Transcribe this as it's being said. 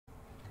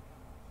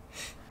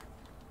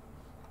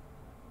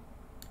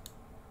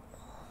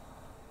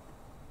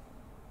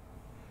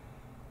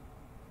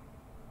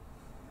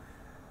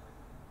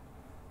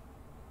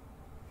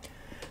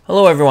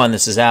Hello everyone,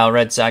 this is Al,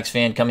 Red Sox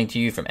fan, coming to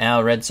you from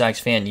Al, Red Sox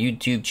fan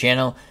YouTube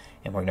channel,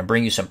 and we're going to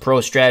bring you some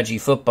Pro Strategy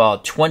Football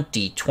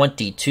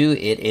 2022.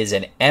 It is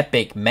an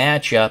epic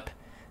matchup.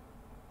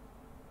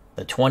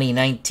 The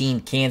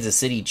 2019 Kansas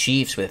City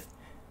Chiefs with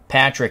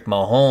Patrick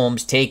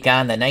Mahomes take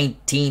on the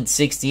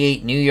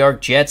 1968 New York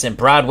Jets and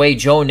Broadway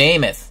Joe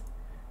Namath.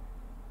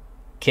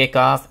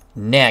 Kickoff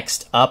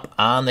next up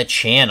on the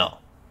channel.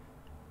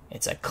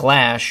 It's a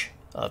clash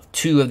of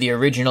two of the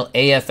original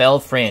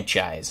AFL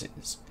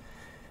franchises.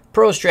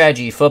 Pro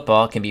Strategy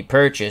Football can be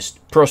purchased,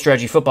 Pro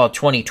Strategy Football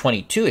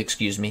 2022,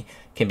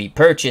 can be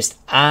purchased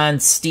on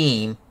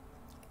Steam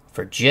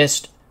for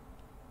just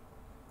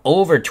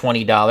over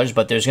 $20,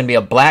 but there's going to be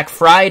a Black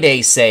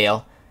Friday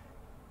sale,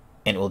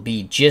 and it will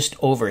be just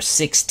over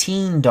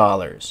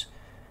 $16.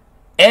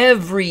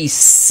 Every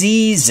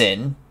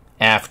season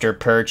after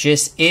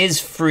purchase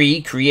is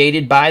free,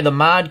 created by the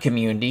mod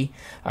community.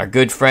 Our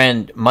good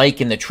friend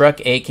Mike in the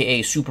Truck,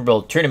 a.k.a. Super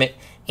Bowl Tournament,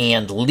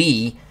 and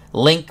Lee.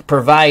 Link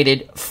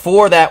provided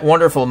for that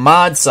wonderful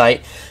mod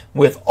site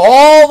with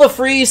all the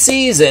free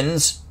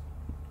seasons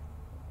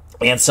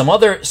and some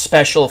other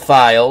special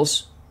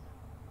files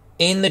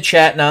in the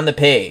chat and on the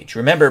page.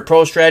 Remember,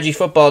 Pro Strategy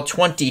Football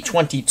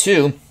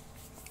 2022,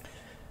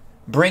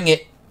 bring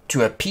it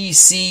to a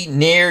PC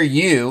near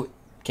you,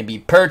 can be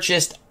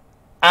purchased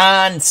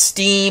on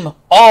Steam.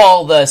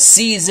 All the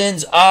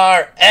seasons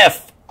are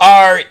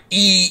F-R-E-E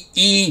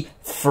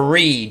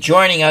free.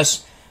 Joining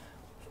us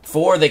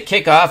for the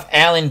kickoff,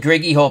 Alan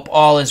Griggy, hope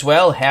all is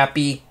well.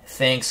 Happy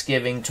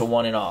Thanksgiving to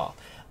one and all.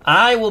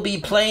 I will be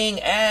playing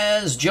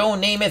as Joe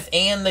Namath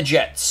and the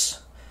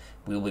Jets.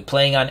 We will be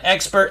playing on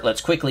Expert.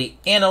 Let's quickly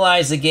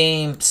analyze the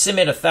game, sim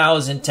it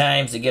 1,000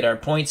 times to get our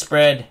point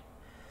spread.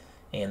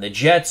 And the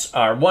Jets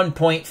are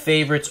 1-point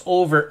favorites,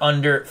 over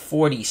under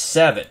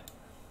 47.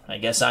 I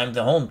guess I'm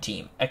the home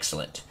team.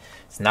 Excellent.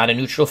 It's not a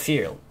neutral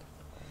field.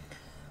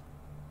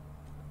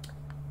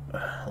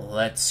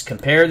 Let's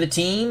compare the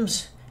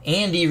teams.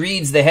 Andy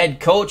Reid's the head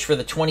coach for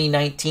the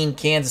 2019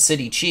 Kansas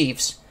City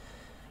Chiefs.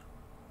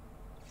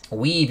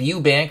 Weeb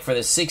Eubank for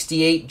the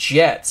 68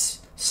 Jets.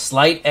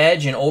 Slight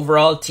edge in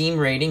overall team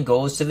rating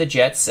goes to the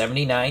Jets,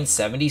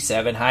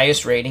 79-77.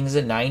 Highest rating is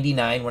a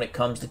 99 when it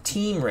comes to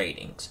team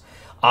ratings.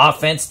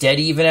 Offense dead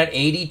even at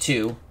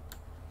 82.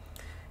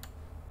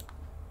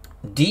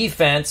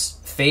 Defense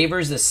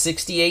favors the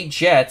 68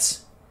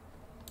 Jets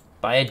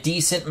by a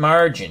decent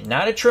margin.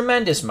 Not a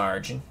tremendous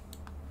margin.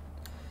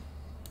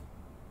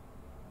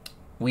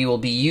 We will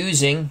be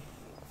using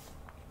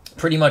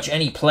pretty much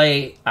any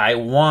play I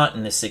want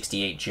in the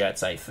 68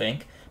 Jets, I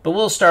think. But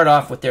we'll start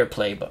off with their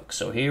playbook.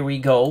 So here we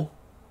go.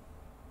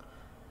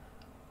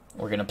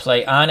 We're going to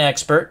play on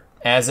Expert.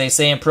 As they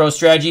say in Pro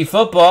Strategy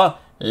Football,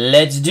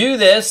 let's do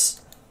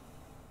this.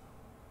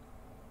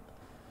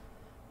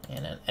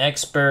 And an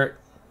Expert.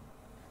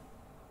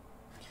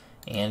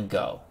 And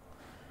go.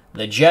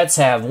 The Jets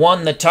have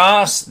won the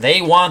toss.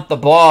 They want the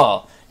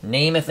ball.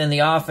 Namath in the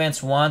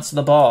offense wants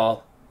the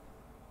ball.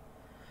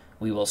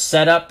 We will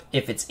set up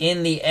if it's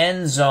in the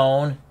end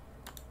zone.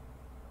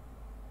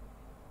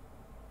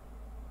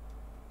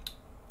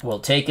 We'll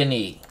take a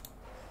knee.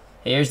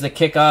 Here's the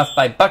kickoff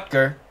by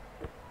Butker.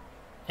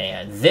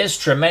 And this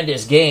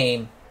tremendous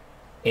game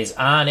is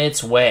on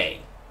its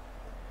way.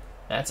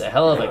 That's a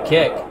hell of a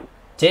kick.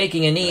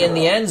 Taking a knee in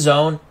the end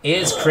zone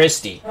is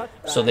Christie.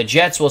 So the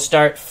Jets will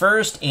start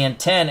 1st and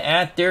 10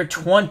 at their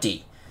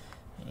 20.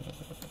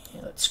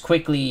 Let's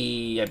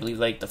quickly, I believe,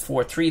 like the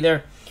 4-3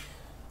 there.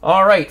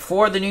 All right,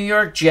 for the New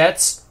York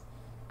Jets,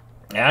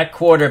 at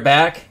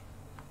quarterback,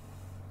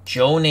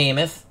 Joe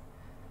Namath,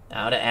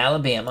 out of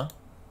Alabama.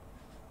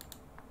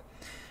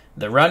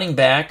 The running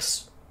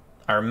backs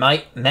are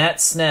Matt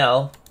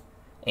Snell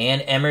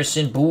and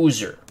Emerson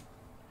Boozer.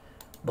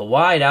 The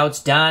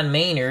wideouts, Don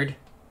Maynard,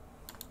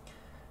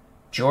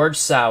 George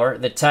Sauer.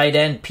 The tight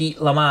end,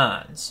 Pete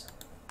Lamons.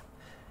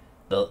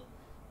 The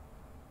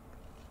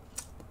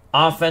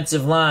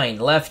offensive line,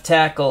 left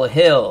tackle,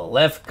 Hill.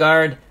 Left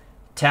guard,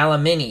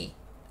 Talamini.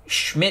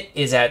 Schmidt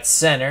is at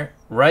center.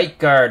 Right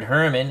guard,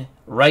 Herman.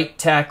 Right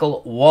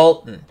tackle,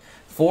 Walton.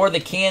 For the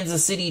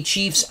Kansas City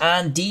Chiefs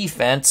on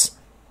defense,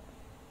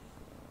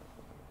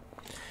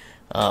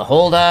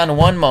 hold on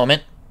one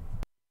moment.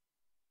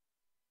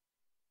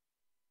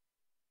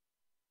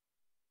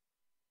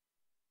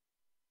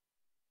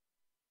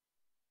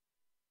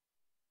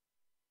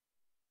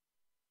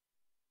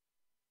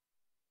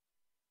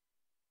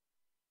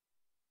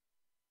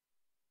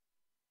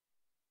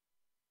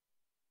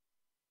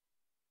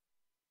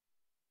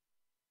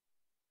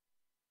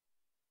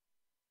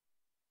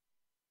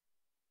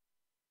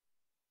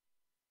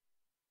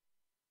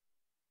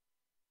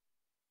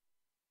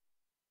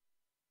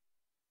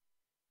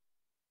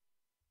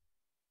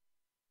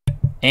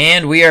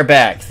 And we are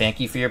back. Thank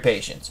you for your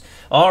patience.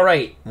 All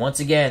right. Once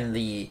again,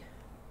 the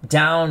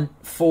down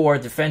 4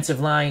 defensive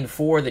line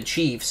for the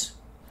Chiefs.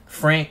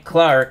 Frank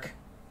Clark,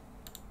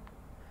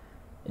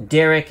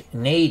 Derek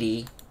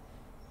Nady,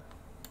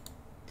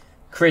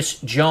 Chris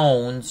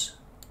Jones,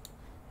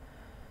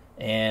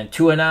 and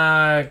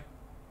Tuana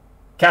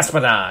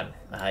Kaspadan.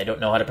 I don't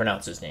know how to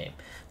pronounce his name.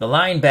 The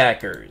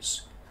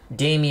linebackers,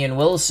 Damian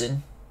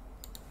Wilson,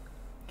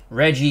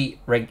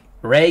 Ragland,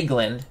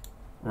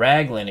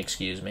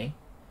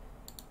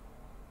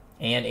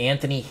 and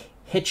Anthony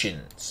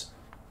Hitchens.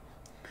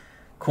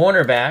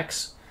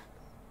 Cornerbacks,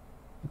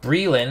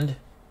 Breland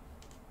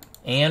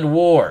and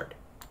Ward.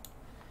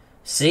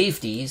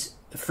 Safeties,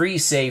 free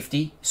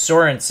safety,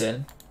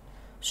 Sorensen.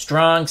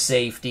 Strong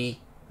safety,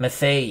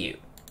 Matthew.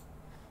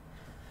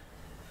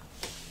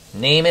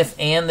 Namath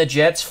and the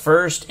Jets,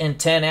 1st and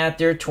 10 at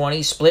their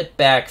 20, split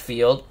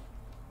backfield.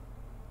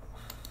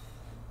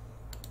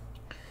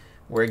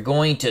 We're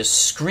going to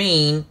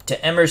screen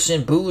to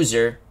Emerson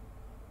Boozer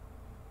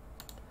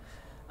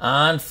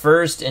on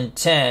 1st and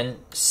 10.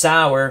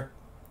 Sauer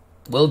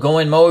will go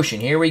in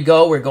motion. Here we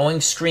go. We're going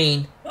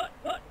screen.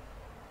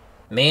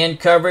 Man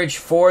coverage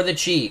for the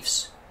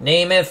Chiefs.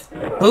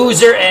 Namath,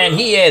 Boozer, and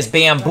he is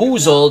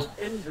bamboozled.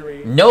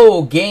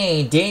 No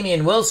gain.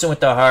 Damian Wilson with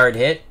the hard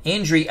hit.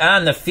 Injury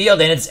on the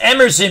field, and it's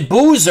Emerson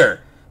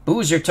Boozer.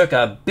 Boozer took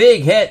a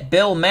big hit.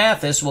 Bill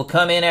Mathis will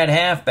come in at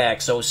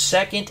halfback. So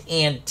 2nd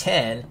and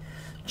 10.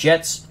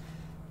 Jets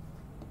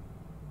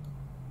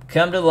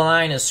come to the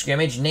line of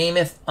scrimmage.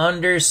 Namath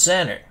under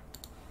center.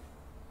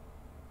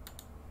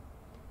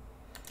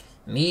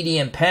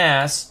 Medium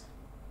pass.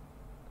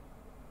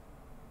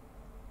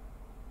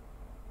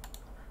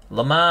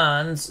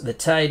 Lamons, the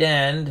tight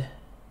end,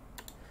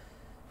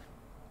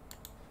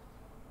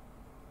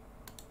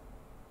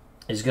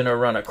 is going to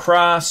run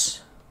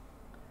across.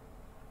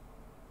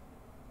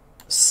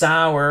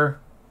 Sauer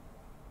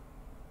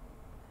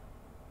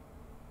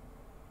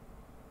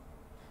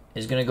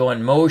is going to go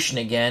in motion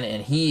again,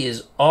 and he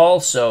is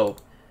also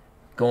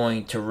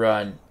going to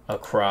run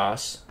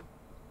across.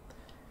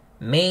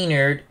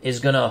 Maynard is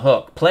going to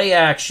hook. Play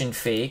action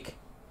fake.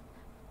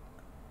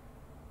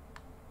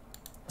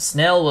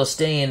 Snell will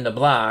stay in the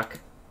block.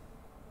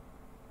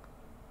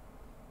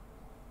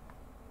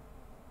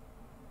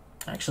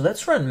 Actually,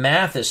 let's run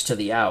Mathis to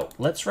the out.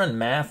 Let's run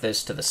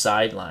Mathis to the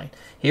sideline.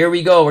 Here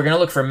we go. We're going to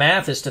look for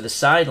Mathis to the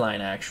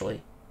sideline,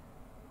 actually.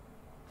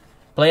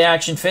 Play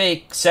action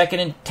fake. 2nd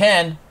and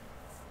 10.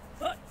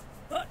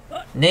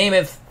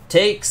 Namath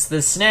takes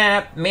the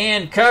snap.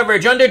 Man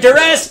coverage under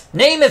duress.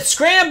 Namath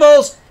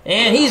scrambles,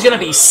 and he's going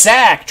to be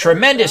sacked.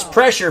 Tremendous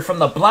pressure from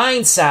the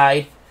blind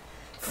side.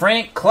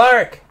 Frank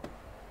Clark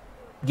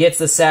gets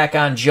the sack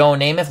on Joe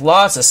Namath.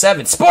 Loss of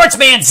 7.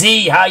 Sportsman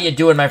Z, how you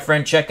doing, my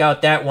friend? Check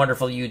out that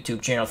wonderful YouTube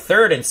channel.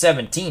 3rd and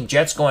 17.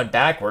 Jets going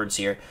backwards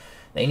here.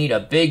 They need a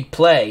big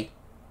play.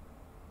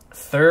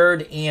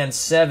 3rd and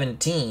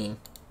 17.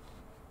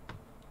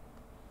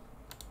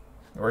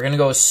 We're going to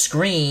go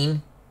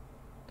screen.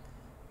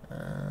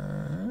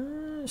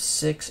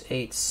 6,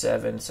 8,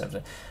 7,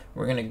 7.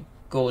 We're going to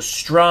go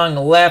strong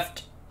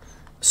left.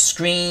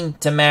 Screen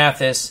to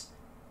Mathis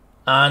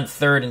on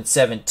 3rd and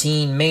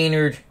 17.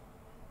 Maynard.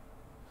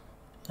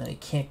 He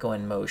can't go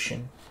in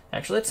motion.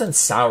 Actually, let's send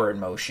Sauer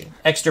in motion.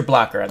 Extra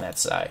blocker on that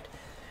side.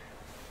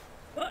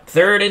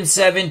 3rd and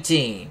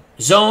 17.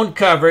 Zone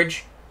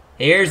coverage.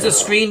 Here's the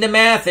screen to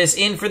Mathis.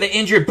 In for the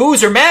injured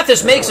Boozer.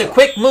 Mathis makes a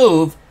quick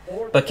move,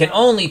 but can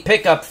only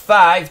pick up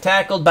 5.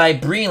 Tackled by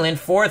Breland.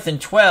 4th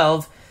and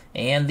 12.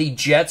 And the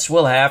Jets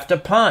will have to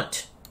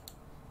punt.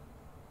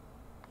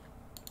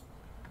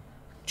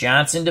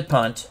 Johnson to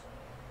punt.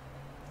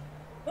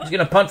 He's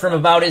going to punt from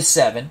about his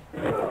 7.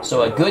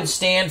 So a good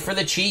stand for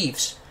the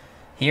Chiefs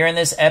here in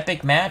this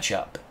epic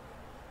matchup.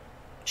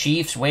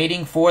 Chiefs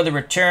waiting for the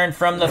return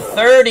from the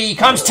 30.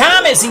 Comes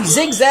Thomas. He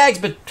zigzags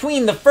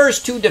between the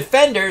first 2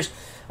 defenders.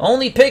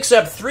 Only picks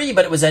up 3,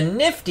 but it was a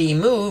nifty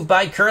move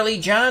by Curly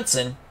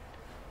Johnson.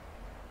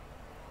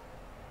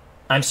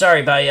 I'm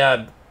sorry,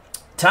 by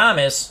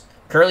Thomas.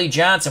 Curly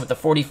Johnson with the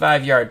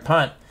 45-yard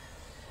punt.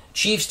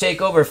 Chiefs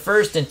take over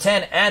 1st and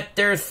 10 at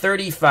their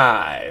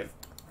 35.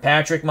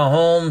 Patrick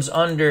Mahomes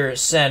under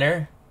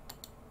center.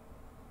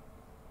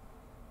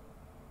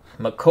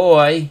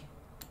 McCoy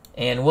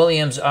and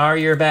Williams are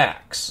your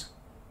backs.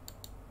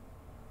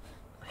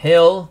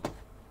 Hill,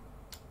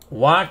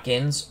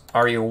 Watkins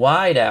are your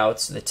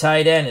wideouts. The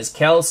tight end is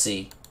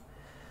Kelsey.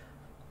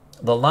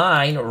 The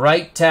line,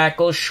 right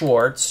tackle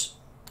Schwartz.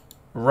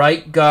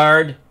 Right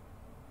guard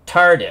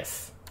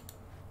Tardif.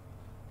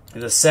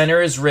 The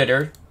center is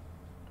Ritter.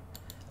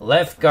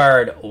 Left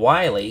guard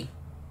Wiley.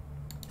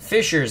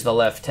 Fisher's the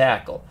left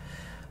tackle.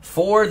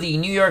 For the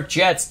New York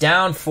Jets,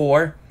 down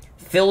 4.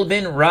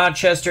 Philbin,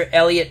 Rochester,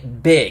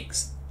 Elliott,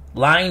 Biggs.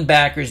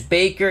 Linebackers,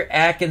 Baker,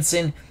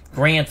 Atkinson,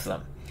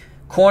 Grantham.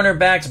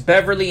 Cornerbacks,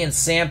 Beverly and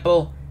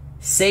Sample.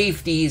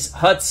 Safeties,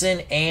 Hudson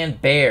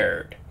and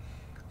Baird.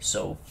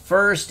 So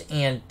 1st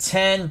and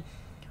 10.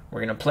 We're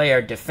going to play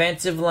our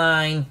defensive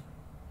line.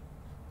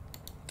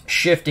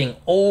 Shifting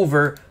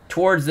over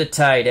towards the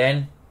tight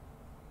end.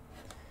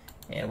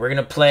 And we're going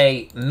to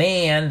play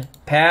man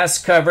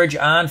pass coverage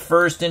on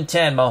 1st and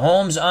 10.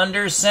 Mahomes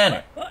under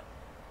center.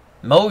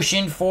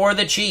 Motion for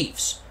the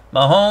Chiefs.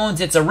 Mahomes,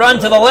 it's a run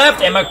to the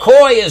left, and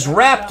McCoy is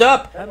wrapped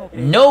up.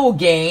 No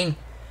gain.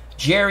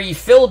 Jerry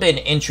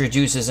Philbin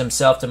introduces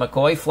himself to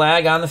McCoy.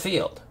 Flag on the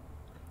field.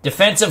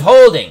 Defensive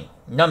holding.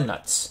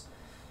 Numbnuts.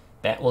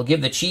 That will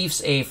give the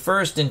Chiefs a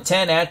 1st and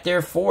 10 at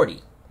their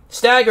 40.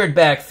 Staggered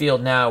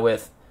backfield now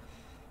with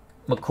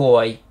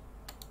McCoy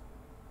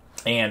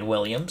and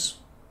Williams.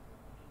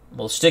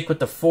 We'll stick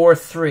with the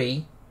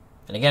 4-3.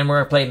 And again,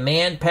 we're going to play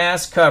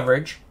man-pass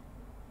coverage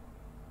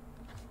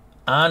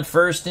on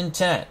 1st and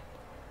 10.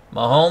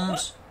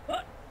 Mahomes.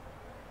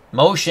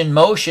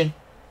 Motion.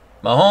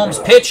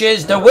 Mahomes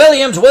pitches to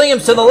Williams.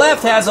 Williams to the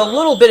left has a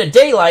little bit of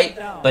daylight,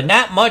 but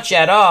not much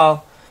at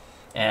all,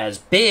 as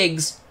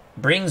Biggs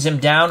brings him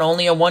down,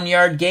 only a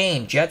 1-yard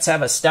gain. Jets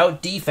have a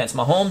stout defense.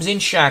 Mahomes in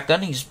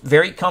shotgun. He's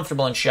very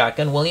comfortable in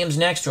shotgun. Williams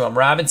next to him.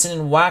 Robinson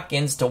and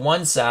Watkins to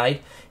one side.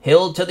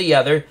 Hill to the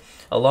other,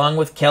 along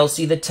with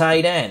Kelsey, the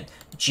tight end.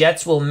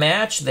 Jets will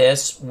match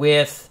this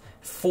with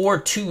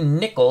 4-2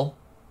 nickel.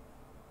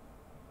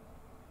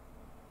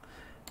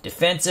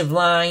 Defensive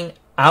line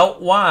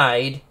out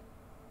wide.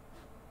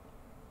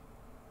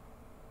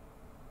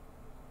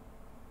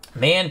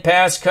 Man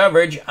pass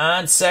coverage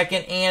on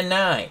 2nd and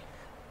 9.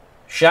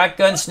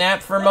 Shotgun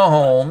snap for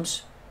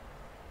Mahomes.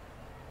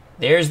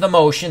 There's the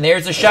motion.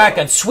 There's the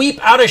shotgun. Sweep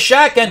out of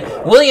shotgun.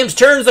 Williams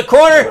turns the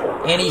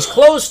corner, and he's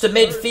close to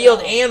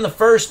midfield and the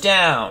 1st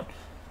down.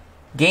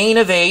 Gain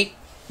of 8.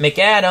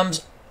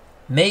 McAdams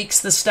makes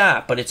the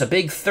stop, but it's a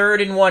big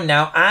 3rd and 1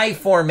 now. I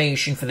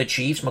formation for the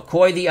Chiefs.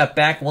 McCoy the up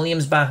back.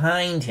 Williams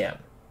behind him.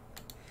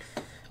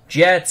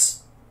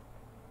 Jets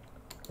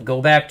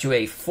go back to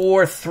a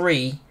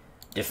 4-3.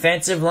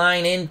 Defensive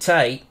line in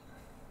tight.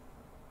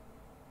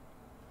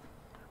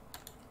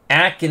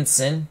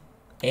 Atkinson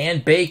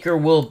and Baker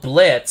will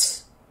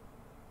blitz.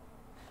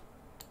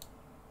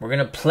 We're going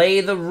to play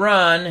the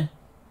run.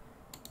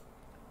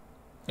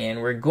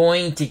 And we're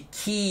going to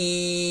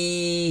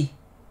key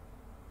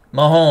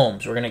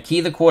Mahomes. We're going to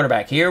key the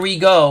quarterback. Here we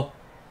go.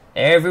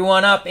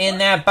 Everyone up in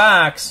that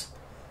box.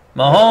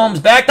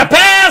 Mahomes back to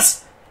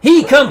pass.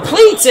 He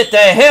completes it to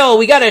Hill.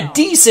 We got a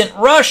decent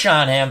rush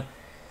on him.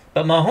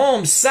 But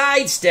Mahomes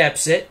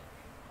sidesteps it.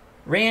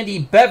 Randy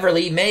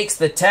Beverly makes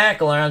the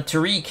tackle on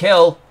Tyreek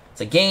Hill. It's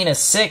a gain of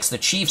 6. The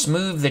Chiefs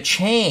move the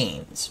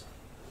chains.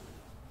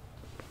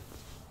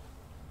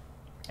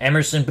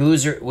 Emerson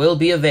Boozer will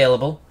be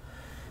available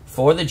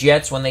for the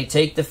Jets when they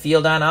take the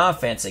field on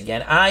offense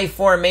again. I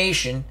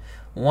formation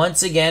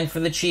once again for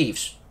the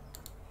Chiefs.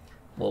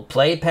 We'll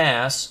play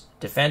pass.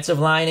 Defensive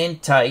line in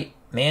tight.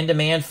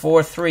 Man-to-man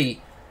 4-3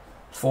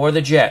 for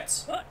the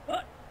Jets.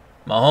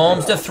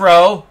 Mahomes to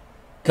throw.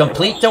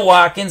 Complete to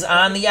Watkins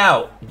on the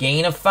out.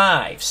 Gain of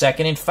 5.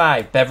 2nd and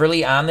 5.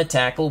 Beverly on the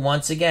tackle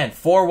once again.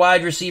 4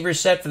 wide receivers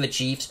set for the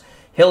Chiefs.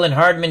 Hill and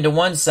Hardman to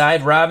one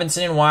side.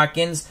 Robinson and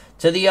Watkins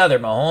to the other.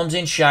 Mahomes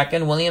in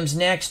shotgun. Williams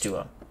next to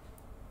him.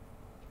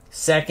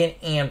 2nd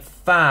and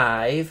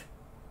 5.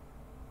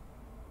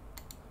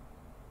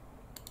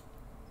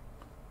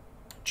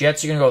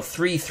 Jets are going to go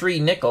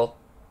 3-3 nickel.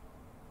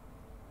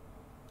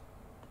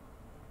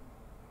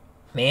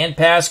 Man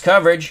pass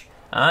coverage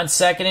on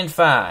 2nd and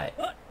 5.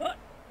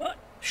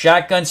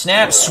 Shotgun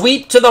snap,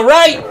 sweep to the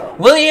right.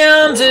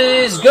 Williams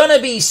is going to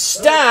be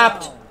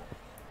stopped.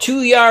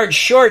 2 yards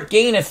short,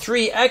 gain of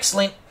 3.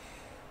 Excellent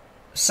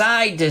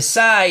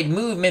side-to-side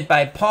movement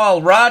by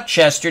Paul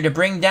Rochester to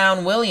bring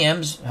down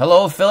Williams.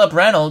 Hello, Philip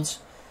Reynolds.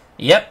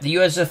 Yep, the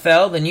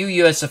USFL, the new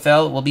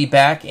USFL, will be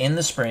back in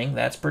the spring.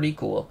 That's pretty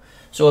cool.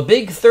 So a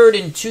big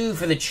 3rd and 2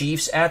 for the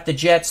Chiefs at the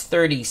Jets'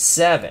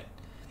 37.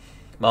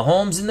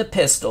 Mahomes in the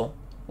pistol.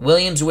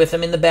 Williams with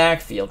him in the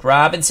backfield.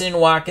 Robinson and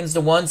Watkins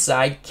to one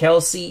side.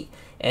 Kelsey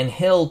and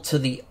Hill to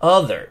the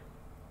other.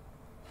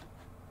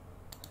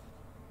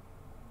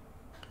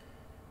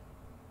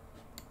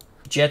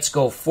 Jets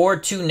go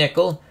 4-2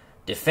 nickel.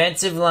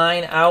 Defensive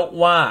line out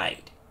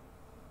wide.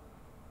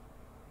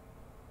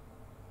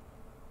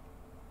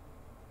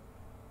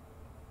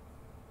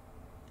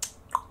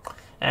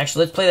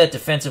 Actually, let's play that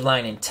defensive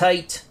line in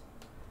tight.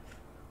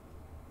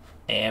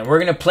 And we're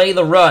going to play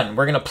the run.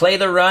 We're going to play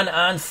the run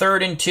on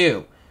 3rd and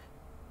 2.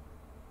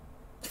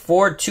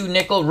 4-2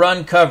 nickel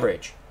run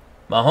coverage.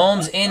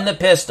 Mahomes in the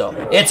pistol.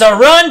 It's a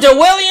run to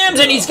Williams,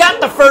 and he's got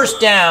the 1st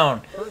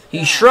down.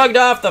 He shrugged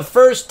off the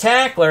first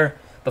tackler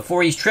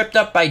before he's tripped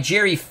up by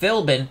Jerry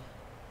Philbin.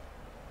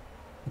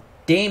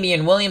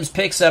 Damian Williams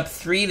picks up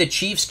 3. The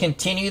Chiefs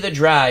continue the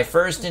drive.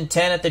 1st and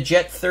 10 at the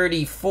Jet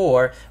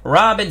 34.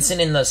 Robinson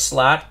in the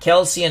slot.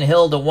 Kelsey and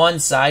Hill to one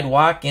side.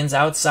 Watkins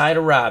outside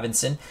of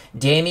Robinson.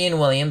 Damian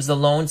Williams, the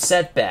lone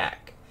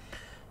setback.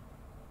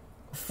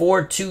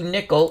 4-2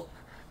 nickel.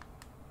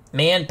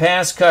 Man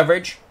pass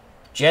coverage.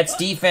 Jets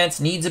defense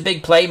needs a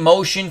big play.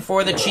 Motion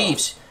for the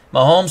Chiefs.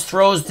 Mahomes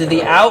throws to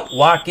the out.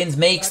 Watkins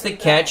makes the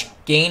catch.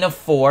 Gain of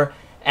 4.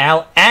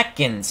 Al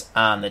Atkins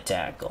on the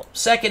tackle.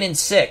 2nd and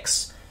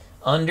 6.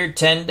 Under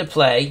 10 to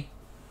play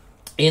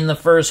in the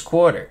first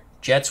quarter.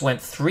 Jets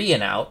went 3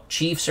 and out.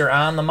 Chiefs are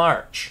on the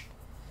march.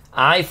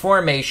 I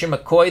formation.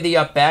 McCoy the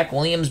up back.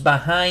 Williams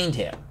behind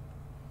him.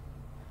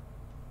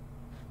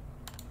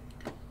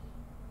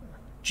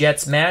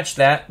 Jets match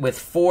that with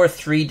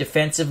 4-3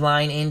 defensive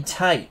line in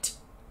tight.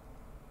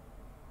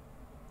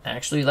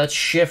 Actually, let's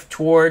shift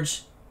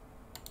towards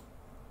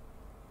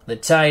the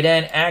tight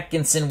end.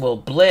 Atkinson will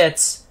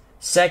blitz.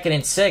 2nd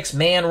and 6,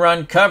 man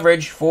run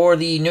coverage for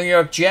the New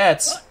York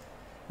Jets.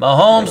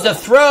 Mahomes to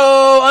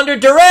throw under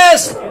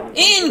duress.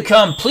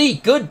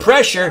 Incomplete. Good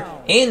pressure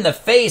in the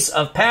face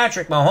of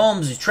Patrick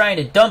Mahomes, who's trying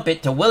to dump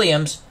it to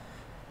Williams.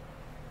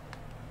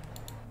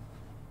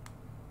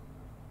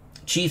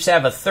 Chiefs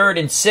have a 3rd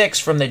and 6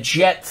 from the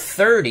Jet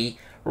 30.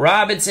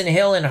 Robinson,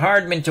 Hill, and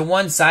Hardman to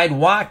one side.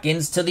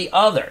 Watkins to the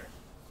other.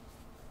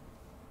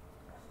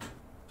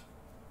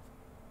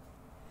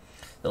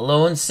 The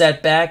lone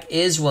setback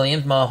is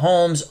Williams.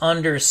 Mahomes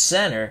under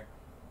center.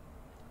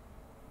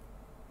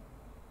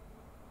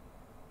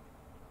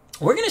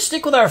 We're going to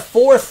stick with our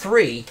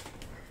 4-3.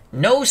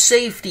 No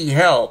safety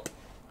help.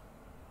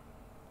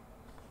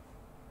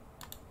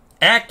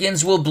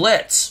 Atkins will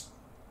blitz.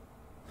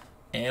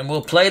 And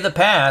we'll play the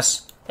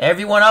pass.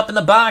 Everyone up in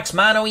the box,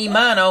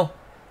 mano-y-mano.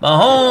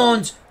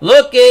 Mahomes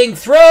looking,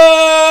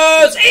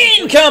 throws,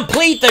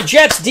 incomplete. The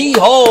Jets D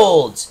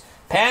holds.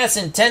 Pass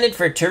intended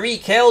for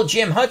Tyreek Hill.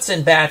 Jim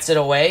Hudson bats it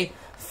away.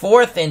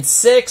 4th and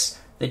 6.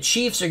 The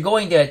Chiefs are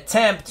going to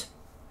attempt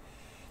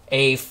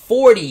a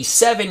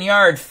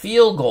 47-yard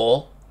field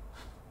goal.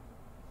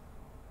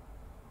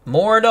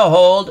 Moore to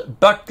hold.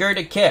 Butker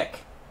to kick.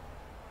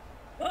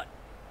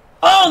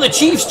 Oh, the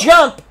Chiefs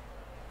jump.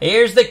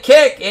 Here's the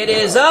kick. It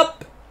is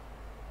up.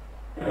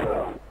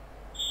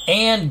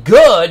 And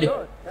good.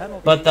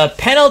 But the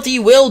penalty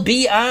will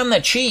be on the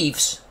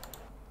Chiefs.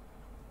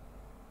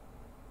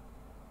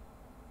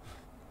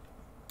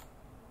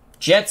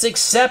 Jets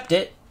accept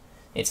it.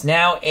 It's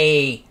now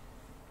a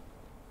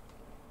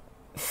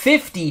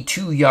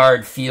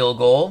 52-yard field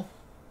goal.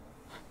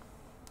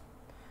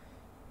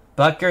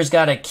 Butker's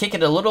got to kick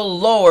it a little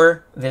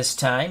lower this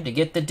time to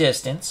get the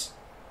distance.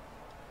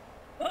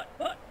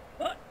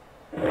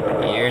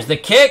 Here's the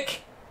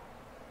kick.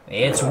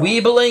 It's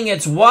weebling,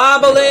 it's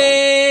wobbling,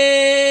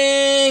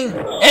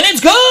 and it's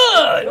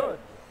good!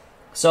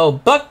 So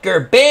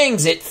Butker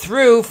bangs it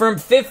through from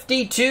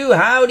 52.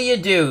 How do you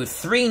do?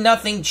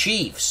 3-0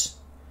 Chiefs.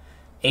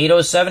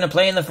 8:07 to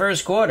play in the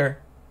first quarter.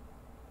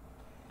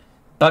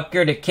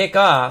 Butker to kick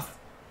off.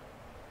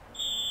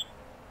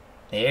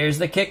 There's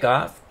the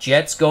kickoff.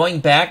 Jets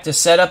going back to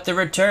set up the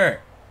return.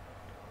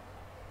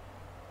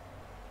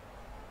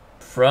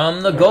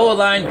 From the goal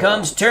line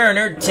comes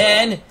Turner.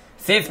 10,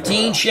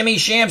 15, shimmy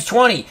shams,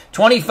 20,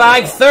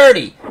 25,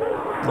 30.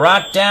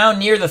 Brought down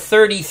near the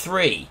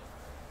 33.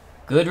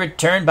 Good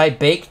return by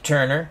Bake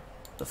Turner,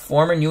 the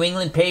former New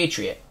England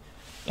Patriot.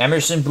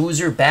 Emerson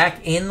Boozer back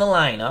in the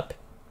lineup.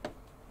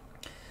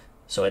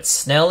 So it's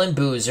Snell and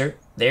Boozer.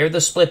 They're the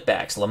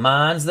splitbacks.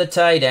 Lamons the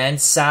tight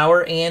end.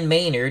 Sauer and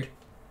Maynard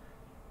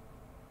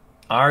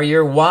are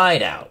your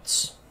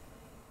wideouts.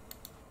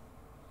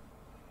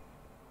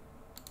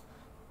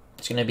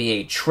 It's going to be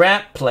a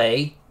trap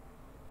play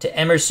to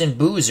Emerson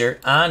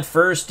Boozer on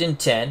 1st and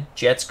 10.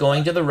 Jets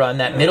going to the run.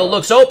 That middle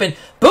looks open.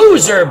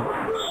 Boozer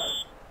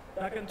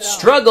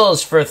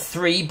struggles for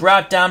 3,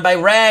 brought down by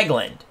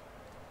Ragland.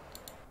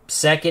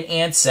 2nd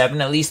and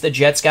 7. At least the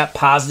Jets got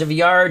positive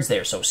yards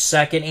there. So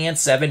 2nd and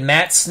 7.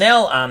 Matt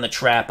Snell on the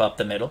trap up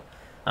the middle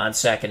on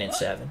 2nd and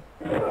 7.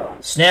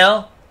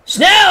 Snell!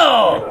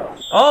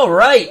 All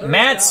right,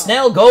 Matt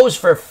Snell goes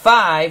for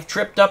 5.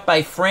 Tripped up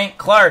by Frank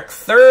Clark.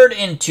 3rd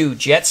and 2.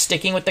 Jets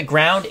sticking with the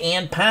ground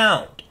and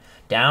pound.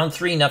 Down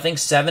 3-0,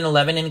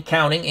 7-11 and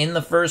counting in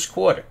the first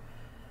quarter.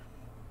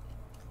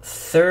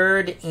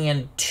 3rd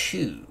and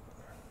 2.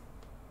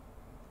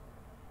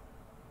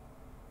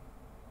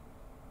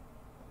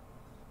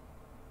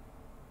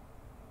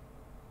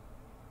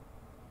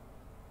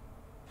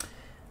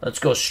 Let's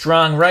go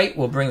strong right.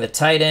 We'll bring the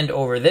tight end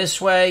over this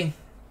way.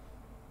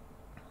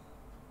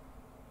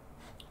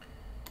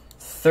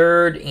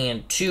 3rd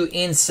and 2,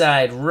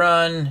 inside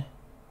run.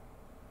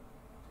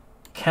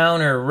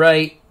 Counter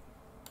right.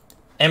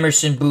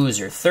 Emerson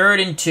Boozer.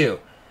 3rd and 2.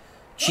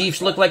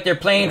 Chiefs look like they're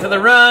playing for the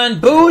run.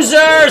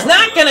 Boozer's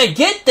not going to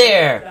get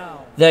there.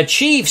 The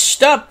Chiefs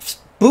stuffed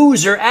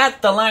Boozer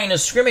at the line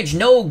of scrimmage.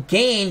 No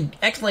gain.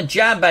 Excellent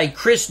job by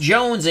Chris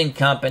Jones and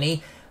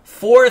company.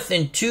 4th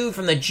and 2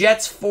 from the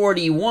Jets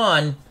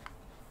 41.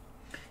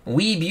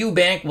 Weeb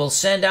Eubank will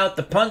send out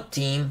the punt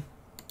team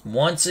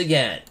once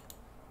again.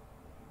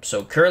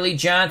 So Curly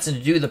Johnson to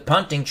do the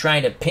punting,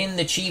 trying to pin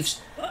the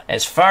Chiefs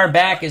as far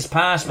back as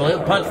possible.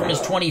 He'll punt from his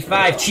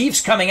 25.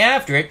 Chiefs coming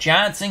after it.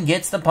 Johnson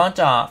gets the punt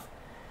off.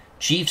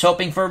 Chiefs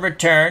hoping for a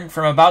return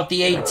from about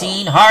the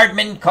 18.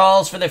 Hardman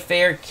calls for the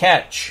fair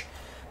catch.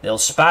 They'll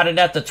spot it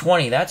at the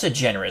 20. That's a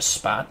generous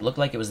spot. Looked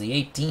like it was the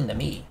 18 to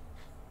me.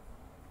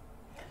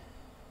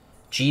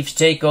 Chiefs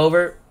take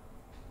over.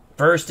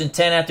 1st and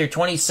 10 at their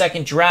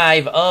 22nd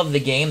drive of the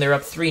game. They're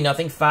up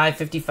 3-0.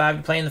 5:55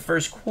 to play in the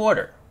first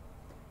quarter.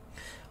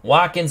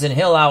 Watkins and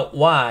Hill out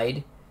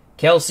wide.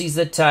 Kelsey's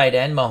the tight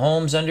end.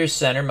 Mahomes under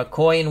center.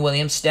 McCoy and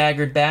Williams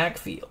staggered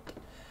backfield.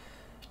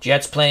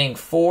 Jets playing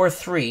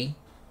 4-3.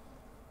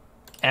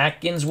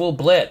 Atkins will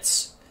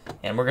blitz.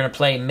 And we're going to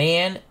play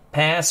man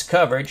pass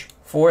coverage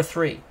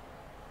 4-3.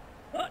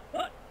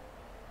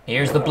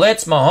 Here's the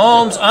blitz.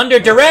 Mahomes under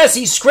duress.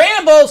 He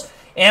scrambles.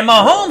 And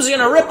Mahomes is going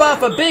to rip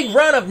off a big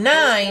run of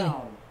 9.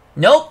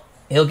 Nope.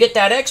 He'll get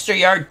that extra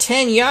yard,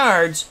 10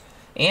 yards,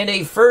 and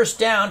a first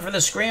down for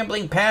the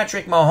scrambling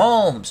Patrick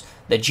Mahomes.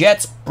 The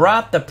Jets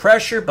brought the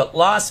pressure but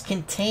lost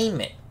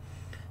containment.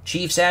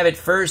 Chiefs have it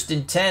 1st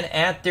and 10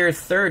 at their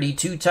 30.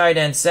 2 tight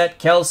end set,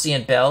 Kelsey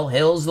and Bell.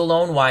 Hill's the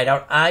lone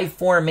wideout. I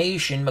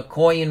formation,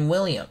 McCoy and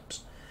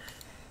Williams.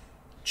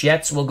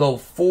 Jets will go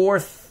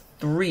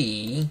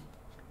 4-3.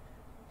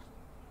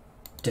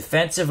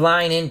 Defensive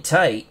line in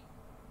tight.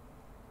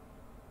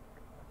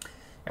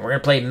 And we're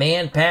going to play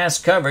man-pass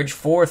coverage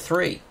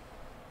 4-3.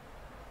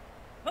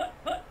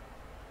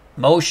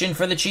 Motion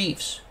for the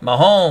Chiefs.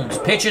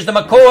 Mahomes pitches to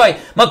McCoy.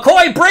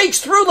 McCoy breaks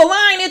through the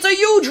line. It's a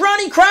huge run.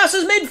 He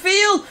crosses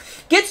midfield.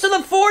 Gets to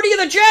the 40 of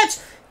the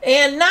Jets.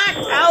 And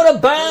knocked out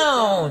of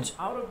bounds.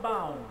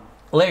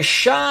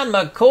 LeSean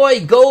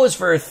McCoy goes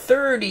for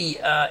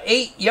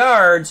 38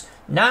 yards.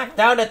 Knocked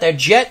out at the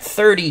Jet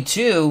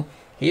 32.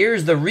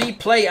 Here's the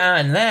replay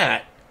on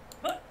that.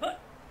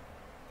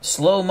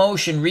 Slow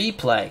motion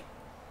replay.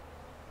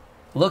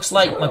 Looks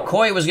like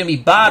McCoy was going to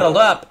be bottled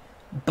up,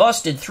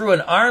 busted through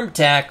an arm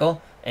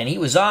tackle, and he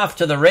was off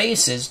to the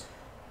races.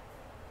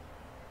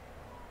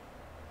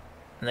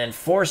 And then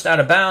forced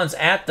out of bounds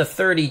at the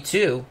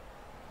 32.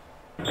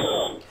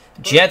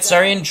 Jets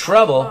are in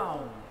trouble.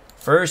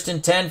 1st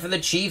and 10 for the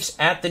Chiefs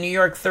at the New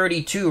York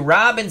 32.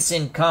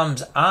 Robinson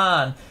comes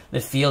on the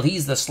field.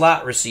 He's the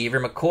slot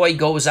receiver. McCoy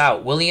goes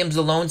out. Williams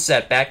the lone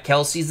setback.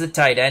 Kelsey's the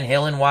tight end.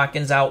 Hill and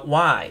Watkins out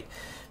wide.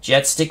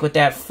 Jets stick with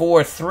that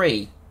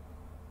 4-3.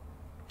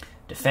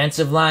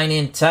 Defensive line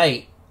in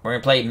tight. We're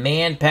going to play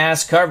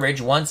man-pass coverage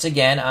once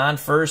again on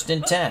 1st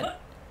and 10.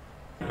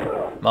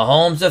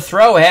 Mahomes the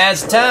throw,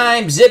 has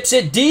time, zips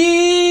it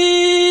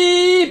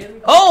deep.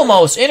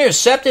 Almost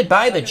intercepted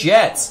by the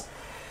Jets.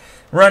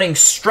 Running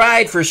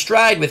stride for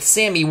stride with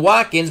Sammy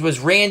Watkins was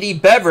Randy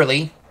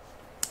Beverly,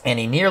 and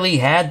he nearly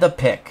had the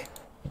pick.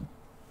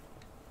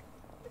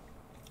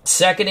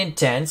 2nd and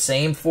 10,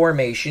 same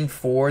formation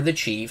for the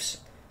Chiefs.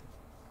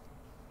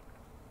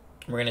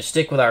 We're going to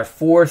stick with our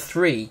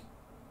 4-3.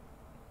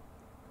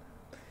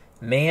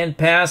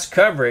 Man-pass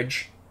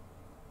coverage.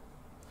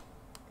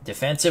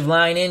 Defensive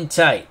line in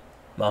tight.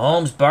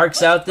 Mahomes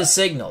barks out the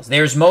signals.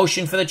 There's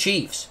motion for the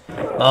Chiefs.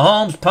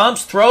 Mahomes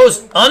pumps,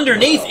 throws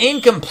underneath,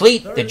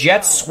 incomplete. The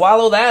Jets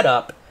swallow that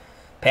up.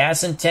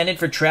 Pass intended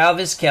for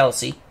Travis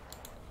Kelsey.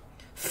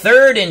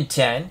 3rd and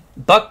 10.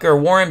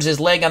 Butker warms his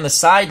leg on the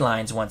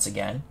sidelines once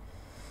again.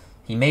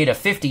 He made a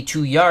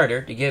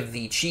 52-yarder to give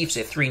the Chiefs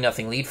a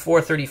 3-0 lead.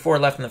 4:34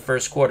 left in the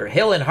first quarter.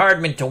 Hill and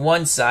Hardman to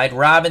one side.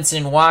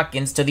 Robinson and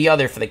Watkins to the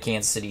other for the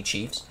Kansas City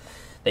Chiefs.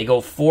 They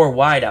go 4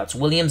 wideouts.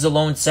 Williams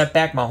alone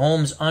setback.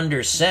 Mahomes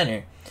under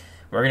center.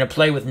 We're going to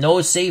play with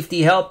no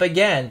safety help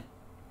again.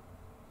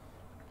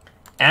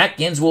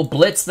 Atkins will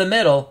blitz the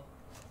middle.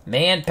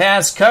 Man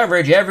pass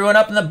coverage. Everyone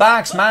up in the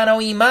box. Mano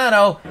y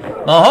mano.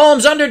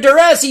 Mahomes under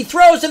duress. He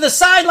throws to the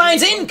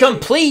sidelines.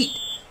 Incomplete.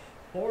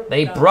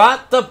 They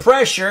brought the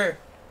pressure.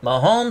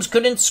 Mahomes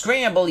couldn't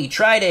scramble. He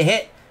tried to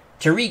hit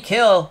Tyreek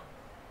Hill.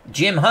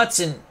 Jim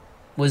Hudson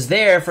was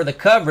there for the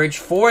coverage.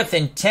 4th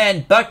and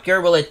 10.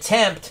 Butker will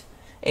attempt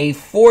a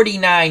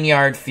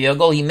 49-yard field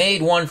goal. He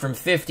made one from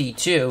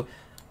 52.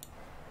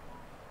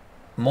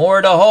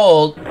 More to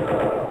hold.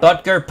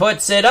 Butker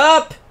puts it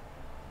up.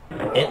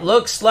 It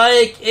looks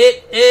like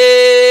it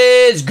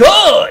is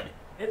good.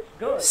 It's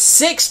good.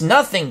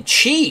 6-0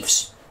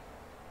 Chiefs.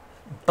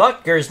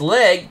 Butker's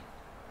leg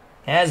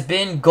has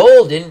been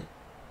golden.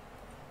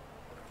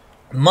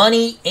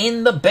 Money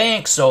in the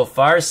bank so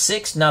far.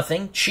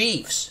 6-0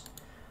 Chiefs.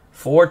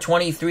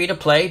 4:23 to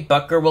play.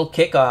 Butker will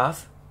kick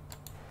off.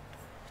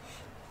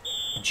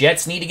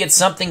 Jets need to get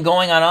something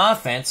going on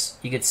offense.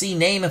 You could see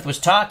Namath was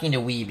talking to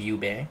Weeb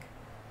Eubank.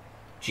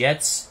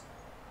 Jets,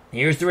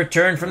 here's the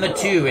return from the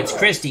 2. It's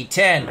Christie,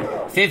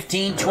 10,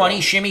 15,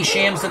 20. Shimmy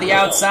shams to the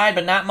outside,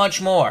 but not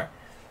much more.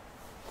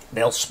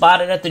 They'll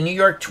spot it at the New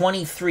York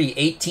 23.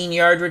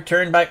 18-yard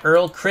return by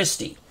Earl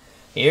Christie.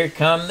 Here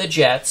come the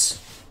Jets.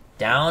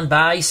 Down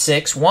by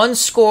 6. One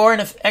score,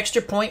 and an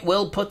extra point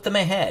will put them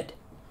ahead.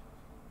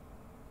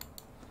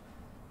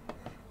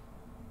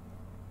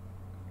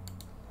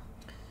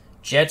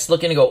 Jets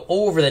looking to go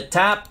over the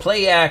top.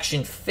 Play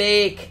action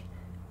fake.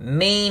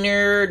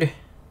 Maynard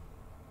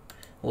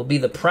will be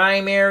the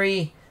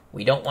primary.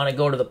 We don't want to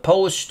go to the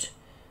post.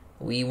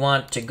 We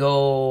want to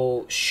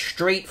go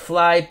straight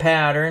fly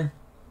pattern.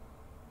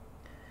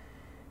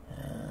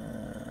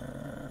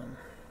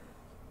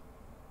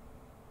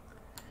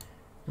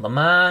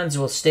 Lamons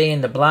will stay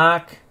in the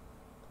block.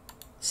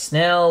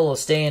 Snell will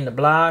stay in the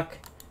block.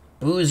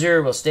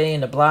 Boozer will stay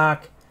in the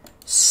block.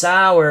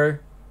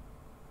 Sauer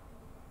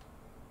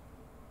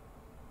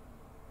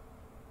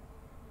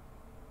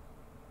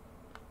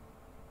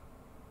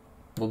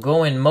will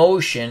go in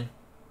motion,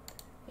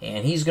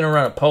 and he's going to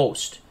run a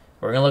post.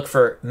 We're going to look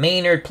for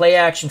Maynard, play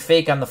action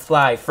fake on the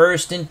fly.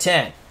 1st and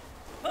 10.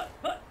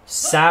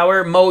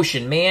 Sour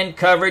motion. Man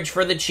coverage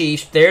for the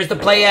Chiefs. There's the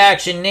play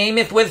action.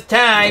 Namath with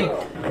time.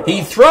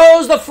 He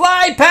throws the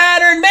fly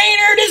pattern.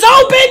 Maynard is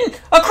open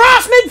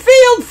across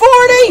midfield.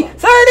 40,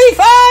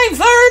 35,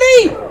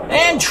 30.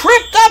 And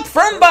tripped up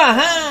from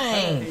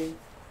behind.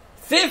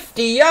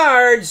 50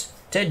 yards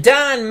to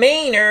Don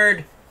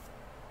Maynard.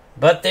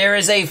 But there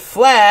is a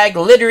flag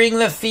littering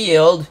the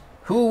field.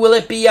 Who will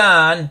it be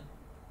on?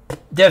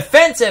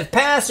 Defensive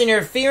pass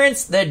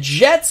interference. The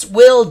Jets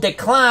will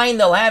decline.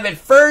 They'll have it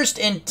 1st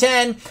and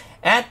 10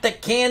 at the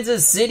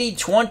Kansas City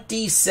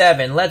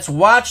 27. Let's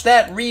watch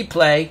that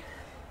replay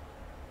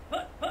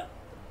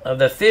of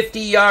the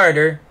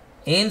 50-yarder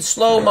in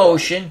slow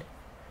motion.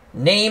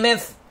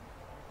 Namath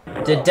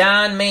to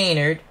Don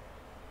Maynard.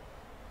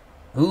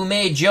 Who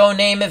made Joe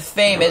Namath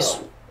famous?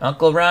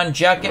 Uncle Ron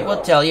Juckett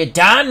will tell you.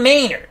 Don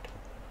Maynard.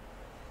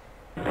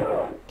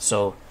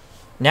 So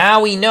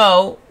now we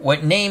know what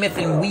Namath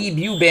and Weeb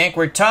Eubank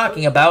were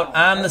talking about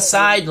on the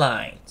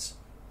sidelines.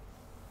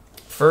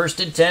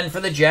 1st and 10 for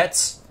the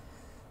Jets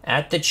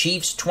at the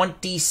Chiefs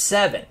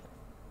 27.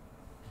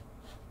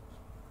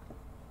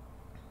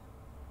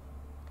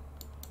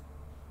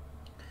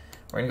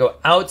 We're going to go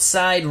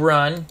outside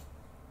run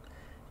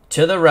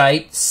to the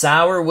right.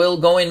 Sauer will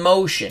go in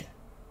motion.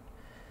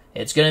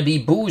 It's going to be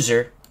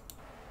Boozer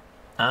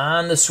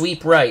on the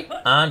sweep right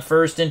on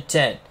 1st and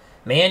 10.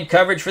 Man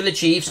coverage for the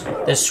Chiefs.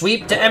 The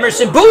sweep to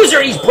Emerson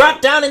Boozer. He's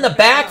brought down in the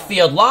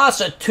backfield. Loss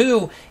of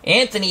 2.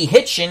 Anthony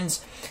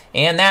Hitchens.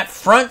 And that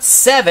front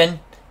 7.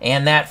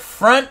 And that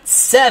front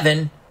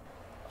 7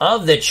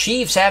 of the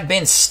Chiefs have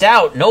been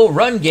stout. No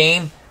run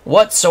game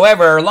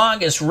whatsoever. Our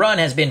longest run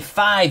has been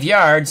 5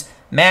 yards.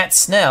 Matt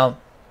Snell.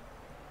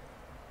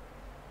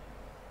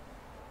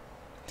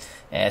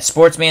 As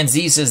Sportsman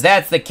Z says,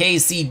 that's the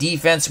KC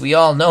defense we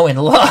all know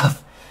and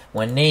love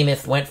when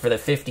Namath went for the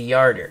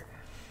 50-yarder.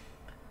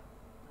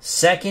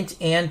 2nd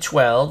and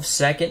 12.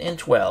 2nd and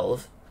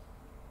 12.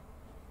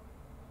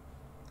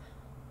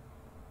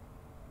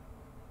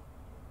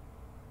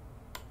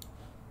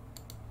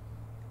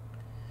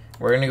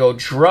 We're going to go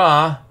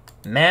draw.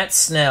 Matt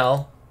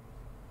Snell.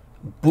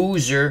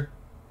 Boozer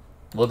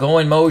will go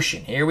in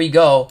motion. Here we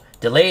go.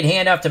 Delayed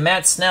handoff to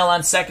Matt Snell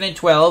on 2nd and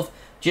 12.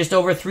 Just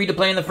over 3 to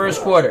play in the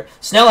first quarter.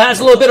 Snell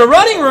has a little bit of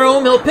running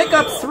room. He'll pick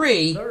up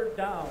 3. 3rd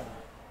down.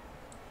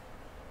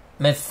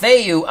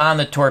 Matheu on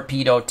the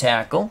torpedo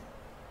tackle.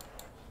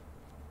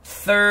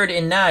 3rd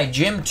and 9.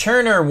 Jim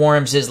Turner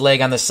warms his leg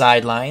on the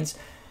sidelines.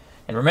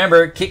 And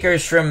remember,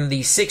 kickers from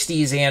the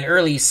 60s and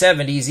early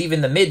 70s,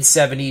 even the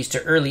mid-70s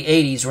to early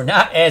 80s, were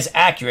not as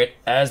accurate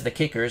as the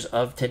kickers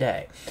of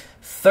today.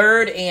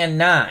 3rd and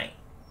 9.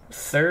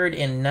 3rd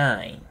and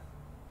 9.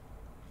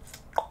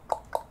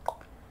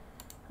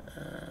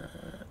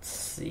 Let's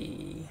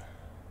see.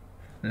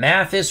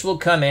 Mathis will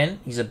come in.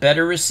 He's a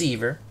better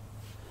receiver.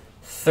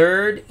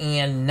 3rd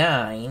and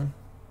 9.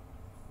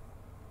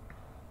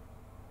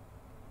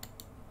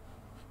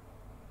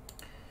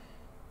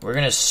 We're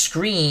going to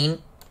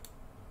screen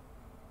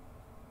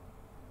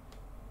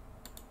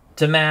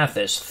to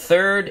Mathis.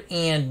 3rd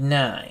and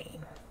 9.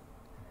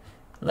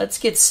 Let's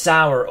get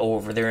Sauer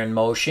over there in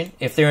motion.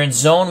 If they're in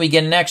zone, we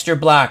get an extra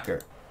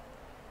blocker.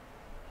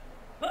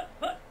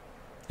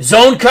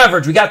 Zone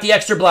coverage. We got the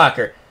extra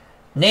blocker.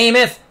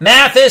 Namath,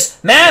 Mathis.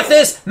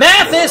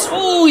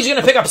 Ooh, he's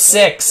going to pick up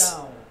 6.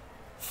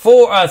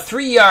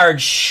 3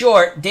 yards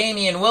short.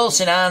 Damian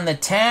Wilson on the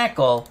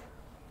tackle.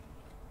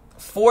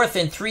 4th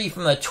and 3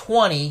 from the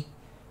 20.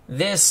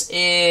 This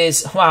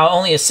is, wow,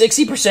 only a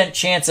 60%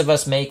 chance of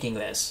us making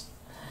this.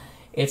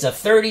 It's a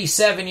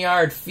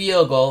 37-yard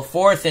field goal.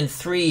 4th and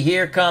 3.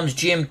 Here comes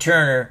Jim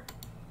Turner.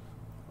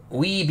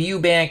 Weeb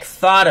Eubank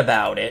thought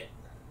about it.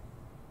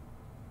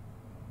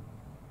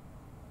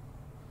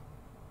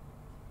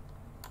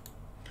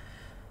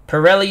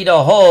 Pirelli to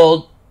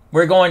hold.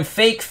 We're going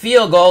fake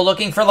field goal,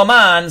 looking for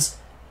Lamons.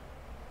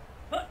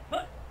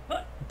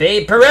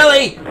 Babe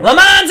Pirelli.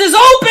 Lamons is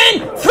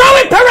open. Throw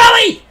it,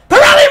 Pirelli.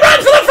 Pirelli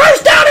runs for the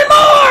first down and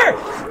more.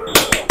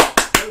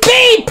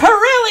 Babe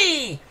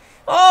Pirelli.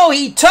 Oh,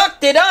 he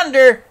tucked it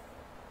under.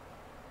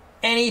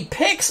 And he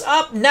picks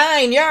up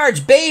 9 yards.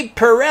 Babe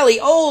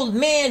Pirelli. Old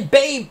man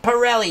Babe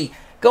Pirelli.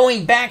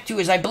 Going back to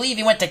his, I believe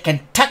he went to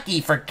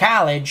Kentucky for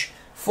college.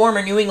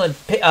 Former New England,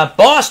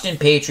 Boston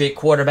Patriot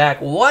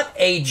quarterback. What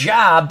a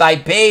job by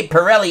Babe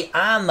Pirelli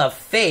on the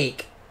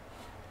fake.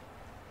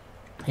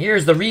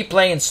 Here's the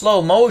replay in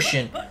slow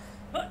motion.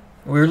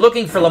 We were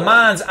looking for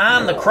Lamons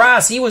on the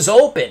cross. He was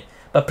open,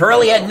 but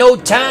Pirelli had no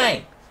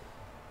time.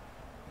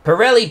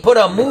 Pirelli put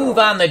a move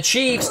on the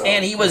Chiefs,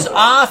 and he was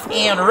off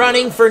and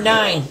running for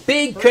 9.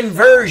 Big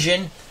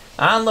conversion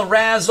on the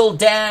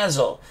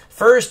razzle-dazzle.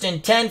 1st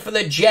and 10 for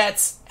the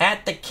Jets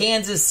at the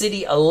Kansas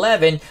City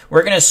 11.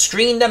 We're going to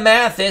screen to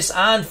Mathis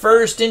on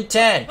 1st and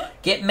 10.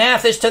 Get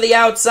Mathis to the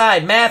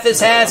outside.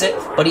 Mathis has it,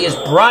 but he is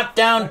brought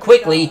down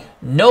quickly.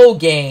 No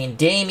gain.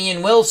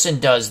 Damian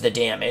Wilson does the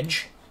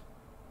damage.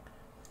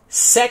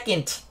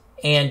 2nd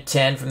and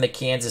 10 from the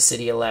Kansas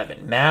City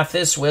 11.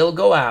 Mathis will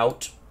go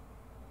out.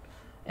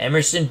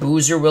 Emerson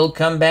Boozer will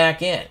come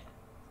back in.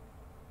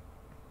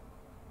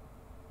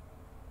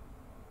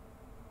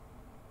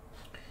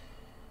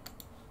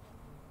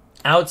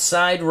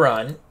 outside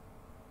run.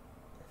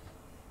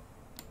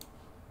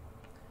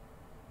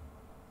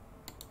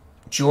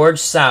 George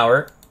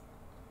Sauer.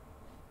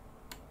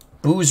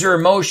 Boozer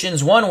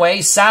motions one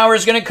way.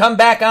 Sauer's going to come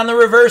back on the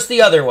reverse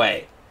the other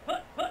way.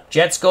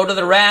 Jets go to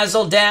the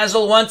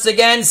razzle-dazzle once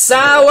again.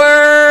 Sauer!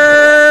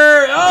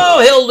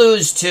 Oh, he'll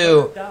lose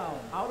 2.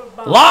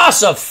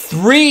 Loss of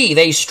 3.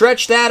 They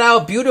stretched that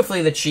out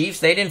beautifully, the Chiefs.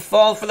 They didn't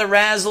fall for the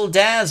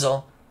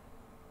razzle-dazzle.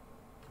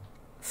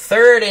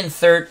 3rd and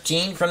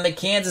 13 from the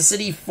Kansas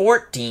City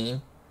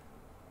 14.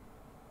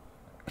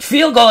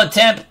 Field goal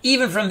attempt,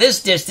 even from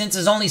this distance,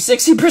 is only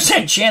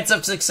 60% chance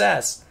of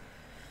success.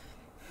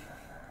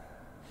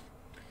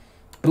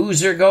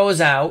 Boozer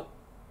goes out.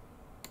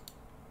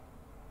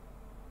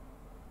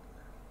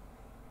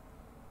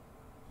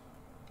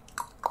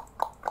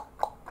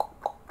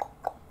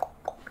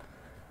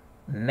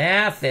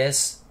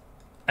 Mathis.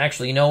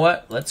 Actually, you know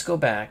what? Let's go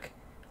back.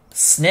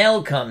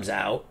 Snell comes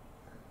out.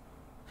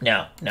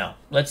 No.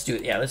 Let's do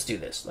it. Yeah, let's do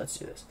this.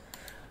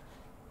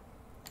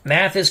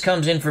 Mathis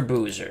comes in for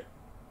Boozer.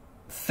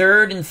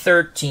 3rd and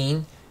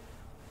 13.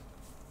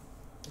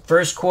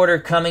 First quarter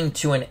coming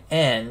to an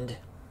end.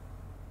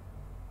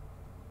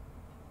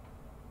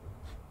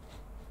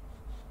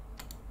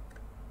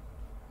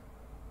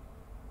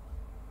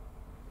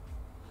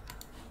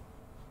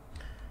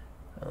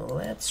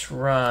 Let's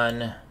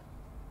run.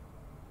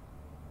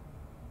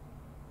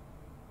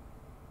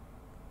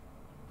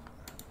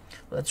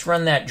 Let's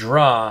run that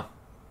draw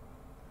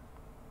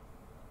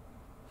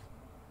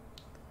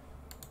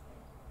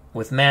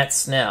with Matt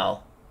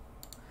Snell.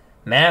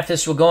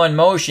 Mathis will go in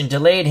motion.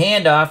 Delayed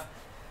handoff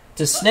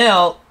to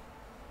Snell.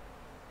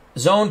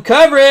 Zone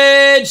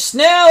coverage.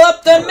 Snell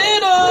up the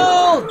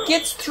middle.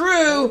 Gets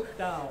through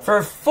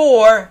for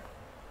 4.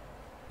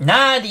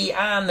 Nadi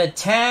on the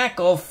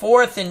tackle.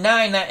 4th and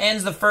 9. That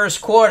ends the first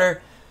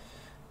quarter.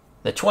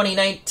 The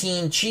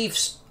 2019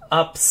 Chiefs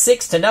up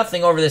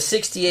 6-0 over the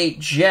 68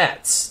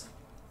 Jets.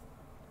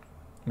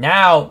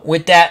 Now,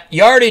 with that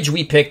yardage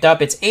we picked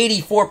up, it's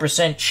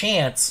 84%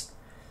 chance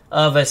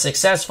of a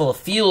successful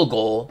field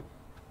goal.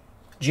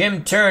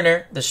 Jim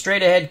Turner, the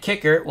straight-ahead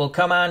kicker, will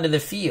come onto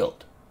the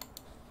field.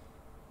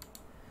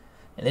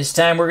 And this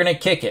time we're going to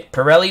kick it.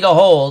 Pirelli to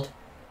hold.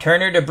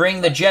 Turner to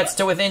bring the Jets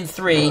to within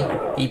 3.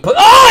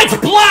 Oh, it's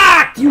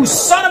blocked! You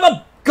son of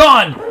a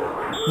gun!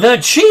 The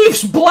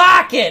Chiefs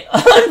block it!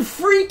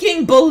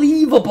 Unfreaking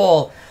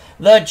believable!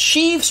 The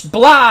Chiefs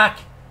block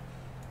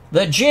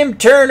the Jim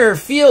Turner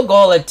field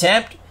goal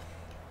attempt.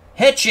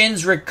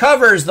 Hitchens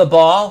recovers the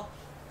ball.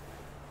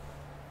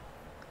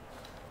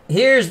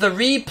 Here's the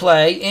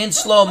replay in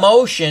slow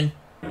motion.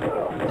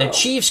 The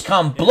Chiefs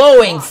come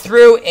blowing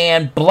through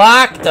and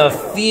block the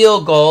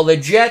field goal. The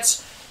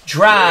Jets'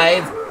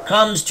 drive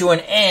comes to an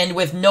end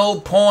with no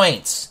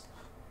points.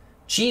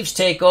 Chiefs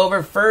take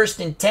over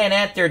 1st and 10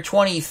 at their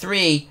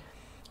 23.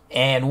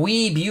 And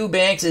Weeb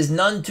Eubanks is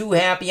none too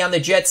happy on the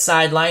Jets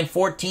sideline.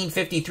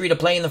 14:53 to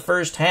play in the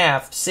first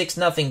half.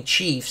 6-0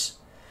 Chiefs.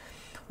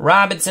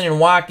 Robinson and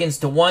Watkins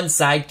to one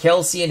side.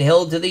 Kelsey and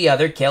Hill to the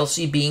other.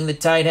 Kelsey being the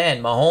tight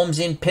end.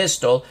 Mahomes in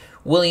pistol.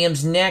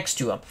 Williams next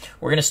to him.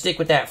 We're going to stick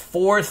with that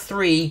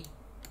 4-3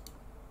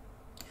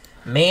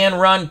 man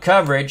run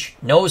coverage.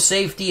 No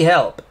safety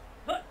help.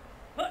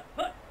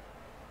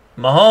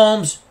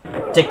 Mahomes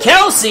to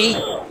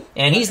Kelsey.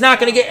 And he's not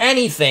going to get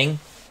anything.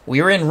 We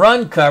were in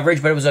run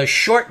coverage, but it was a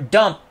short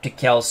dump to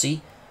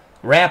Kelsey,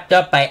 wrapped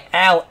up by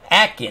Al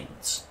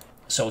Atkins.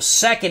 So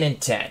 2nd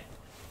and 10.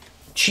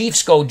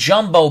 Chiefs go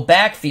jumbo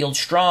backfield,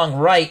 strong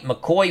right.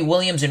 McCoy,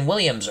 Williams, and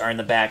Williams are in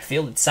the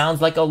backfield. It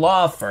sounds like a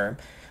law firm.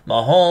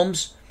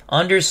 Mahomes,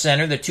 under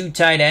center, the 2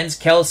 tight ends,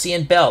 Kelsey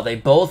and Bell. They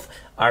both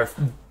are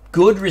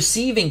good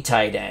receiving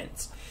tight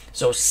ends.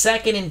 So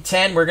 2nd and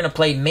 10, we're going to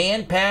play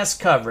man-pass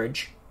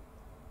coverage.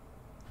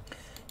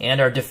 And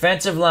our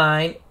defensive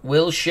line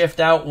will shift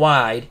out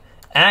wide.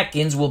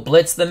 Atkins will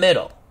blitz the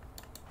middle.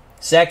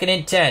 2nd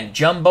and 10.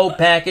 Jumbo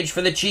package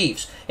for the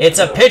Chiefs. It's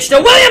a pitch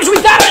to Williams.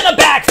 We got him in the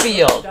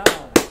backfield.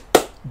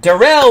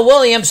 Darrell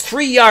Williams,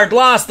 3-yard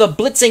loss. The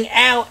blitzing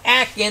Al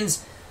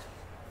Atkins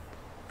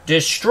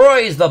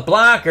destroys the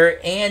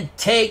blocker and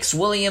takes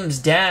Williams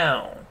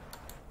down.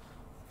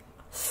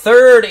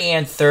 3rd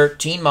and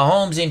 13.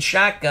 Mahomes in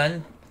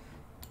shotgun.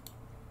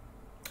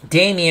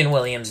 Damian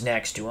Williams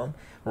next to him.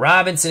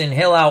 Robinson and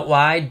Hill out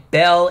wide.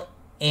 Bell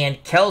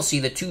and Kelsey,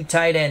 the 2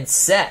 tight ends,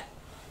 set.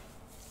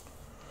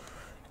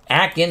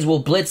 Atkins will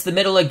blitz the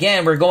middle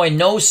again. We're going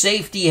no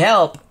safety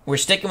help. We're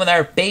sticking with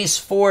our base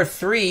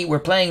 4-3. We're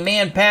playing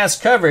man-pass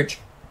coverage.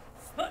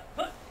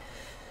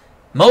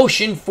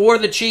 Motion for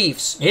the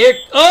Chiefs. Here,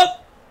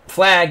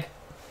 flag.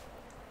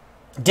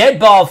 Dead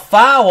ball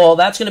foul.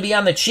 That's going to be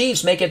on the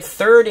Chiefs. Make it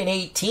 3rd and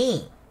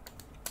 18.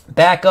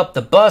 Back up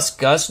the bus,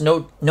 Gus.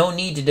 No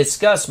need to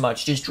discuss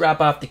much. Just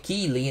drop off the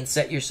key, Lee, and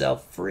set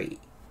yourself free.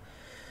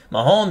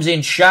 Mahomes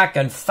in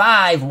shotgun.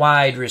 5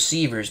 wide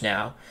receivers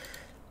now.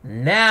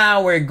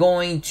 Now we're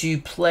going to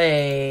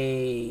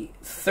play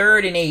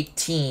 3rd and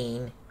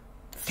 18.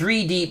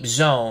 3 deep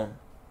zone.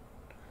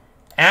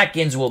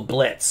 Atkins will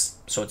blitz.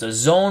 So it's a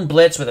zone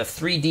blitz with a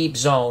 3-deep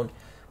zone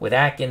with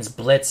Atkins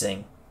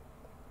blitzing.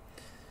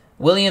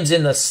 Williams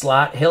in the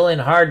slot. Hill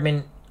and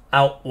Hardman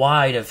out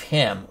wide of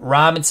him.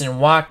 Robinson and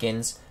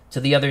Watkins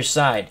to the other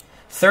side.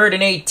 3rd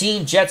and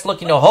 18. Jets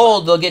looking to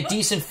hold. They'll get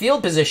decent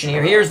field position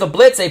here. Here's the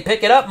blitz. They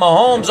pick it up.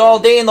 Mahomes all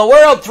day in the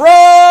world.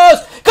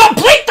 Throws.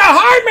 Complete to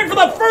Hardman for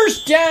the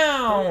first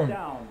down. First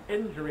down.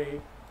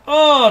 Injury.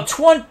 Oh,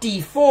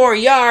 24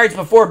 yards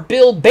before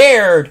Bill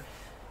Baird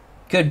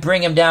could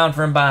bring him down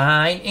from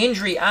behind.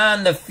 Injury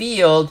on the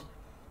field.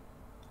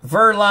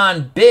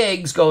 Verlon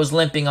Biggs goes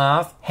limping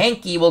off.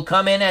 Henke will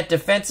come in at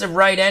defensive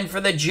right end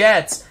for the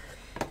Jets.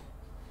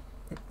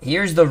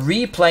 Here's the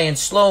replay in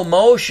slow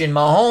motion.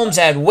 Mahomes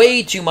had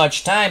way too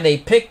much time. They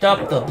picked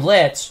up the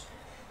blitz.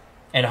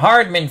 And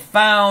Hardman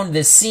found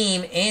the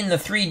seam in the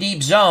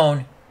 3-deep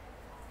zone.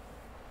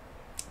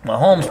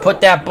 Mahomes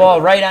put that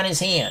ball right on his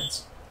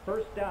hands.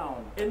 First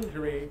down.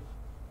 Injury.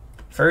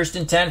 1st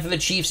and 10 for the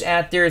Chiefs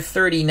at their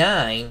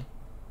 39.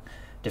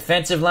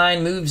 Defensive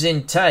line moves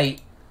in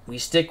tight. We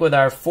stick with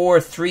our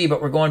 4-3, but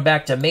we're going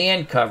back to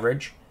man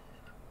coverage.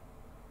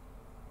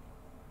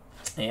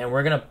 And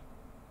we're going to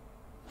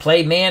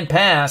play man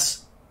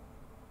pass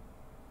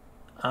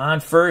on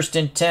 1st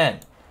and 10.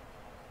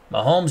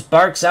 Mahomes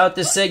barks out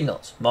the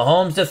signals.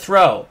 Mahomes to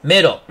throw.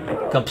 Middle.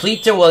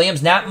 Complete to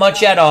Williams. Not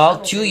much at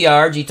all. 2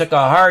 yards. He took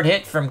a hard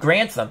hit from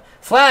Grantham.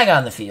 Flag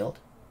on the field.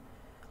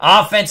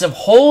 Offensive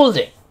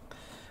holding.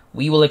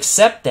 We will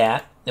accept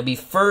that. It'll be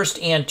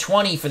 1st and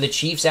 20 for the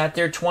Chiefs at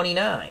their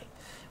 29.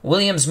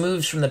 Williams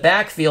moves from the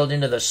backfield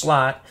into the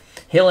slot.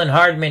 Hill and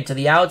Hardman to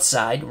the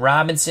outside.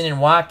 Robinson and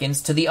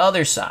Watkins to the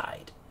other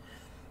side.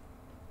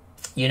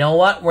 You know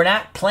what? We're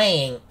not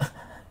playing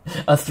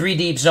a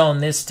 3-deep zone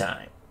this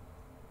time.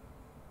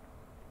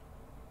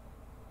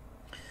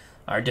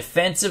 Our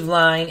defensive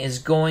line is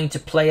going to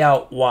play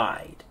out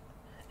wide.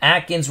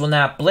 Atkins will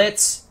not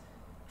blitz.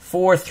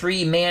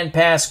 4-3 man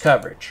pass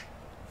coverage.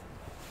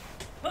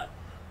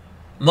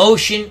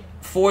 Motion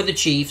for the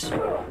Chiefs.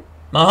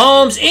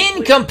 Mahomes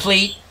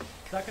incomplete.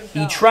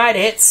 He tried to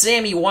hit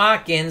Sammy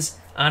Watkins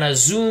on a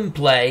zoom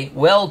play,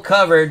 well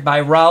covered by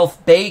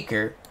Ralph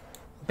Baker.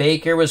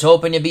 Baker was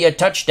hoping to be a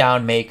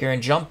touchdown maker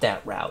and jumped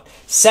that route.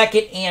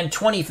 2nd and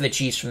 20 for the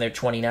Chiefs from their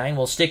 29.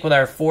 We'll stick with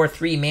our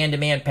 4-3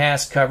 man-to-man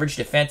pass coverage.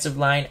 Defensive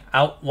line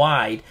out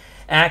wide.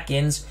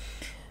 Atkins,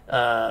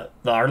 our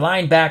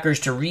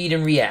linebackers to read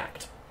and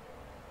react.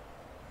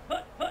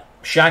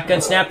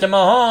 Shotgun snap to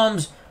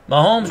Mahomes.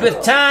 Mahomes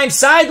with time.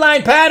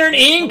 Sideline pattern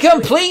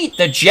incomplete.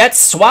 The Jets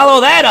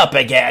swallow that up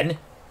again.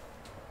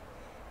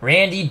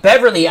 Randy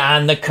Beverly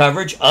on the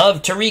coverage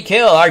of Tyreek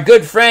Hill. Our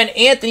good friend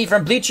Anthony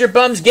from Bleacher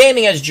Bums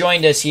Gaming has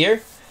joined us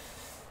here.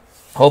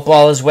 Hope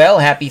all is well.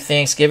 Happy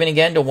Thanksgiving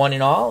again to one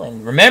and all.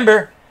 And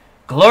remember,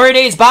 Glory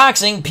Days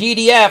Boxing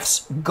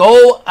PDFs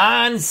go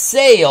on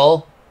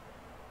sale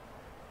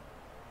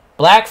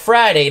Black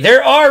Friday.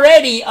 They're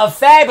already a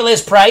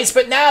fabulous price,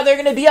 but now they're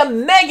going to be a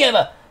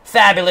mega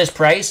fabulous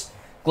price.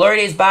 Glory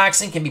Days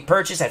Boxing can be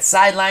purchased at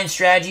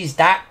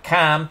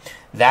SidelineStrategies.com.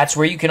 That's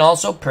where you can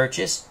also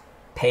purchase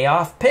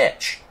Payoff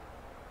Pitch.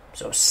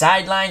 So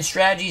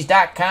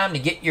SidelineStrategies.com to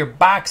get your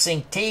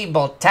boxing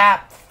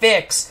tabletop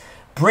fix.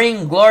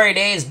 Bring Glory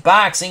Days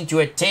Boxing to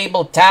a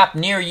tabletop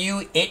near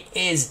you. It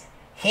is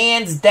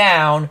hands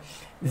down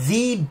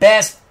the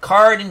best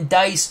card and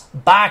dice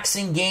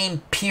boxing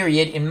game,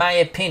 period, in my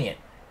opinion.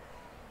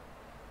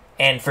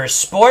 And for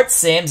sports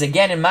sims,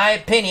 again, in my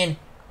opinion,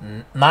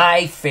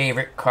 my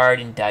favorite card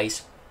and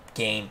dice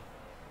game.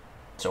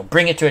 So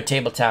bring it to a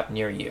tabletop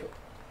near you.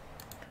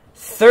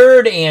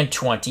 3rd and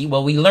 20.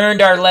 Well, we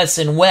learned our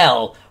lesson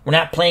well. We're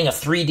not playing a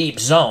 3-deep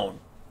zone.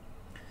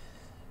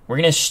 We're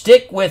going to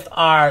stick with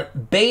our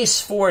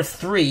base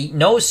 4-3.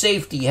 No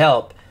safety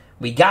help.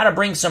 We got to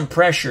bring some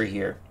pressure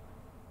here.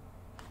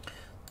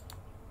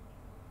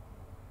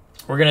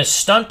 We're going to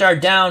stunt our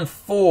down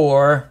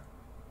 4.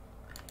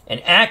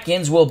 And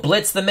Atkins will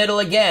blitz the middle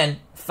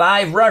again.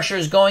 5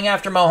 rushers going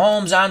after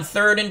Mahomes on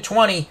 3rd and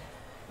 20.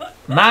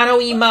 Mano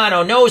y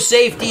mano. No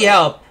safety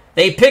help.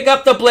 They pick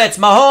up the blitz.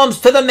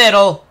 Mahomes to the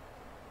middle.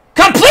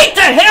 Complete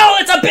to Hill.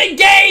 It's a big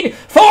gain.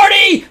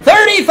 40,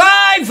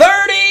 35,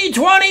 30,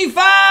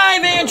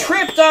 25. And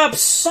tripped up.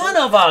 Son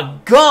of a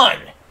gun.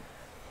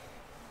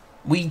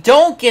 We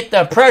don't get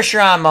the pressure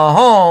on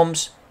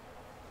Mahomes.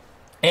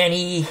 And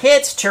he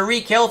hits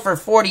Tyreek Hill for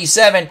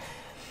 47.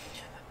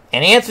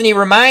 And Anthony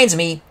reminds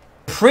me,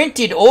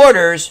 printed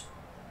orders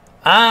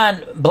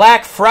on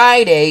Black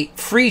Friday,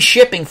 free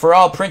shipping for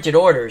all printed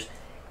orders.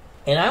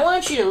 And I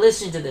want you to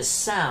listen to the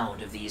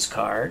sound of these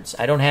cards.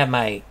 I don't have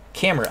my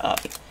camera up.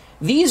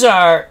 These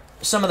are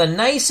some of the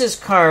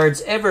nicest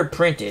cards ever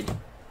printed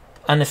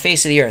on the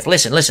face of the earth.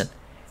 Listen, listen.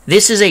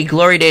 This is a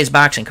Glory Days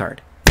boxing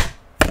card.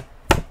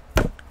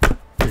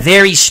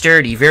 Very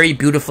sturdy, very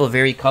beautiful,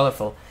 very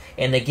colorful.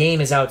 And the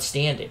game is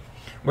outstanding.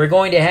 We're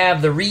going to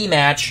have the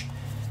rematch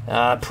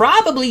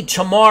probably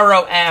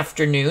tomorrow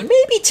afternoon.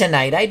 Maybe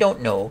tonight, I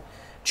don't know.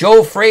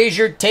 Joe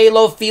Frazier,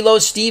 Philo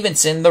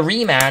Stevenson, the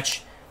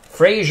rematch.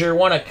 Frazier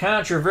won a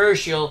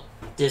controversial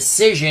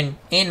decision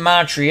in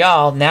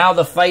Montreal. Now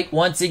the fight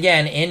once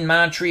again in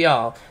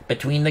Montreal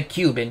between the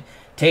Cuban,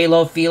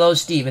 Teofilo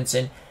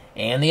Stevenson,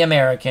 and the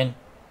American,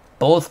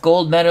 both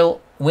gold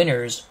medal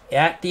winners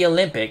at the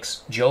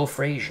Olympics, Joe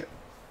Frazier.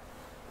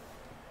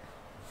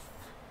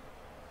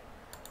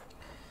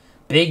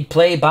 Big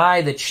play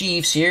by the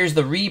Chiefs. Here's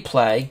the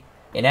replay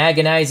in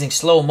agonizing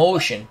slow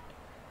motion.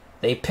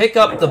 They pick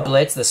up the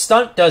blitz. The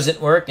stunt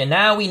doesn't work, and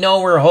now we know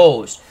we're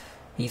hosed.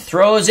 He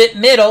throws it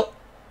middle,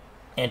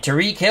 and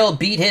Tyreek Hill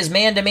beat his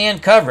man-to-man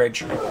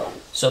coverage.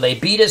 So they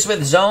beat us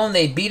with zone.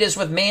 They beat us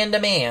with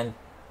man-to-man.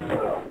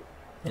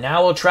 And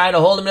now we'll try to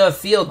hold him to a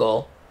field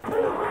goal.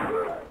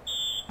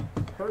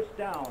 First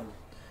down.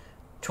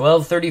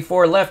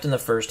 12:34 left in the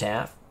first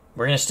half.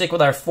 We're going to stick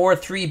with our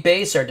 4-3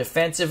 base. Our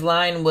defensive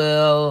line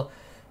will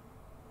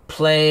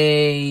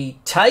play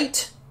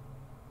tight.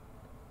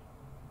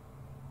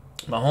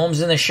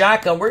 Mahomes in the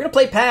shotgun. We're going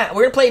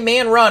to play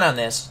man run on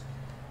this.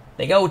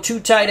 They go 2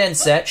 tight end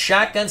set.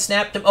 Shotgun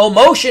snap to... Oh,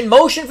 motion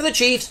for the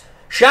Chiefs.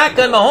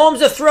 Shotgun,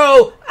 Mahomes a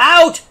throw.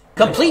 Out.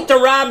 Complete to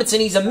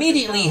Robinson. He's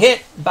immediately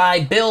hit by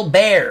Bill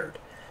Baird.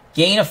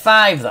 Gain of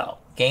 5, though.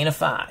 Gain of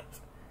 5.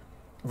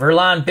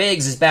 Verlon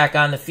Biggs is back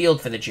on the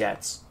field for the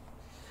Jets.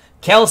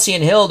 Kelsey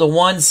and Hill to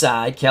one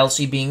side.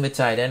 Kelsey being the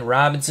tight end.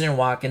 Robinson and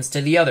Watkins to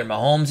the other.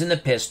 Mahomes in the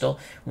pistol.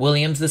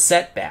 Williams the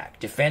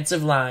setback.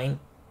 Defensive line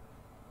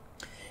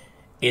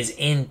is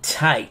in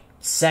tight.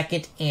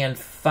 2nd and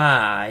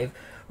 5.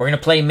 We're going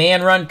to play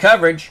man-run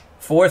coverage.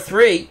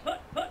 4-3.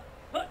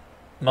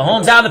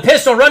 Mahomes out of the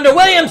pistol. Run to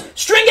Williams.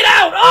 String it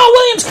out. Oh,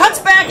 Williams cuts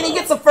back and he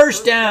gets the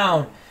first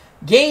down.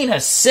 Gain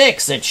of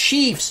 6. The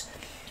Chiefs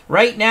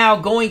right now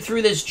going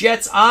through this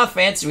Jets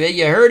offense.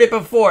 You heard it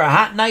before. A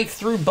hot knife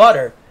through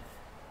butter.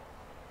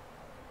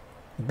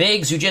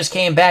 Biggs, who just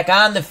came back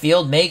on the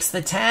field, makes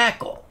the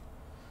tackle.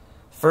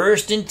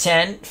 1st and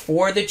 10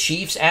 for the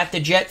Chiefs at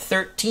the Jet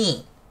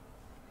 13.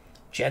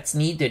 Jets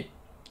need to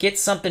get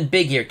something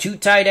big here. 2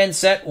 tight end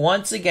set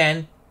once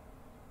again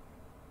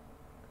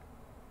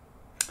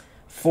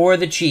for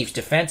the Chiefs.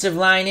 Defensive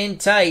line in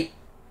tight.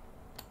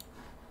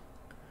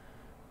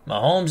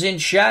 Mahomes in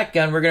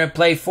shotgun. We're going to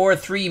play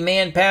 4-3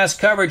 man pass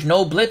coverage.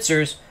 No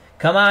blitzers.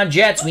 Come on,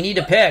 Jets. We need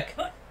to pick.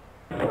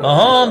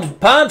 Mahomes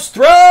pumps,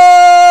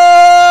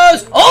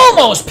 throws.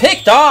 Almost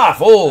picked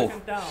off.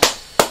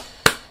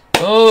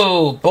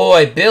 Oh,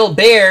 boy. Bill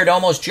Baird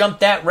almost jumped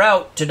that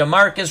route to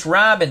Demarcus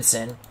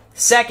Robinson.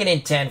 2nd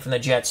and 10 from the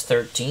Jets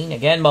 13.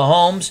 Again,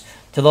 Mahomes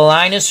to the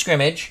line of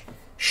scrimmage.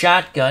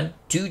 Shotgun.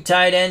 2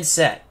 tight end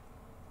set.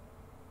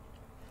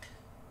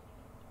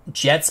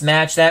 Jets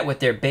match that with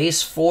their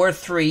base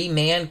 4-3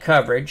 man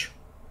coverage.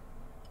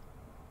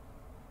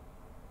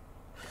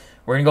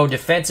 We're going to go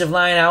defensive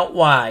line out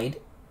wide.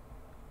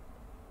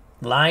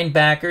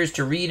 Linebackers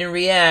to read and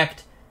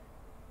react.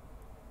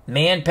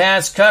 Man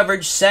pass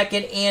coverage,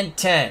 2nd and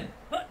 10.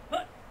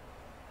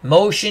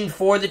 Motion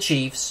for the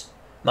Chiefs.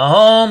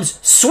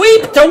 Mahomes,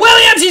 sweep to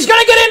Williams. He's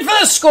going to get in for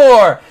the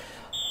score.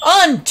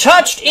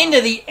 Untouched into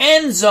the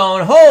end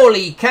zone.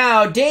 Holy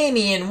cow.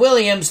 Damian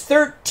Williams,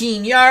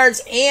 13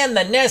 yards and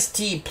the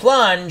Nestea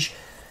plunge.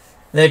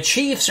 The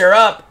Chiefs are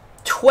up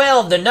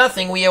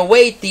 12-0. We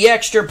await the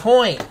extra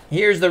point.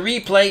 Here's the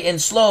replay in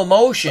slow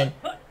motion.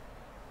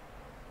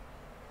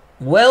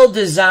 Well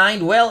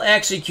designed, well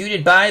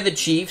executed by the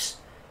Chiefs.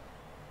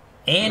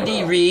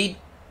 Andy Reid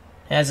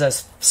has a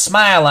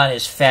smile on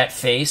his fat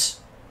face.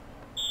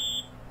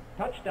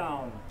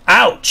 Touchdown.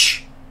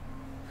 Ouch!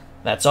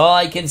 That's all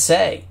I can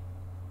say.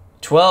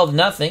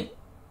 12-0.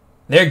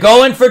 They're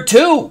going for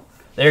 2.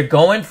 They're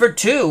going for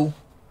 2.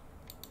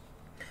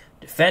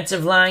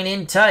 Defensive line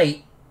in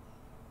tight.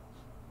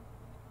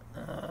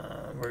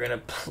 We're gonna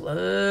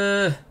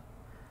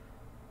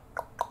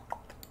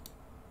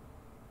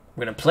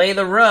play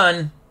the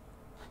run.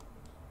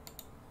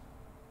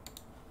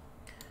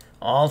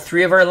 All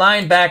 3 of our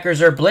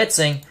linebackers are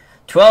blitzing.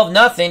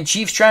 12-0.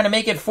 Chiefs trying to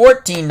make it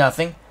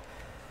 14-0.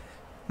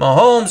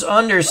 Mahomes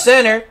under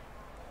center.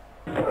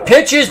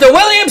 Pitches to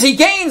Williams. He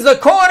gains the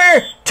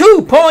corner.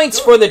 2 points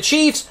for the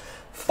Chiefs.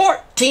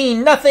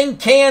 14-0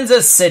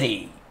 Kansas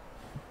City.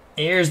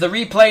 Here's the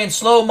replay in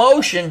slow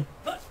motion.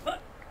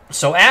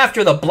 So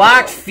after the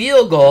blocked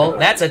field goal,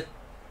 that's a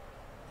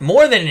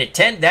more than an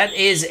attempt. That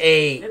is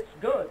a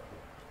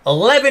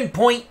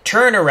 11-point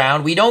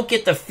turnaround. We don't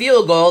get the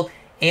field goal,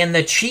 and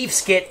the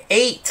Chiefs get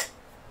 8.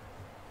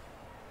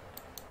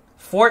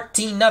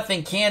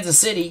 14-0 Kansas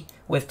City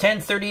with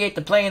 10:38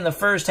 to play in the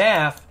first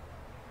half.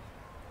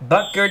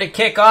 Butker to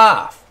kick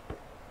off.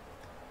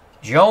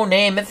 Joe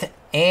Namath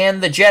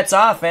and the Jets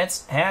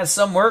offense has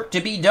some work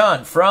to be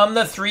done. From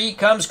the 3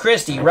 comes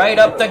Christie, right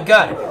up the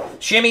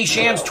gut. Shimmy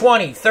Shams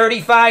 20,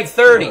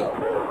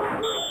 35-30.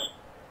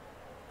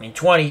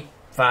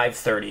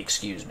 25-30,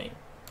 excuse me.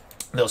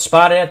 They'll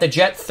spot it at the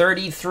Jet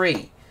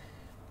 33.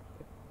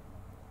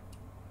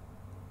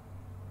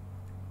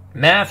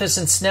 Mathis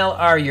and Snell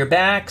are your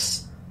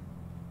backs.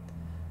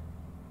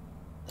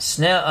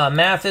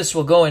 Mathis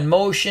will go in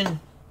motion.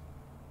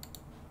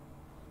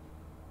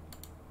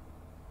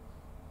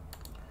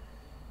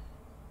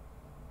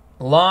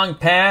 Long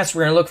pass.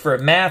 We're going to look for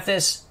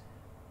Mathis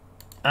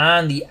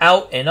on the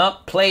out and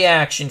up. Play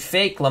action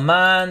fake.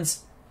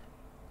 Lamons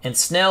and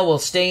Snell will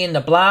stay in the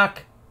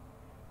block.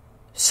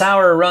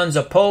 Sauer runs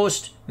a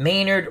post.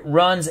 Maynard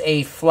runs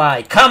a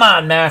fly. Come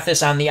on,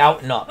 Mathis on the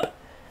out and up.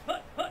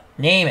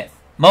 Namath.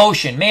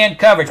 Motion. Man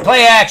coverage.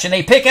 Play action.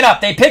 They pick it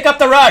up. They pick up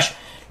the rush.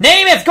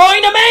 Namath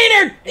going to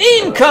Maynard.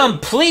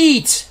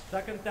 Incomplete.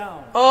 Second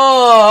down.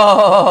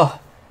 Oh.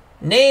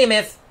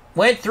 Namath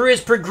went through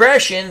his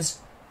progressions.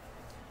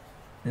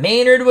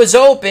 Maynard was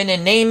open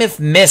and Namath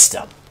missed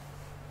him.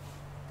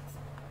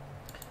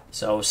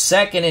 So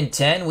 2nd and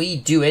 10, we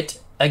do it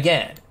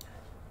again.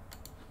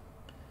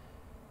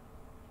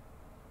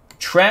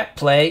 Trap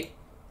play.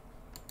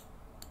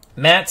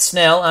 Matt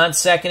Snell on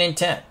 2nd and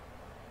 10.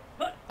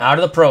 Out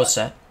of the pro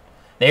set.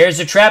 There's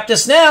the trap to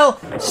Snell.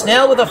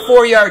 Snell with a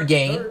 4-yard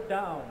gain. Third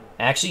down.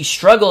 Actually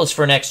struggles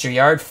for an extra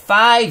yard.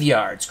 5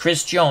 yards.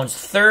 Chris Jones,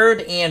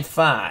 3rd and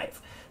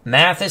 5.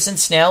 Mathis and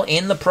Snell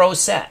in the pro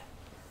set.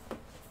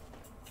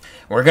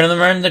 We're going to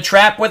run the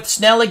trap with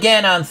Snell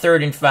again on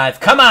 3rd and 5.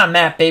 Come on,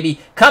 Matt,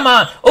 baby. Come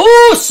on.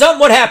 Ooh,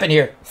 what happened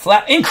here?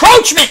 Flat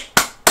encroachment.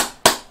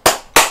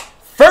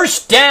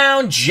 First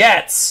down,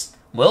 Jets.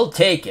 We'll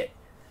take it.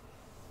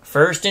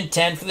 1st and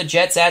 10 for the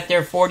Jets at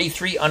their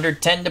 43. Under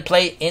 10 to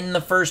play in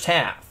the first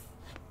half.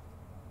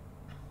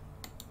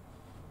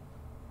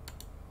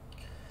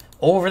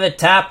 Over the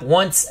top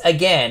once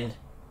again.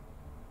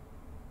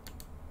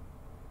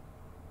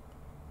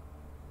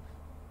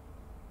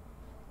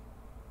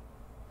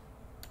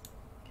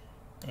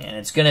 And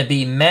it's going to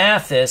be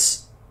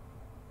Mathis.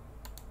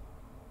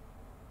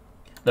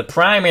 The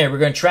primary. We're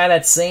going to try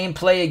that same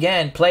play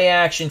again. Play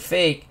action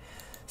fake.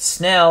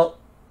 Snell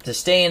to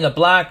stay in the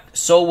block.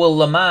 So will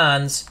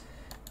Lamons.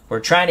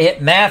 We're trying to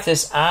hit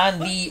Mathis on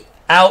the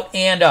out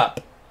and up.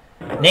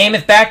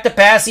 Namath back to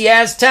pass. He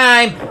has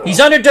time. He's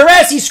under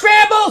duress. He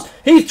scrambles.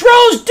 He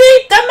throws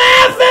deep to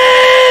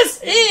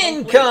Mathis.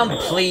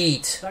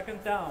 Incomplete.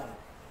 Second down.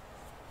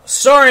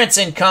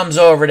 Sorensen comes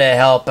over to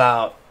help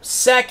out.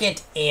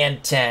 2nd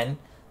and 10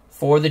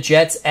 for the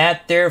Jets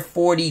at their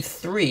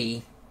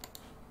 43.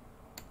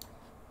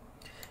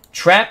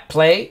 Trap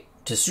play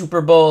to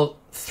Super Bowl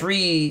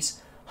III's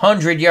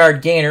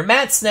 100-yard gainer.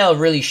 Matt Snell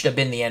really should have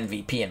been the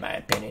MVP in my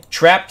opinion.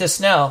 Trap to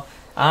Snell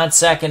on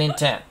 2nd and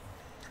 10.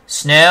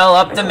 Snell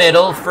up the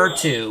middle for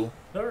 2.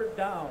 Third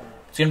down.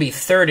 It's going to be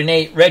 3rd and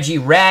 8. Reggie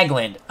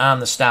Ragland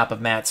on the stop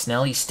of Matt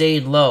Snell. He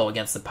stayed low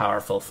against the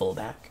powerful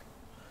fullback.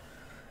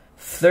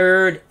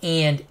 3rd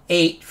and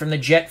 8 from the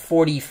Jet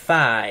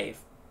 45.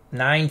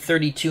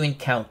 9:32 and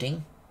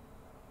counting.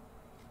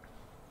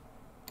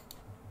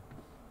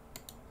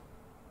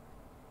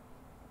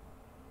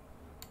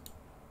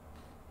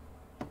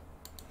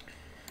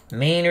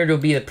 Maynard will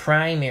be the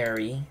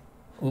primary.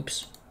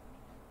 Oops.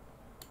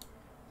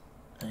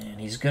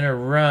 And he's going to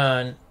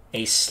run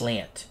a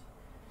slant.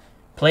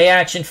 Play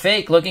action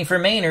fake looking for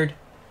Maynard.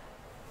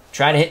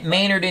 Try to hit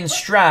Maynard in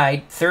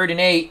stride. 3rd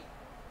and 8.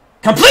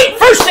 Complete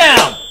first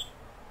down.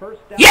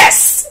 First down.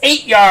 Yes!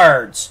 8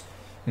 yards.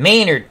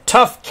 Maynard,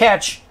 tough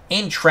catch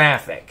in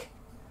traffic.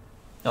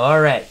 All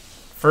right.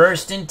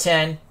 1st and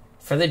 10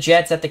 for the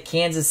Jets at the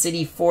Kansas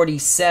City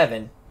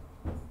 47.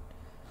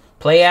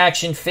 Play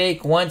action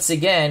fake once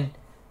again.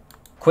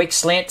 Quick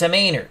slant to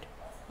Maynard.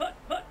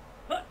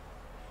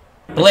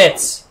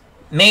 Blitz.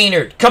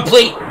 Maynard,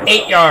 complete.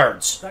 8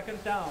 yards.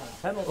 Second down.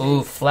 Penalty.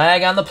 Ooh,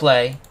 flag on the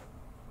play.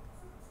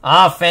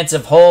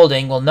 Offensive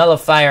holding will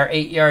nullify our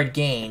 8-yard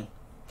gain.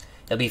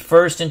 It'll be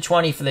 1st and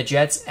 20 for the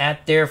Jets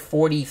at their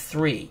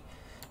 43.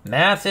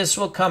 Mathis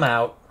will come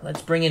out.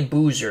 Let's bring in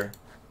Boozer.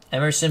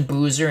 Emerson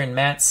Boozer and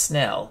Matt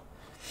Snell.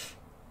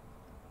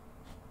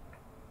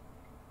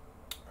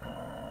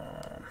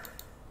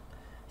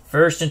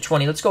 First and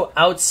 20. Let's go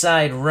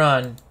outside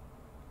run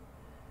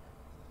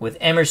with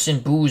Emerson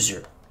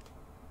Boozer.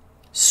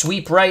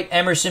 Sweep right,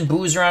 Emerson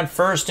Boozer on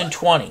 1st and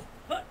 20.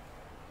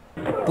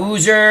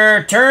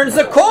 Boozer turns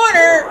the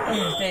corner.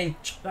 The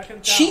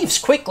Chiefs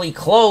quickly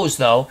close,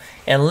 though,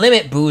 and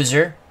limit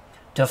Boozer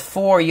to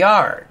 4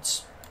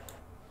 yards.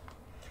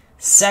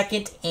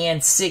 2nd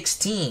and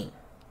 16.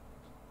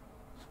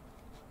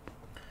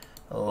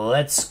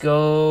 Let's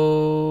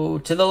go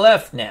to the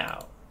left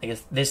now. I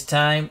guess this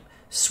time,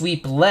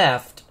 sweep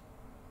left.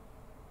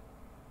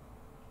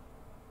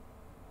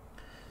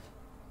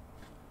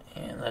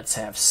 And let's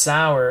have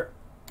Sauer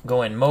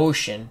go in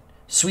motion.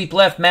 Sweep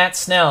left, Matt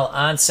Snell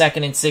on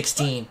 2nd and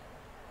 16.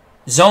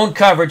 Zone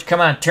coverage.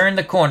 Come on, turn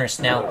the corner,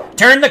 Snell.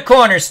 Turn the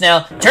corner,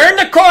 Snell. Turn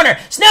the corner.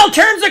 Snell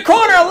turns the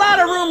corner. A lot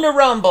of room to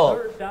rumble.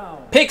 Third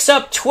down. Picks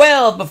up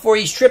 12 before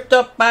he's tripped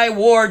up by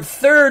Ward.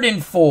 3rd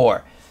and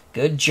 4.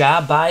 Good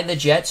job by the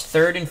Jets.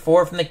 3rd and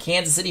 4 from the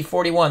Kansas City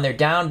 41. They're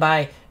down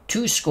by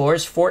 2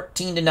 scores,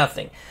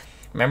 14-0.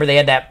 Remember, they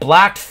had that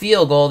blocked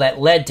field goal that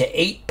led to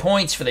 8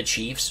 points for the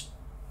Chiefs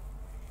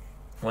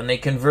when they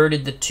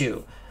converted the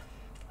 2.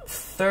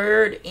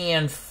 3rd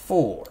and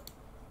 4.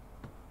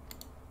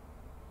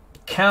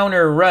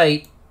 Counter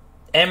right,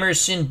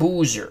 Emerson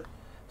Boozer.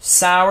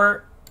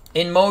 Sauer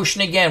in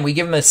motion again. We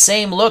give them the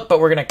same look, but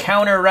we're going to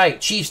counter right.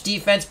 Chiefs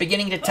defense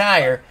beginning to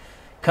tire.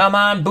 Come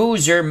on,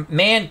 Boozer.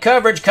 Man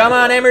coverage. Come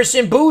on,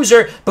 Emerson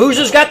Boozer.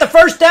 Boozer's got the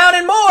first down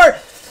and more.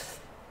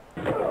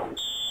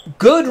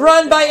 Good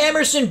run by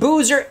Emerson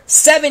Boozer.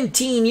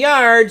 17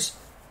 yards.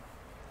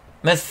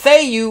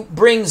 Matthew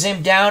brings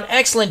him down.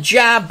 Excellent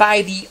job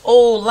by the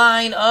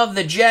O-line of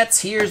the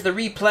Jets. Here's the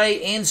replay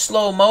in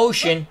slow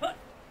motion.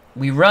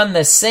 We run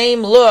the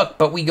same look,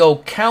 but we go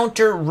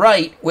counter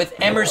right with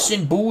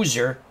Emerson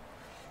Boozer.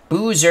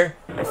 Boozer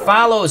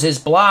follows his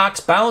blocks,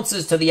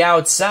 bounces to the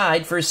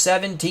outside for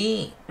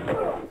 17.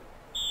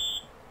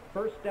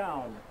 First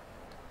down.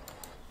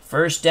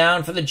 First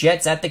down for the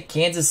Jets at the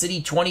Kansas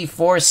City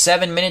 24.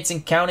 7 minutes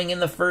and counting in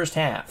the first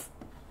half.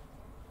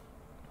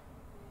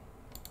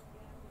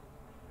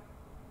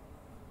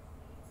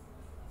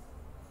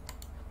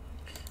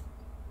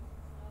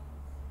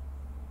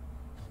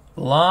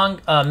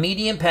 Long,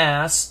 medium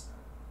pass.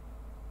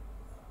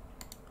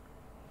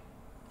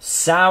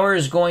 Sauer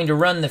is going to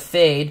run the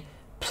fade.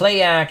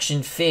 Play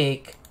action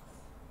fake.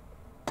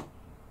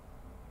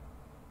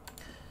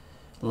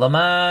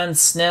 Lamont,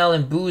 Snell,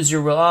 and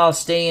Boozer will all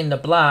stay in the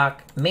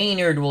block.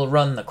 Maynard will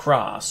run the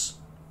cross.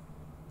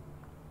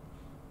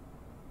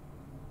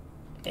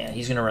 Yeah,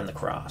 he's going to run the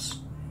cross.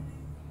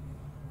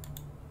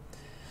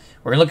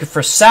 We're looking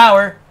for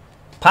Sauer,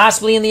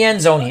 possibly in the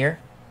end zone here.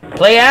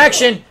 Play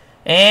action.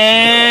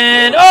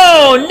 And,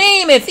 oh,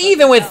 Namath,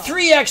 even with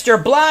 3 extra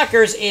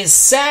blockers, is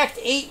sacked.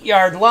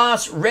 8-yard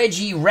loss.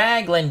 Reggie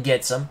Ragland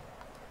gets him.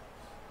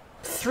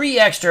 3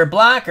 extra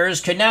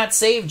blockers could not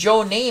save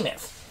Joe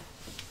Namath.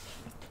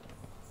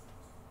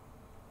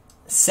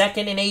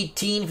 2nd and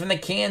 18 from the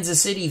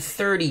Kansas City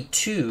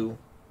 32.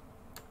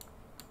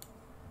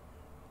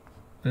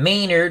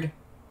 Maynard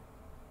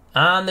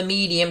on the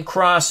medium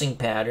crossing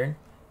pattern.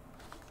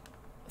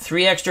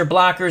 3 extra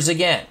blockers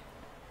again.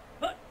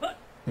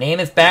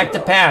 Namath back to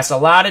pass. A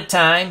lot of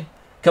time.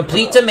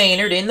 Complete to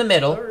Maynard in the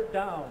middle.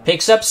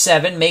 Picks up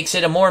 7. Makes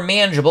it a more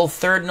manageable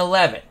 3rd and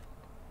 11.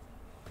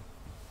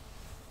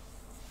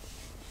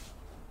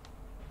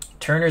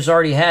 Turner's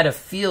already had a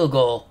field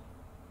goal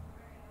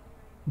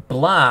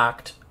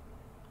blocked.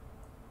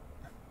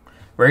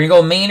 We're going to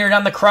go Maynard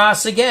on the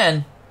cross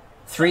again.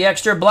 3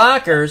 extra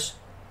blockers.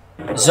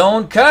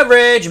 Zone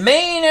coverage.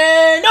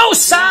 Maynard. No,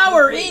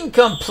 Sauer.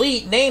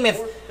 Incomplete.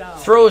 Namath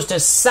throws to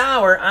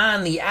Sauer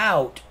on the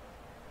out.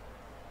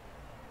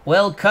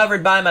 Well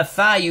covered by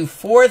Matthew.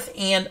 4th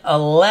and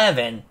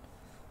 11.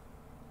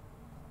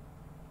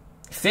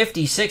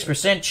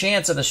 56%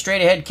 chance of the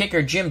straight-ahead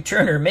kicker Jim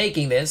Turner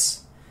making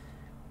this.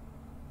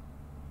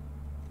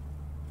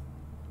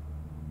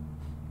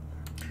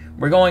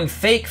 We're going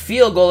fake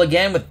field goal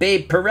again with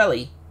Babe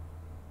Pirelli.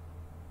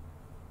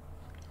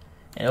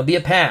 And it'll be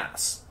a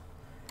pass.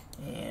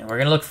 And we're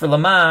going to look for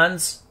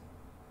Lamons.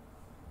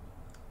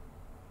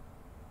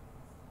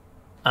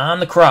 On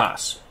the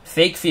cross.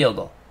 Fake field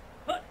goal.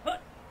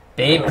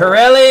 Babe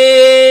Pirelli.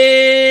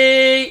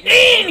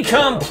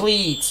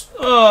 Incomplete.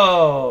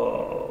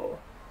 Oh.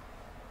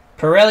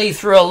 Pirelli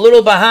threw a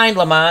little behind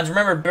Lamons.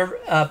 Remember,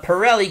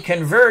 Pirelli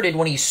converted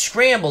when he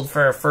scrambled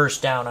for a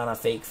first down on a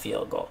fake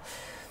field goal.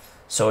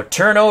 So a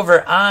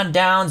turnover on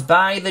downs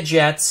by the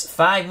Jets.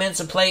 5 minutes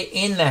of play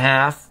in the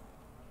half.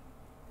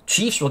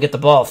 Chiefs will get the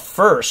ball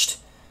first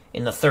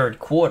in the 3rd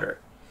quarter.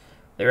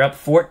 They're up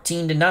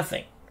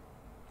 14-0.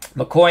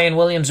 McCoy and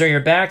Williams are your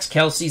backs.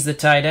 Kelsey's the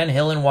tight end.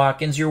 Hill and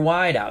Watkins your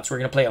wideouts. We're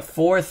going to play a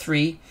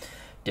 4-3.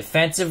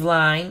 Defensive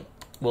line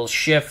will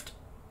shift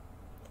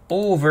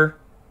over.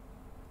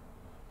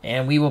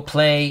 And we will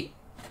play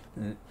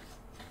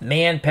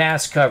man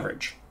pass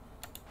coverage.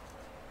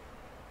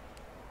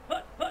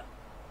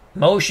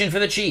 Motion for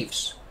the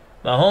Chiefs.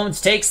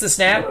 Mahomes takes the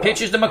snap,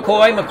 pitches to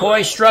McCoy.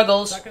 McCoy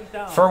struggles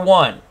for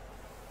 1.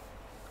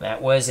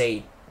 That was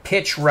a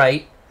pitch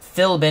right.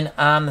 Philbin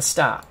on the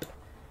stop.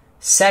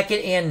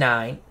 2nd and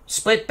 9.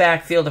 Split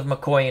backfield of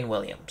McCoy and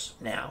Williams.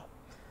 Now,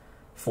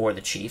 for the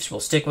Chiefs,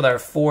 we'll stick with our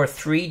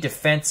 4-3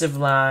 defensive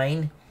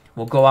line.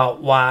 We'll go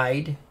out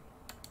wide.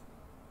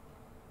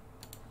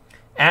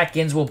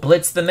 Atkins will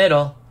blitz the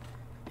middle.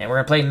 And we're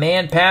going to play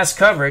man pass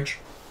coverage.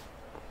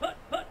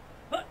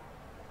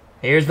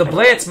 Here's the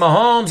blitz.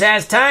 Mahomes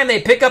has time.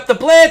 They pick up the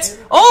blitz.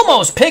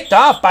 Almost picked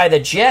off by the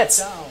Jets.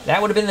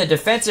 That would have been the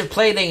defensive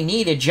play they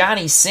needed.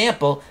 Johnny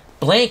Sample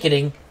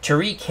blanketing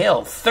Tyreek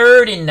Hill.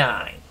 3rd and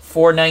 9.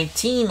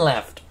 4:19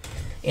 left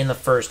in the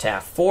first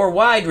half. 4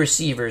 wide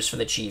receivers for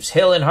the Chiefs.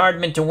 Hill and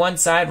Hardman to one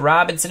side.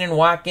 Robinson and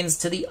Watkins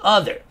to the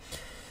other.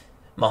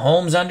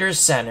 Mahomes under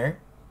center.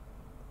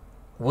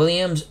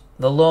 Williams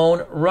the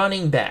lone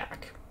running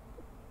back.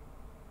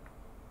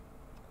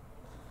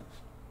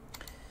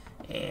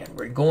 And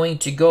we're going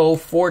to go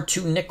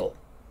 4-2 nickel.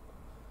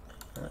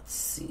 Let's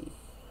see.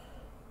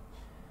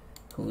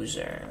 Who's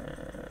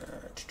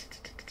our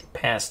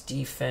pass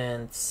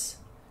defense?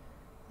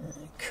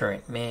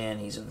 Current man,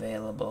 he's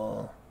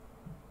available.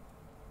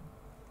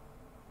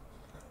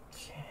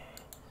 Okay.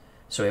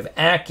 So we have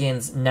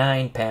Atkins,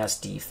 9 pass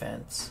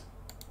defense.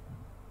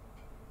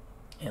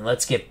 And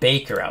let's get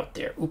Baker out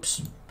there.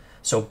 Oops.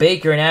 So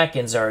Baker and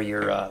Atkins are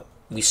your,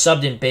 we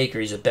subbed in Baker.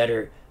 He's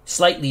a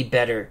slightly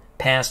better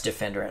pass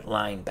defender at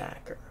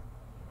linebacker.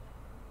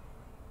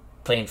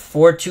 Playing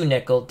 4-2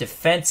 nickel.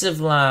 Defensive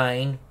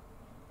line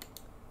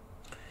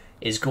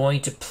is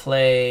going to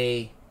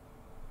play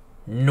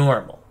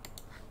normal.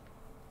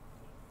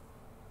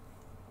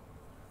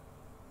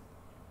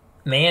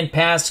 Man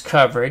pass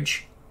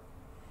coverage.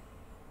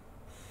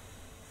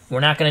 We're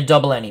not going to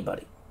double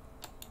anybody.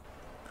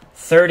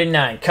 3rd and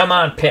 9. Come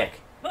on,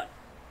 pick.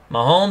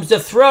 Mahomes to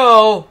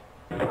throw.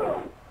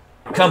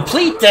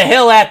 Complete to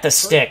Hill at the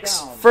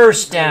sticks.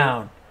 First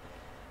down.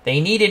 They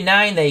needed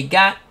 9. They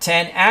got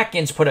 10.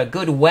 Atkins put a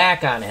good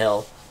whack on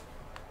Hill.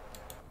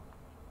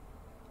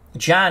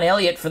 John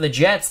Elliott for the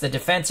Jets, the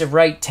defensive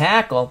right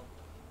tackle,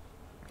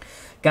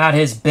 got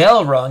his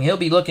bell rung. He'll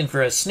be looking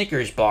for a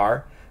Snickers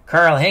bar.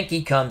 Carl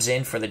Henke comes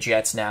in for the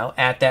Jets now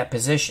at that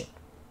position.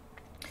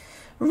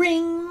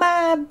 Ring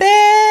my bell.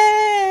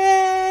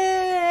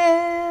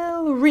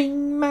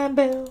 Ring my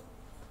bell.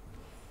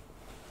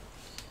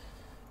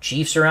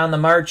 Chiefs are on the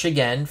march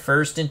again.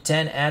 1st and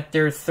 10 at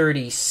their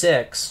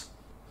 36.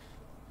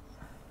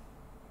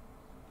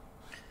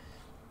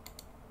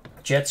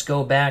 Jets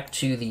go back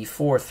to the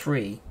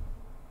 4-3.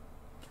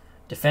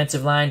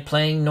 Defensive line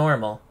playing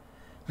normal.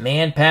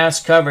 Man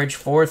pass coverage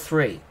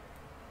 4-3.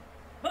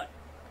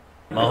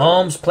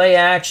 Mahomes play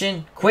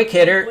action. Quick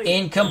hitter.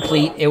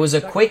 Incomplete. It was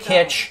a quick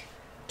hitch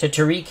to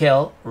Tyreek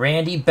Hill.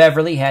 Randy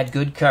Beverly had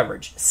good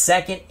coverage.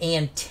 2nd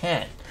and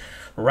 10.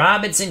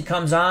 Robinson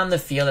comes on the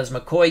field as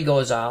McCoy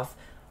goes off.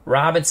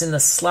 Robinson the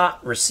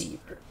slot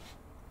receiver.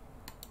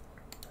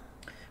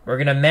 We're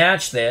going to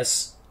match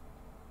this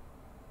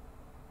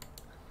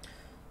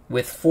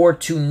with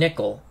 4-2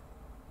 nickel.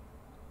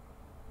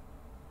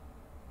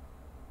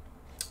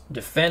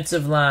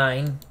 Defensive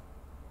line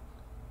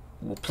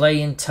will play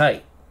in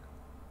tight.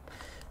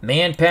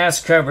 Man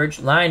pass coverage,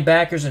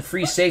 linebackers and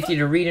free safety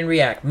to read and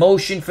react.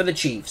 Motion for the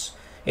Chiefs.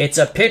 It's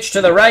a pitch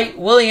to the right.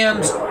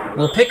 Williams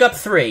will pick up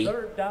 3.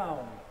 3rd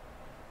down.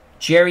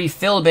 Jerry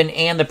Philbin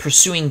and the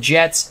pursuing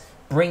Jets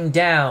bring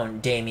down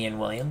Damian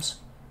Williams.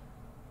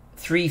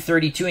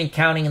 3:32 and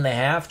counting in the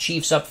half.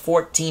 Chiefs up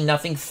 14-0.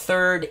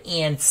 3rd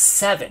and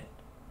 7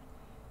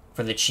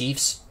 for the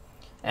Chiefs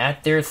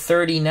at their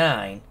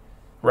 39.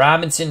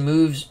 Robinson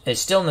is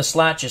still in the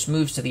slot, just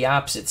moves to the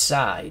opposite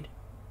side.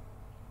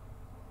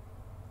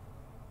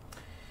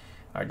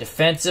 Our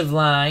defensive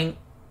line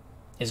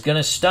is going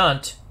to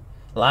stunt.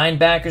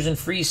 Linebackers and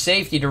free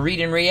safety to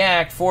read and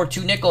react.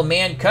 4-2 nickel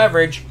man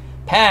coverage.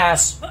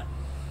 Pass.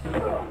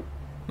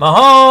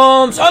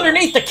 Mahomes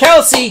underneath the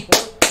Kelsey.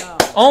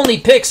 Only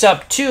picks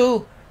up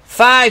 2.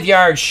 5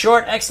 yards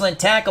short. Excellent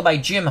tackle by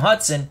Jim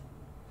Hudson.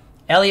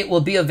 Elliott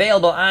will be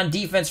available on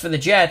defense for the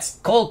Jets.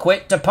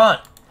 Colquitt to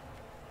punt.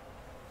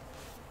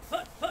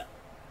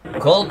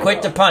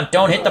 Colquitt to punt.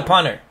 Don't hit the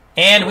punter.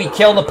 And we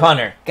kill the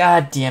punter.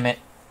 God damn it.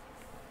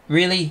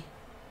 Really?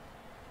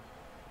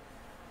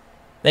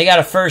 They got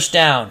a 1st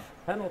down.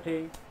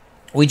 Penalty.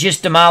 We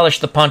just demolished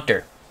the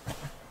punter.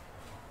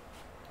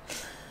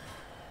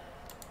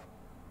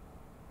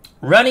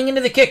 Running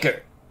into the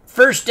kicker.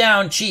 1st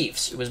down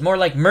Chiefs. It was more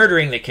like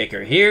murdering the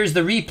kicker. Here's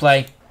the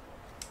replay.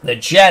 The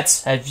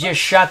Jets have just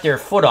shot their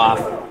foot off.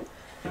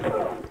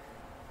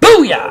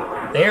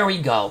 Booyah! There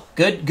we go.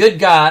 Good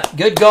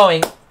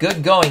going,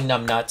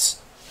 numbnuts.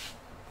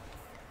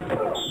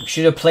 We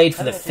should have played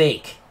for the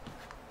fake.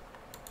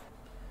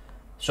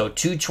 So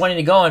 2:20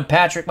 to go, and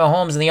Patrick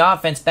Mahomes and the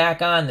offense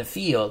back on the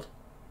field.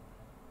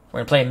 We're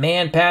going to play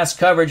man pass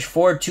coverage,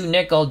 4-2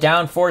 nickel,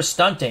 down 4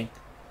 stunting.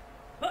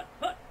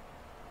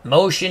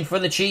 Motion for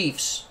the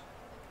Chiefs.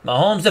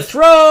 Mahomes to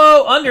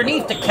throw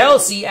underneath to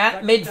Kelsey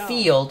at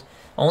midfield.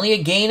 Only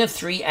a gain of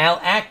 3. Al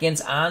Atkins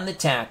on the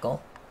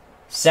tackle.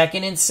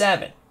 2nd and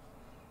 7.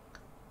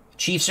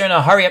 Chiefs are in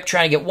a hurry up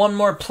trying to get one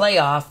more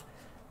playoff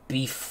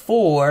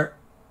before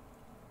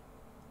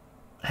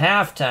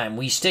halftime.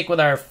 We stick with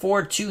our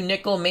 4-2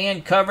 nickel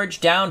man coverage,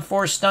 down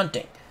 4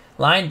 stunting.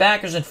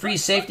 Linebackers and free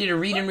safety to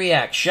read and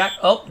react. Shot.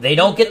 Oh, they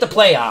don't get the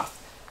playoff.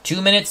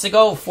 2 minutes to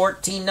go.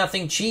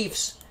 14-0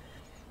 Chiefs.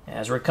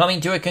 As we're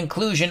coming to a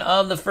conclusion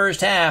of the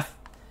first half.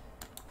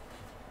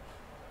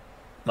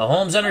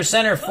 Mahomes under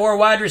center, 4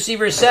 wide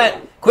receivers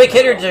set. Quick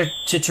hitter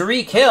to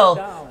Tyreek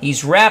Hill.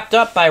 He's wrapped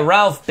up by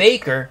Ralph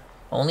Baker.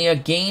 Only a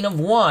gain of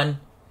 1.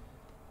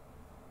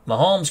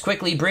 Mahomes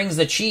quickly brings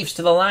the Chiefs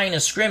to the line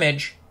of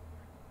scrimmage.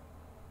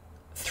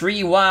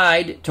 3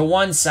 wide to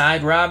one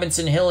side.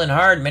 Robinson, Hill, and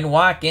Hardman.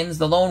 Watkins,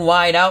 the lone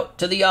wide out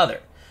to the other.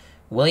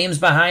 Williams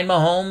behind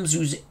Mahomes,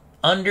 who's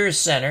under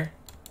center.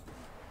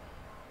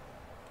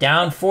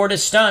 Down 4 to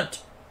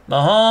stunt.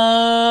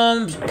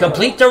 Mahomes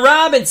complete to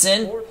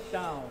Robinson. 4th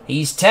down.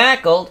 He's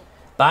tackled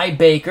by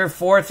Baker.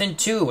 4th and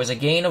 2 was a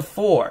gain of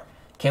 4.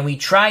 Can we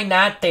try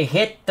not to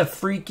hit the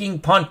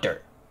freaking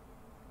punter?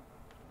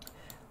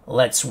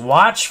 Let's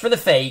watch for the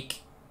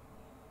fake.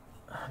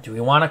 Do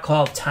we want to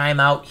call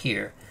timeout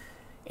here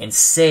and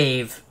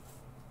save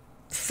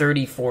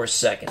 34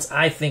 seconds?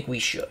 I think we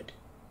should.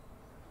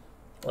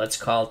 Let's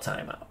call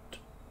timeout.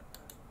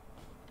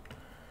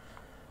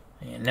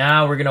 And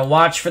now we're going to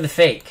watch for the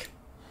fake.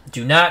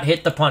 Do not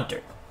hit the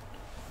punter.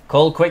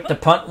 Colquitt to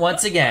punt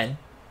once again.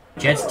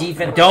 Jets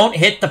defense, don't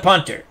hit the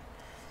punter.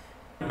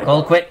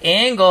 Colquitt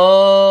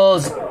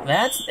angles.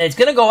 It's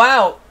going to go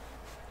out.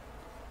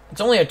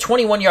 It's only a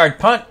 21-yard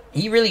punt.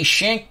 He really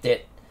shanked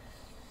it.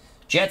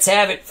 Jets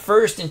have it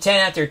 1st and 10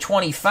 at their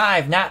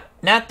 25. Not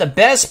the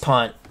best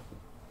punt,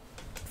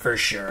 for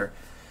sure.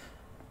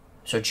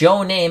 So Joe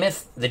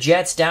Namath, the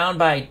Jets down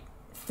by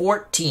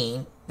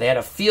 14. They had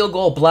a field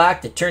goal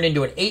block that turned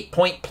into an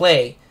 8-point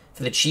play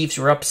for the Chiefs,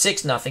 who were up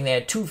 6-0. They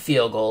had 2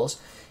 field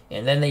goals.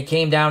 And then they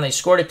came down, they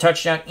scored a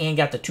touchdown, and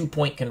got the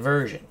 2-point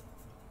conversion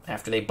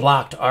after they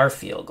blocked our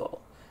field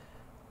goal.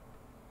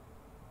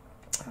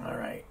 All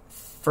right.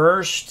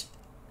 1st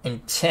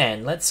and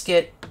 10. Let's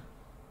get...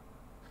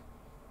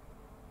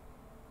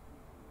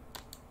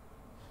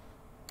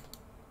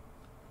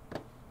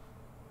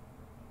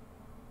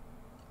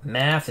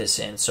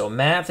 Matheson. So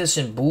Mathis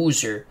and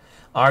Boozer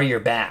are your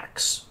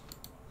backs.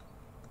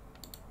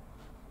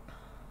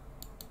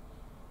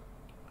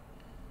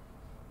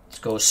 Let's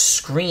go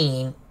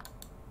screen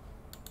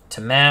to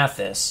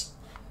Mathis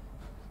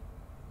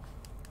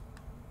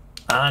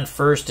on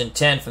 1st and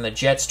 10 from the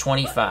Jets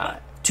 25.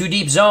 2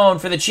 deep zone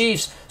for the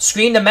Chiefs.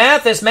 Screen to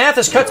Mathis.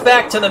 Mathis cuts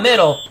back to the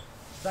middle.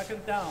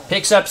 2nd down.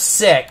 Picks up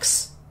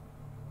 6.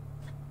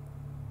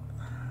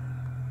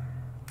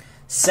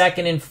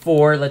 2nd and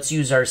 4. Let's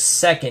use our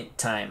second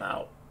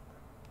timeout.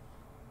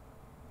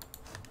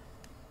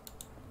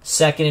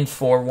 2nd and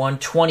 4.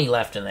 1:20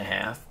 left in the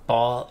half.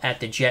 Ball at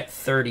the Jet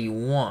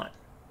 31.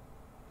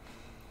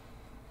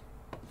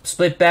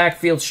 Split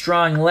backfield,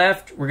 strong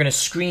left. We're going to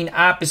screen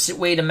opposite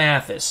way to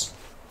Mathis.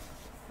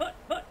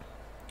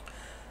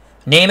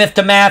 Namath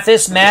to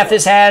Mathis.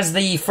 Mathis has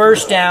the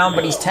 1st down,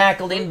 but he's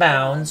tackled in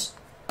bounds.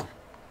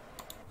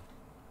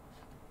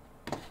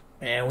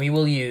 And we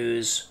will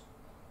use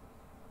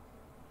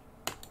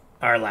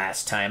our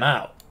last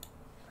timeout.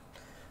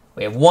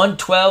 We have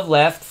 1:12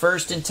 left.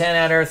 1st and 10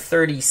 at our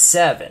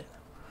 37.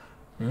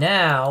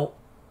 Now,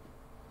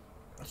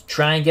 let's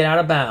try and get out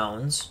of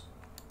bounds.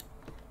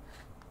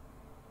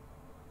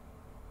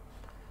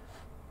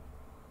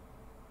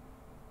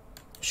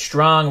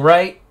 Strong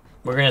right.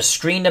 We're going to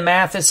screen to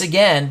Mathis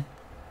again.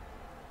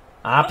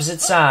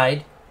 Opposite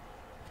side.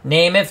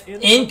 Namath,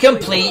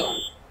 incomplete.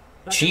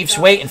 Chiefs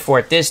waiting for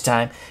it this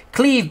time.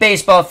 Cleve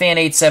Baseball Fan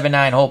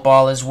 879, hope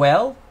all is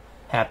well.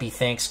 Happy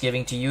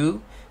Thanksgiving to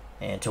you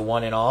and to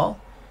one and all.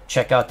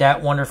 Check out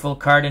that wonderful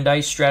Card and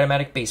Dice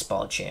Stratomatic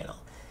Baseball channel.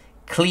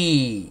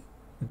 Cleve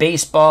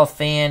Baseball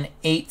Fan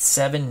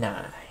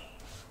 879.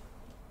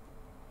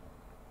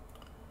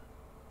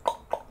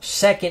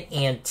 2nd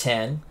and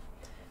 10.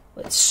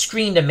 Let's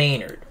screen to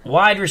Maynard.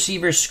 Wide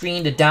receiver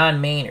screen to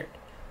Don Maynard.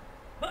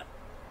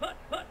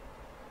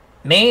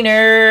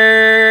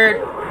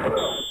 Maynard!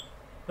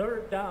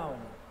 3rd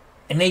down.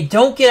 And they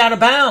don't get out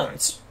of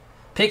bounds.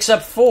 Picks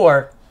up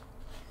 4.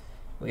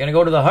 We're going to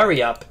go to the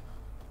hurry up.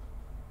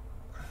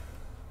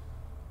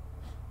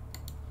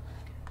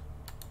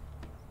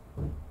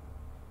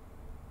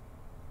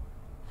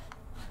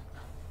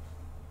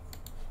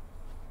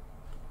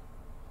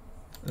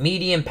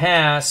 Medium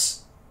pass.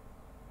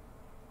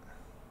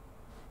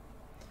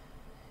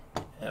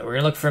 We're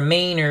going to look for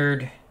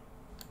Maynard.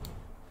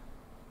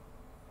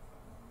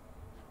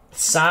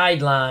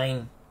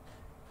 Sideline.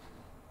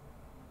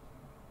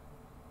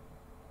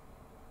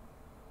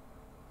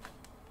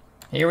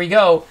 Here we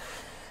go.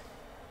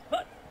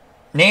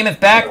 Namath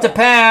back to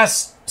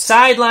pass.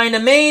 Sideline to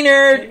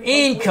Maynard.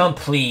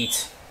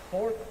 Incomplete.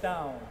 4th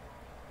down.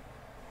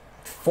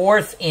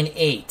 4th and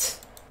 8.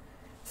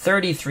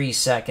 33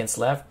 seconds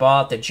left.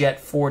 Ball at the Jet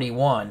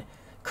 41.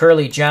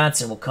 Curly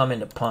Johnson will come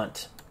into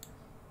punt.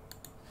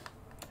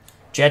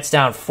 Jets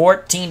down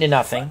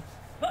 14-0.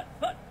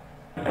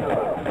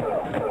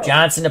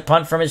 Johnson to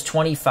punt from his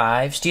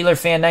 25. Steeler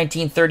Fan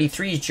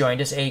 1933's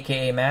joined us,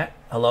 a.k.a. Matt.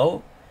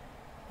 Hello.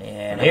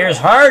 And here's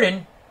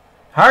Hardman,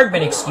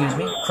 excuse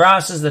me,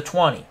 crosses the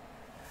 20.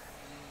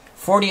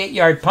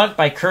 48-yard punt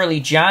by Curly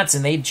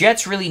Johnson. The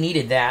Jets really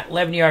needed that.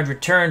 11-yard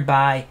return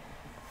by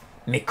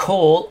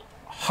Mecole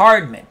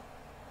Hardman.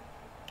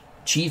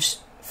 Chiefs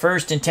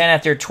 1st and 10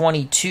 at their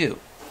 22.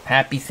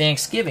 Happy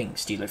Thanksgiving,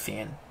 Steeler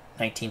Fan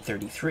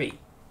 1933.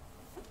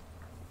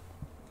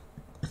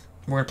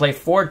 We're going to play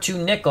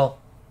 4-2 nickel.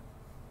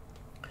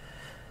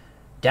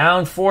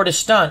 Down 4 to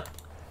stunt.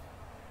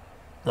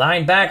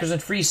 Linebackers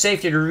and free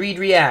safety to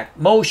react.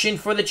 Motion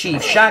for the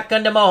Chiefs.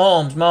 Shotgun to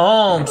Mahomes.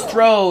 Mahomes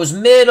throws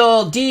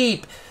middle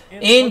deep.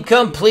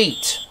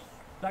 Incomplete.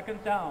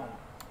 2nd down.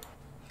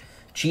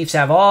 Chiefs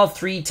have all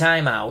 3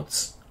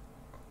 timeouts.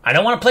 I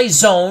don't want to play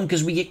zone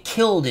because we get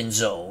killed in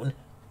zone.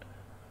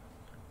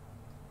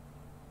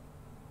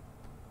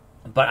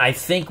 But I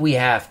think we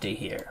have to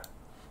here.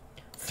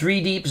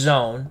 3 deep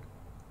zone.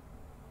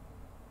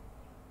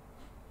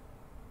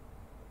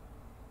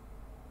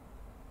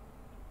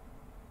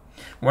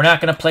 We're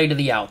not going to play to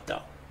the out,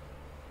 though.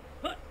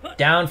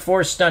 Down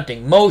 4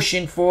 stunting.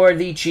 Motion for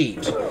the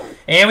Chiefs.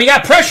 And we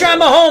got pressure on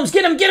Mahomes.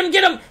 Get him, get him,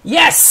 get him.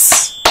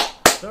 Yes!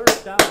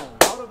 3rd down.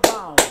 Out of bounds.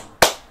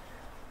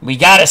 We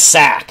got a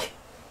sack.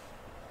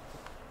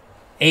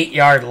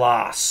 8-yard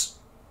loss.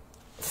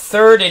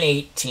 3rd and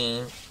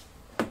 18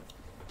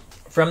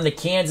 from the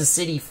Kansas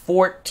City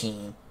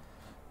 14.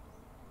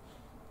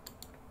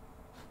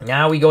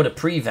 Now we go to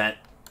prevent.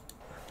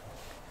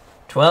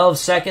 12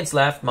 seconds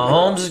left.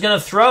 Mahomes is going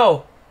to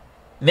throw.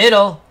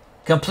 Middle.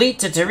 Complete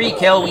to Tyreek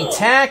Hill. We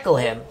tackle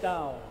him.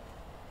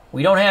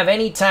 We don't have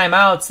any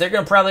timeouts. They're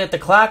going to probably let the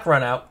clock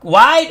run out.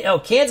 Wide. Oh,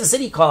 Kansas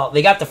City call.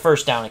 They got the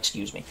first down,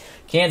 excuse me.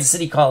 Kansas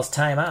City calls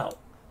timeout.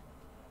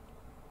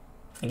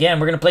 Again,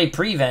 we're going to play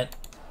prevent.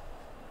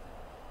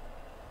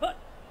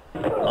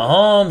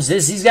 Mahomes,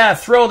 he's got to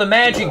throw the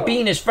magic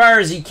bean as far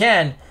as he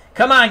can.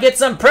 Come on, get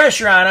some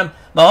pressure on him.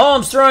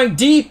 Mahomes throwing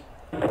deep,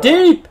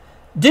 deep,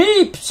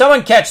 deep.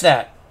 Someone catch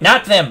that.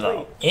 Not them,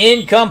 though.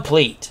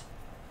 Incomplete.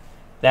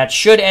 That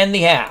should end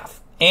the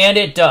half. And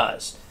it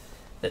does.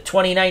 The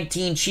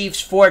 2019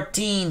 Chiefs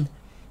 14.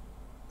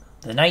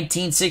 The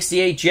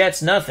 1968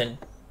 Jets nothing.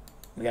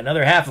 We got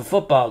another half of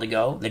football to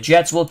go. The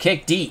Jets will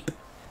kick deep.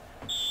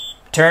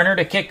 Turner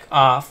to kick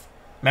off.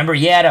 Remember,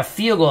 he had a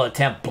field goal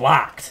attempt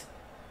blocked.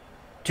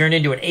 Turned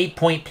into an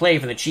 8-point play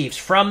for the Chiefs.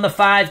 From the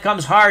 5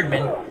 comes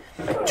Hardman.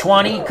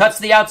 20, cuts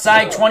to the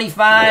outside,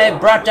 25,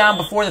 brought down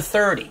before the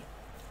 30.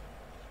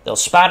 They'll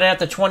spot it at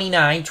the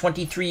 29,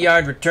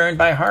 23-yard return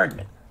by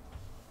Hardman.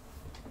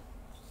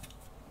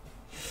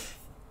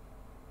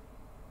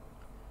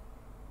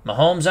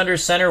 Mahomes under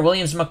center,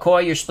 Williams,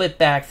 McCoy, your split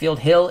backfield.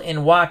 Hill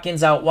and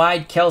Watkins out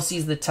wide,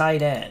 Kelsey's the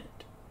tight end.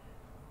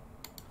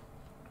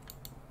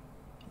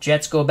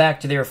 Jets go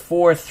back to their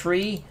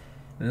 4-3,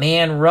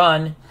 man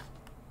run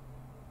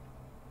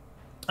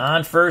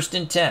on 1st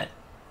and 10.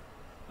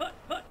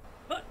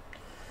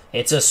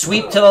 It's a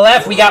sweep to the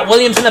left. We got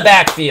Williams in the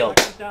backfield.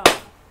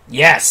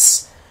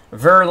 Yes.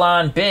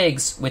 Verlon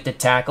Biggs with the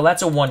tackle.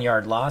 That's a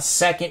 1-yard loss.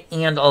 2nd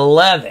and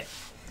 11.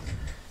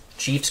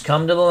 Chiefs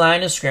come to the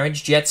line of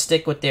scrimmage. Jets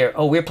stick with their...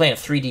 Oh, we're playing a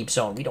 3-deep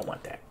zone. We don't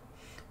want that.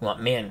 We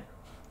want man.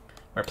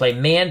 We're going to play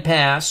man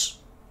pass.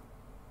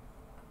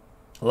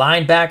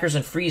 Linebackers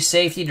and free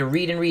safety to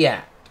read and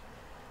react.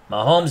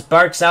 Mahomes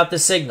barks out the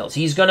signals.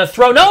 He's going to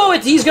throw. No,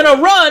 he's going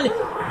to run.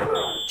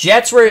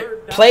 Jets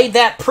played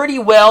that pretty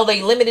well.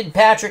 They limited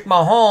Patrick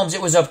Mahomes.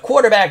 It was a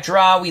quarterback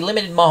draw. We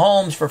limited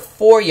Mahomes for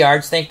 4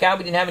 yards. Thank God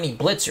we didn't have any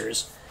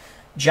blitzers.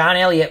 John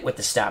Elliott with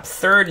the stop.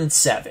 3rd and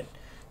 7.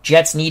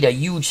 Jets need a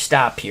huge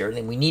stop here.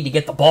 Then we need to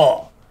get the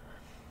ball.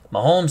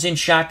 Mahomes in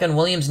shotgun.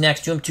 Williams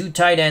next to him. 2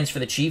 tight ends for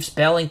the Chiefs.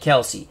 Bell and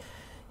Kelsey.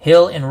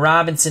 Hill and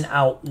Robinson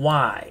out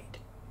wide.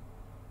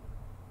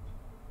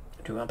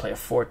 Do we want to play a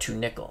 4-2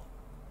 nickel?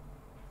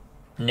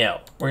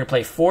 No. We're going to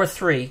play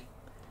 4-3.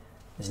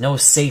 There's no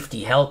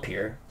safety help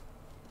here.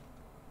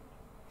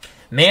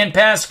 Man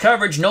pass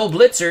coverage, no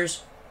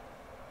blitzers.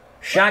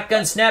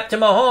 Shotgun snap to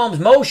Mahomes.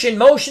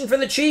 Motion for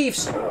the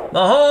Chiefs.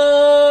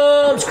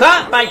 Mahomes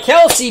caught by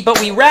Kelsey,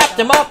 but we wrapped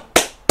him up.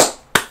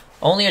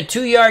 Only a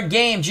 2-yard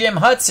game. Jim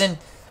Hudson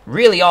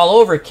really all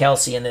over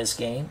Kelsey in this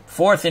game.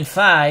 4th and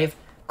 5.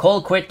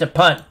 Colquitt to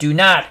punt. Do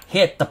not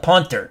hit the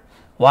punter.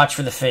 Watch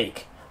for the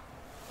fake.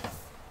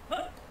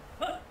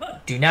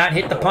 Do not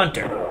hit the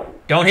punter.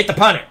 Don't hit the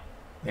punter.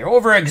 They're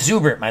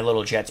over-exuberant, my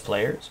little Jets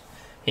players.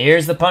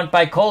 Here's the punt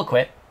by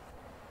Colquitt.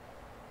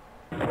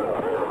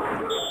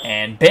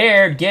 And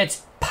Baird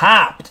gets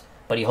popped,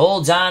 but he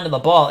holds on to the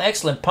ball.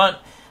 Excellent punt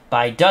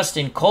by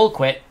Dustin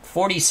Colquitt.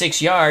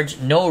 46 yards,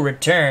 no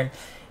return,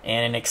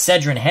 and an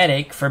Excedrin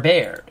headache for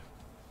Baird.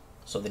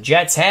 So the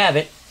Jets have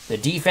it. The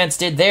defense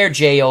did their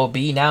job.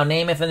 Now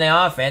Namath and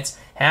the offense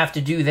have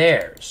to do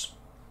theirs.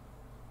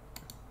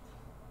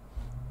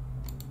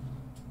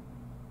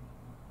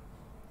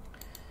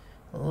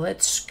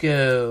 Let's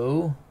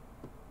go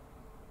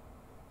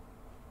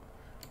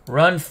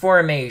run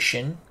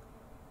formation,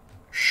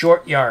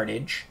 short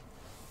yardage.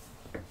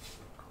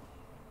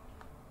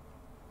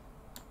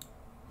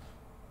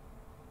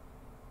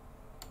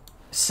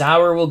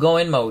 Sauer will go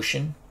in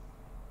motion.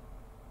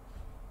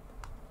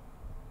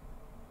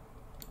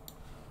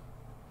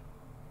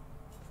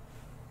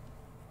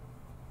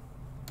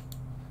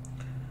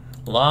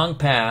 Long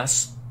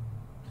pass.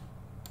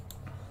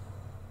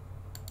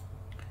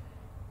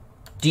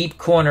 Deep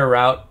corner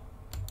route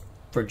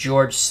for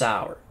George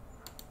Sauer.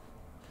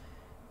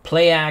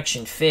 Play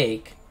action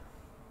fake.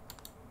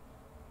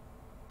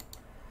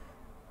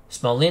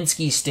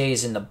 Smolinski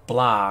stays in the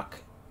block.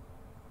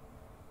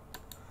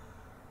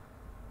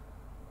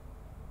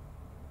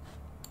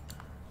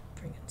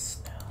 Bring in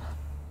Snell.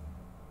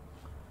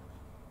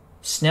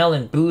 Snell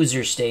and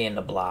Boozer stay in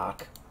the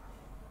block.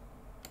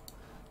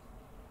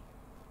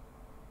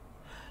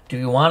 Do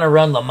we want to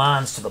run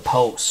Lamons to the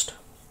post?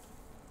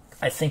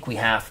 I think we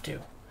have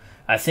to.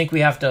 I think we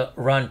have to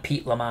run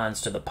Pete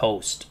Lamons to the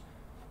post.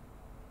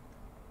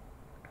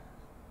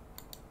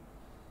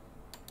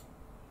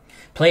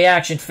 Play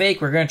action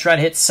fake. We're going to try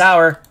to hit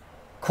Sauer.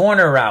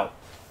 Corner route.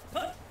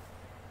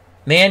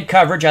 Man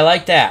coverage. I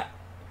like that.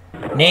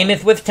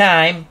 Namath with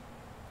time.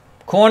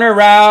 Corner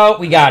route.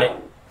 We got it.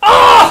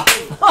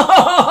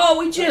 Oh!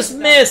 We just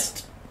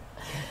missed.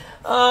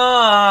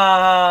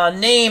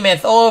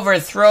 Namath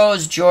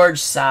overthrows George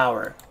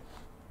Sauer.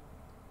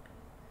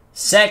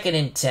 2nd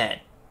and 10.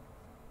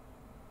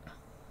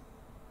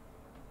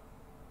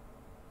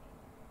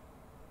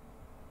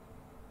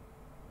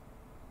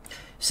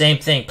 Same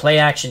thing, play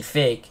action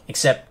fake,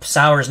 except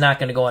Sauer's not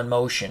going to go in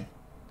motion.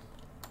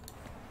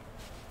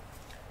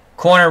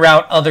 Corner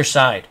route, other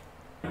side.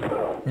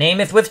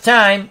 Namath with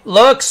time,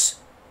 looks.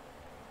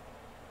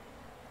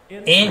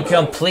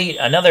 Incomplete.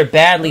 Another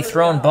badly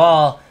thrown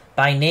ball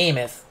by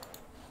Namath.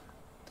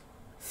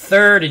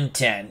 3rd and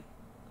 10.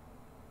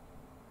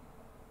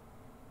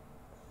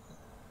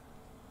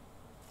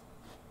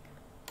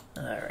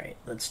 All right,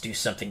 let's do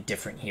something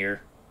different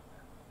here.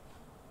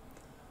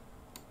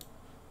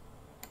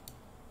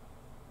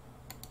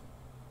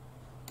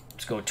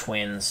 Let's go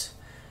Twins.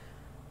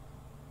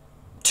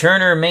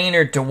 Turner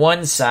Maynard to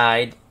one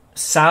side.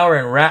 Sauer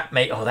and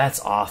Ratmate. Oh, that's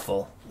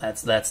awful.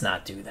 Let's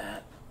not do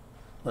that.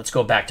 Let's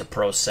go back to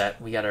pro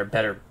set. We got our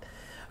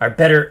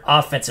better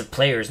offensive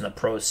players in the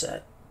pro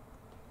set.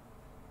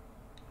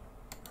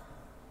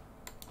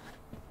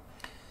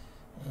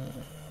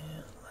 And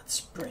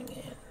let's bring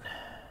in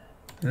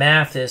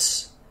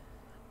Mathis.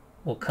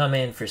 Will come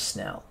in for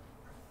Snell.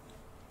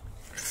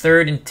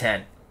 3rd and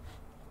 10.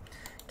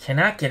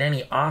 Cannot get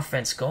any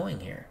offense going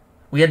here.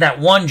 We had that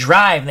one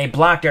drive and they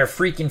blocked our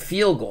freaking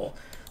field goal.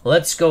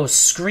 Let's go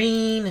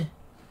screen.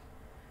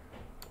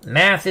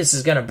 Mathis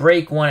is going to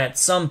break one at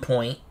some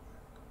point.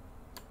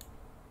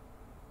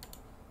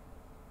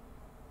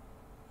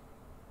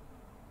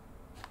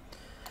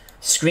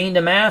 Screen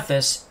to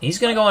Mathis. He's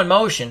going to go in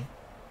motion.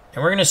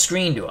 And we're going to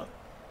screen to him.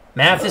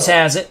 Mathis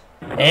has it.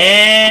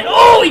 And,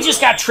 oh, he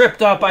just got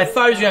tripped up. I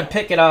thought he was going to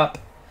pick it up.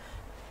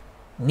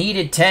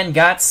 Needed 10,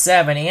 got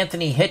 7.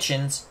 Anthony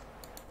Hitchens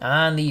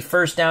on the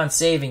first down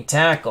saving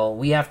tackle.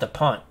 We have to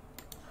punt.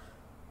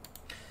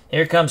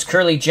 Here comes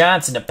Curly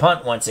Johnson to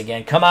punt once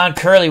again. Come on,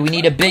 Curly. We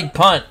need a big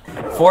punt.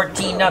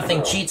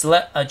 14-0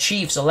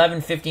 Chiefs.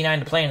 11:59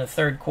 to play in the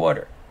 3rd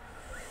quarter.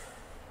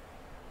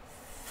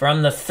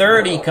 From the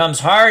 30 comes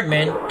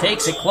Hardman.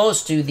 Takes it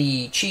close to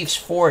the Chiefs'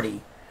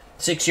 40.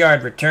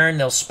 6-yard return.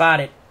 They'll spot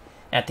it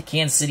at the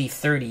Kansas City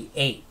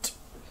 38.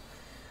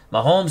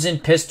 Mahomes in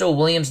pistol.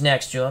 Williams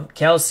next to him.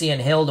 Kelsey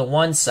and Hill to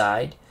one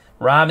side.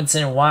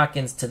 Robinson and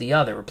Watkins to the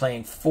other. We're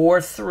playing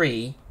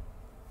 4-3.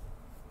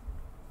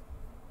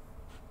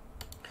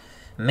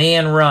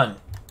 Man run.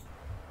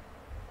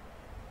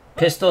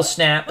 Pistol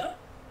snap.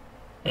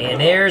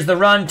 And there's the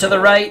run to the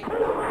right.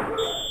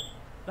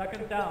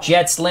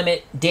 Jets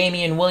limit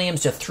Damian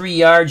Williams to 3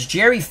 yards.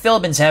 Jerry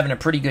Philbin's having a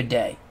pretty good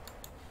day.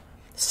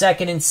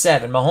 2nd and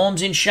 7.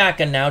 Mahomes in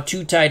shotgun now.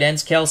 2 tight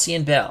ends, Kelsey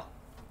and Bell.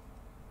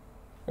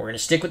 We're going to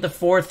stick with the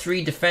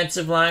 4-3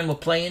 defensive line. We'll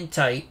play in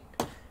tight.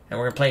 And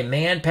we're going to play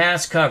man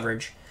pass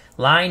coverage.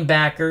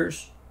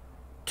 Linebackers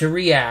to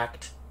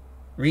react.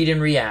 Read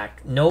and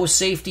react. No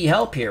safety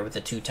help here with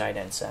the 2 tight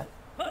end set.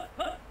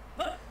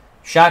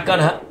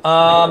 Shotgun.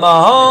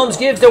 Mahomes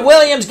gives to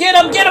Williams. Get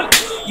him! Get him!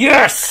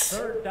 Yes!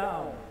 3rd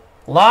down.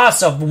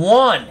 Loss of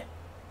 1.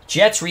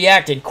 Jets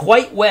reacted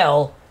quite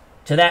well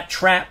to that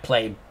trap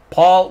play.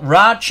 Paul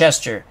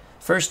Rochester.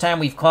 First time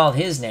we've called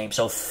his name.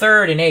 So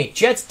 3rd and 8.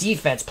 Jets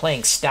defense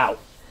playing stout.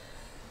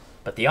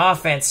 But the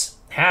offense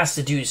has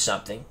to do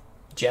something.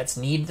 Jets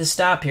need the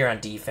stop here on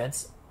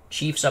defense.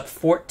 Chiefs up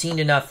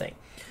 14-0.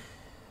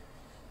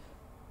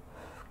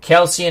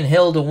 Kelsey and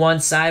Hill to one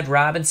side,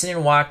 Robinson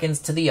and Watkins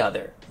to the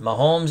other.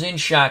 Mahomes in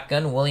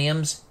shotgun,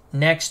 Williams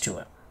next to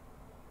him.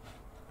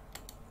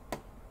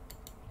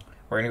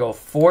 We're going to go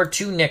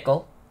 4-2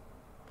 nickel.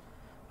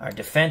 Our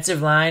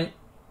defensive line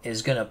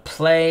is going to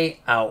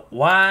play out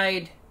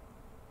wide.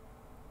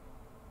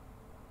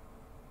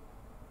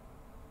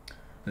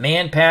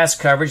 Man pass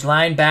coverage,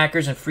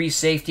 linebackers and free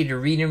safety to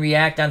read and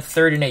react on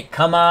 3rd and 8.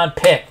 Come on,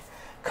 pick.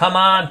 Come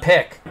on,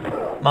 pick.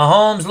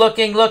 Mahomes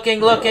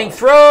looking,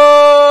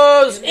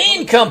 throws,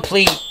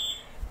 incomplete.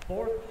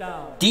 4th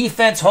down.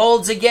 Defense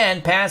holds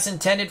again, pass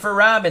intended for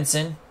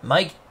Robinson.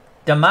 Mike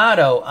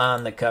D'Amato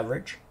on the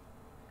coverage.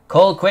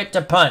 Colquitt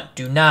to punt,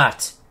 do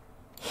not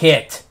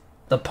hit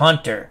the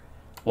punter.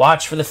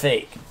 Watch for the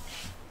fake.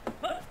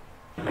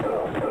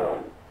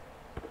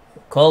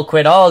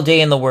 Colquitt all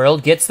day in the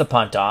world, gets the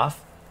punt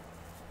off.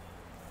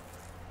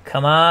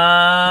 Come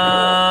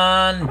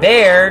on,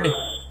 Baird.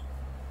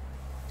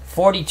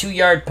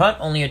 42-yard punt,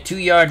 only a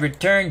 2-yard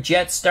return.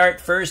 Jets start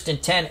 1st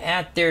and 10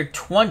 at their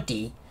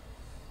 20.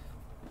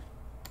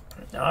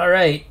 All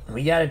right,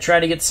 we got to try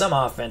to get some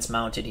offense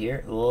mounted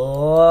here.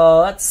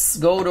 Let's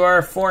go to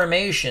our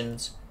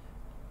formations.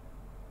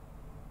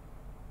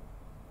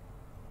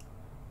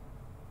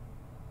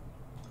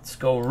 Let's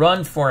go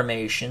run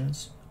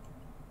formations.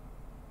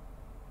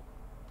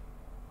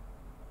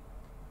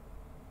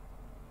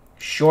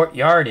 Short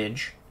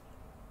yardage.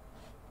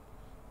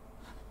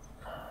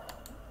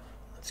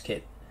 Let's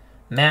get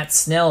Matt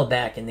Snell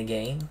back in the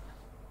game.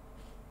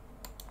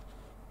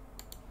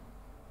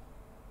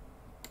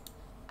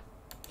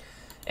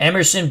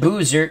 Emerson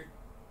Boozer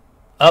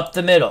up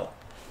the middle.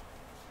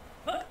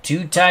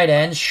 2 tight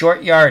ends,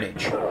 short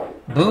yardage.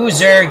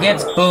 Boozer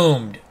gets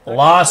boomed.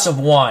 Loss of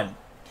 1.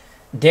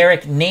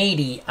 Derek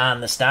Nady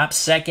on the stop.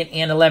 2nd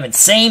and 11.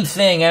 Same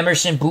thing.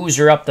 Emerson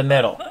Boozer up the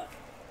middle.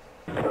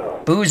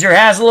 Boozer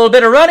has a little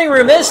bit of running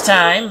room this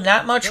time.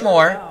 Not much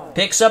more.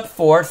 Picks up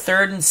 4.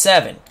 3rd and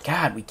 7.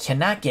 God, we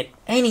cannot get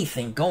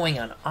anything going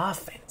on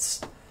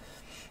offense.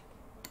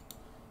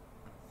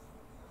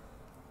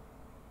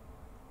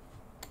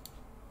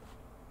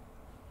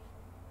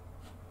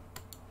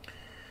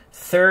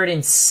 Third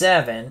and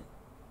 7.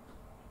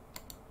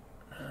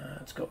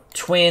 Let's go.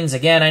 Twins.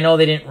 Again, I know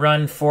they didn't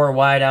run 4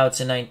 wideouts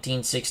in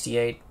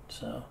 1968.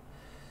 So,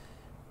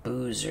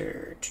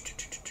 Boozer.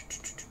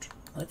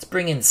 Let's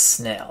bring in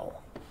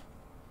Snell.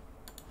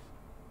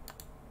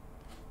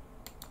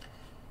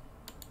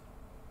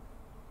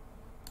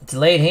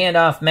 Delayed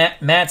handoff,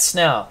 Matt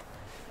Snell.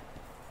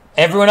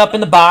 Everyone up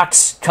in the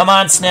box. Come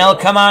on, Snell.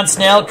 Come on,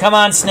 Snell. Come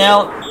on,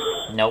 Snell.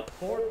 Nope.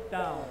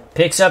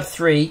 Picks up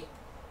 3.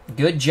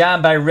 Good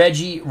job by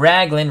Reggie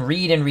Ragland.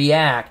 Read and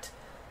react.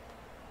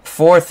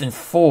 4th and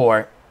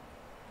 4.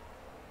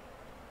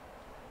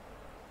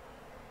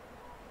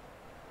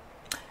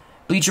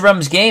 Bleacher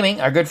Bums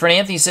Gaming, our good friend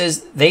Anthony,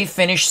 says they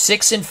finished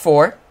 6 and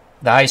 4.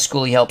 The high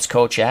school he helps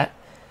coach at.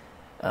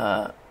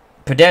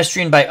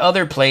 Pedestrian by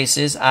other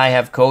places I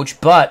have coached,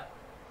 but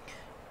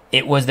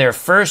it was their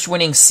first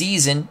winning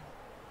season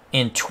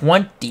in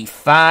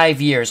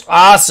 25 years.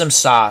 Awesome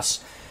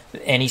sauce.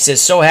 And he says,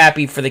 so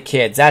happy for the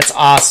kids. That's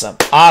awesome.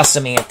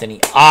 Awesome,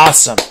 Anthony.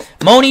 Awesome.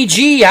 Moni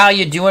G, how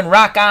you doing?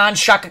 Rock on,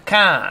 Shaka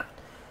Khan.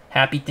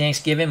 Happy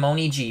Thanksgiving,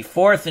 Moni G.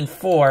 4th and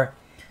 4.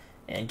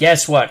 And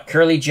guess what?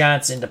 Curly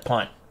Johnson to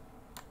punt.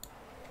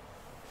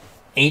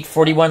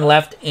 8:41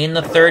 left in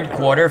the 3rd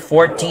quarter.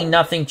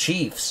 14-0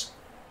 Chiefs.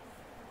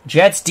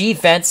 Jets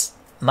defense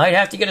might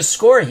have to get a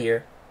score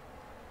here.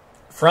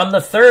 From the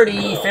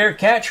 30, fair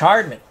catch,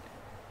 Hardman.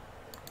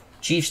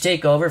 Chiefs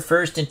take over.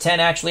 1st and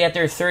 10 actually at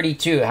their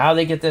 32. How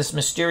they get this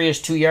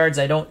mysterious 2 yards,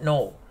 I don't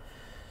know.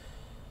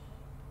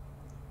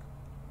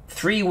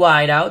 3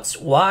 wideouts.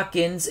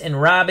 Watkins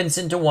and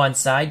Robinson to one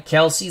side.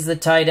 Kelsey's the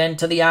tight end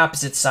to the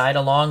opposite side,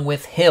 along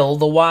with Hill,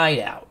 the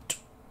wideout.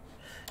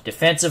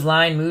 Defensive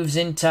line moves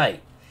in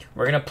tight.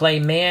 We're going to play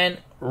man,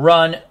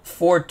 run,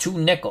 4-2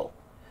 nickel.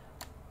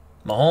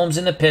 Mahomes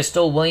in the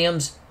pistol.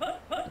 Williams.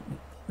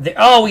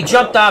 We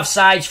jumped off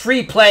sides.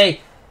 Free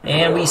play.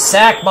 And we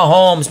sack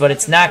Mahomes, but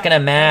it's not going to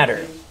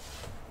matter.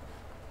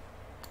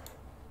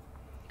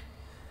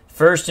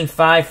 1st and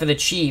 5 for the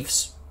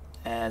Chiefs,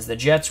 as the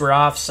Jets were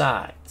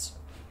offsides.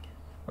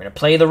 We're going to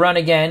play the run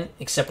again,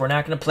 except we're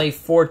not going to play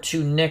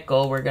 4-2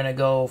 nickel. We're going to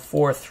go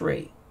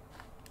 4-3.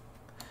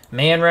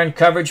 Man run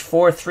coverage,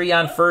 4-3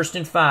 on 1st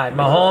and 5.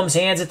 Mahomes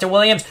hands it to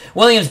Williams.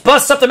 Williams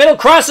busts up the middle,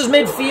 crosses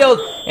midfield,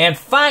 and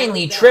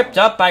finally tripped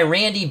up by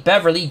Randy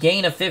Beverly.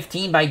 Gain of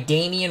 15 by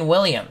Damian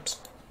Williams.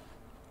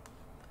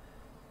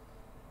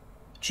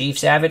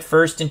 Chiefs have it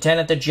 1st and 10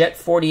 at the Jet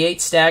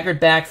 48. Staggered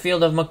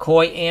backfield of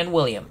McCoy and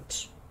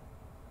Williams.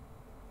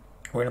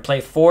 We're going to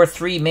play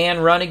 4-3 man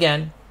run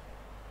again.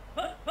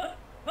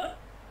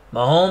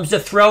 Mahomes to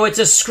throw. It's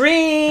a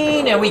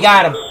screen, and we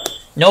got him.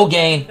 No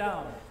gain.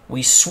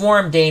 We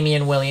swarmed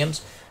Damian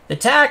Williams. The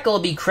tackle will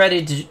be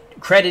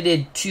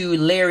credited to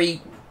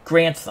Larry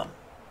Grantham.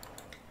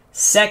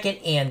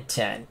 2nd and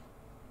 10.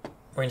 We're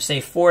going to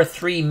say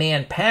 4-3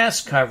 man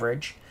pass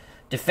coverage.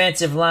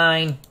 Defensive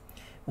line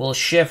will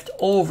shift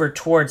over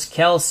towards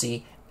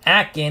Kelsey.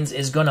 Atkins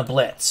is going to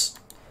blitz.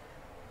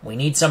 We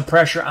need some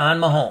pressure on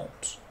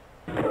Mahomes.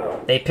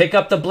 They pick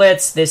up the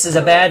blitz. This is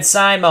a bad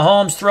sign.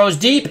 Mahomes throws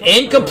deep.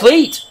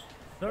 Incomplete.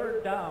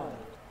 3rd down.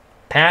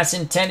 Pass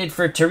intended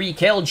for Tariq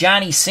Hill.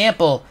 Johnny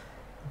Sample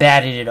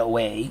batted it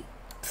away.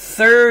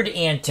 3rd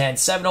and 10.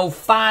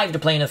 7:05 to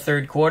play in the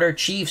 3rd quarter.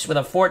 Chiefs with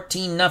a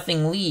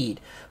 14-0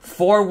 lead.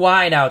 4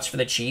 wideouts for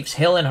the Chiefs.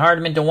 Hill and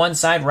Hardman to one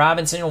side.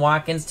 Robinson and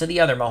Watkins to the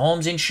other.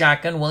 Mahomes in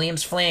shotgun.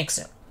 Williams flanks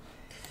him.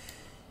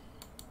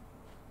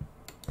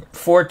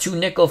 4-2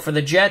 nickel for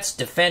the Jets.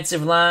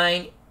 Defensive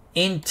line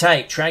in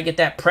tight. Try to get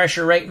that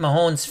pressure right in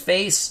Mahomes'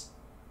 face.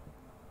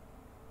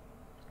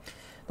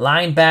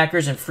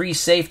 Linebackers and free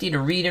safety to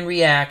read and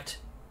react.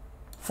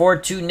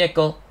 4-2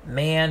 nickel.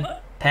 Man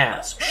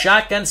pass.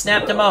 Shotgun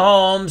snap to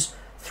Mahomes.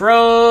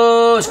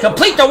 Throws.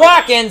 Complete to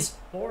Watkins.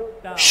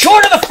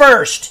 Short of the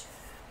first.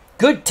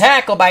 Good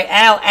tackle by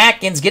Al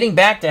Atkins, getting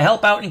back to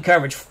help out in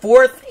coverage.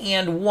 4th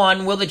and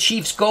 1. Will the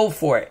Chiefs go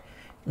for it?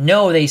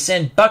 No, they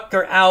send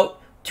Butker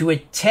out to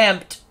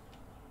attempt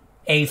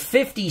a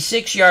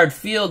 56-yard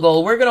field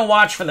goal. We're going to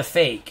watch for the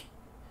fake.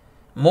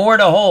 More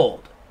to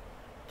hold.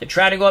 To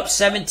try to go up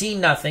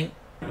 17-0.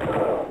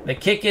 The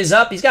kick is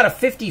up. He's got a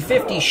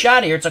 50-50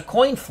 shot here. It's a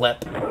coin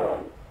flip.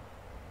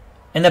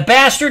 And the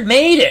bastard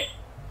made it.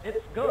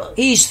 It's good.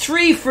 He's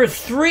 3 for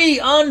 3.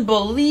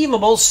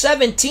 Unbelievable.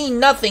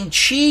 17-0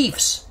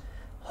 Chiefs.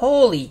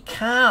 Holy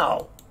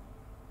cow.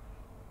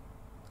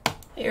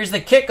 Here's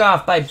the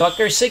kickoff by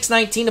Butker.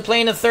 6:19 to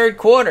play in the 3rd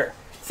quarter.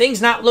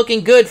 Things not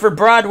looking good for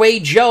Broadway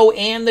Joe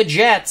and the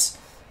Jets.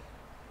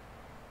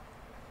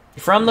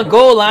 From the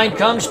goal line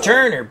comes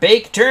Turner.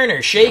 Bake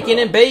Turner, shaking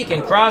and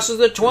baking, crosses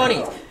the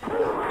 20.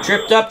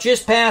 Tripped up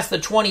just past the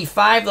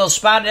 25. They'll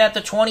spot it at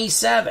the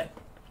 27.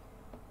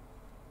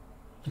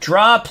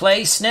 Draw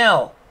play,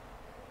 Snell.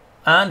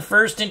 On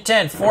 1st and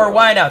 10, 4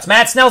 wideouts.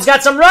 Matt Snell's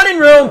got some running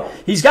room.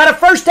 He's got a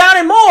first down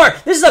and more.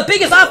 This is the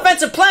biggest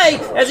offensive play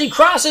as he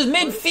crosses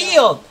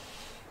midfield.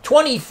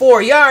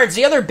 24 yards.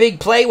 The other big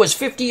play was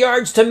 50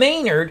 yards to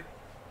Maynard.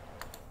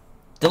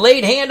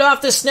 Delayed handoff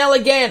to Snell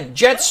again.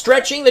 Jets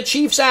stretching the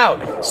Chiefs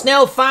out.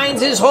 Snell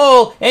finds his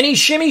hole, and he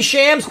shimmy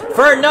shams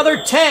for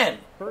another 10.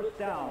 First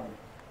down.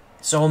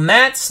 So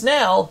Matt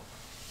Snell,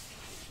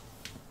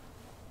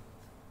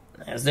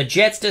 as the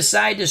Jets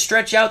decide to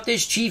stretch out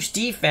this Chiefs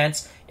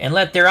defense and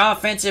let their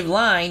offensive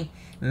line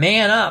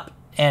man up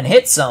and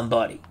hit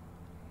somebody.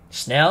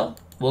 Snell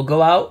will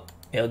go out.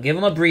 He'll give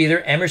him a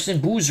breather. Emerson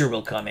Boozer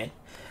will come in.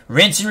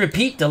 Rinse and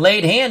repeat,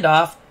 delayed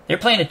handoff. They're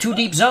playing a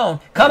 2-deep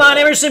zone. Come on,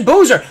 Emerson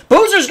Boozer.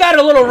 Boozer's got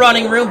a little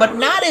running room, but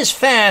not as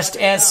fast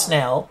as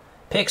Snell.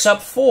 Picks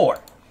up 4.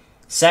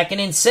 2nd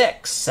and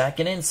 6.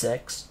 2nd and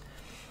 6.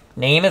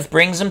 Namath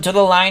brings him to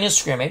the line of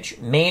scrimmage.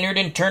 Maynard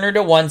and Turner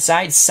to one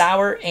side.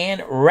 Sauer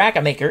and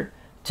Rackamaker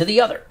to the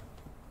other.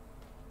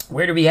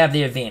 Where do we have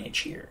the advantage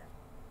here?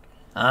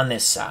 On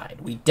this side.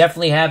 We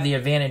definitely have the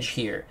advantage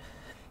here.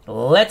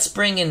 Let's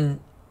bring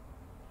in...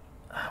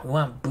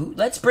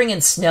 Let's bring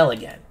in Snell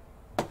again.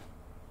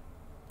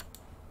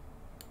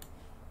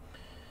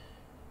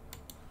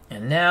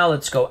 And now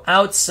let's go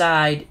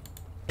outside,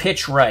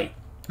 pitch right.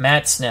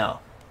 Matt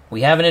Snell.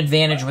 We have an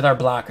advantage with our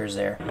blockers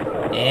there.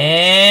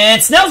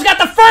 And Snell's got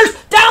the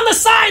first down the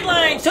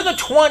sideline to the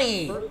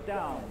 20. First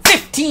down.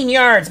 15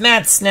 yards,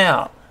 Matt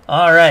Snell.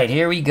 All right,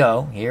 here we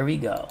go. Here we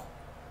go.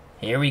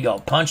 Here we go.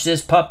 Punch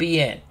this puppy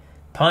in.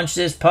 Punch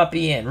this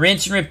puppy in.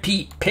 Rinse and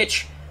repeat.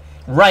 Pitch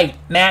right,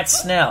 Matt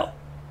Snell.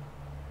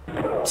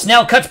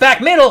 Snell cuts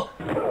back middle.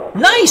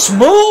 Nice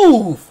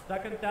move.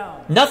 Second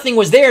down. Nothing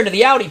was there to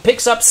the out. He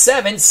picks up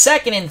 7.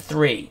 2nd and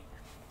 3.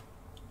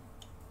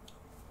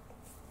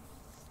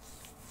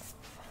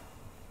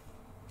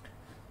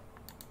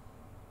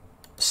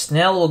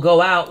 Snell will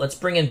go out. Let's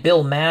bring in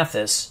Bill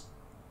Mathis.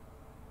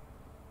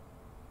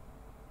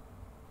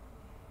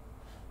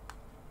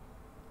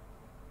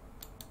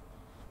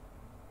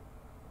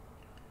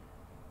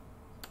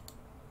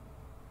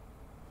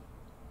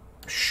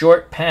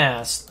 Short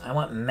pass. I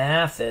want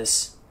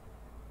Mathis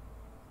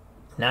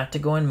not to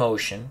go in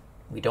motion.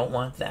 We don't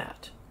want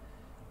that.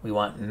 We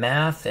want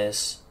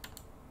Mathis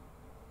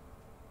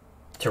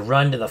to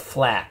run to the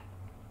flat.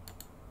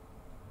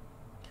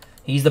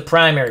 He's the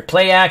primary.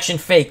 Play action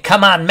fake.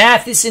 Come on,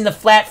 Mathis in the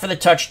flat for the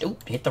touchdown.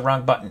 Oop, hit the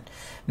wrong button.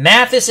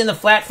 Mathis in the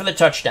flat for the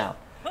touchdown.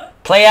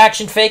 Play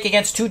action fake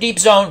against 2-deep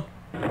zone.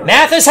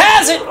 Mathis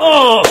has it.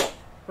 Oh!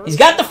 He's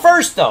got the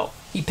first, though.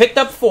 He picked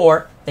up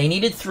 4. They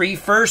needed 3.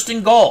 1st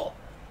and goal.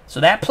 So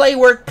that play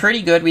worked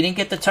pretty good. We didn't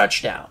get the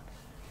touchdown.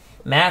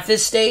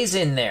 Mathis stays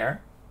in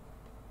there.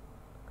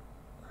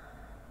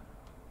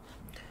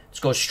 Let's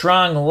go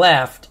strong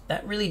left.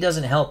 That really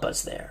doesn't help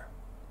us there.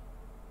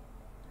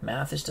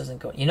 Mathis doesn't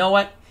go. You know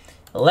what?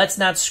 Let's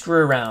not screw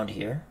around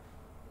here.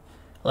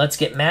 Let's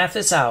get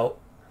Mathis out.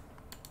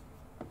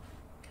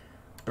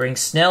 Bring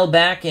Snell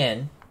back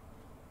in.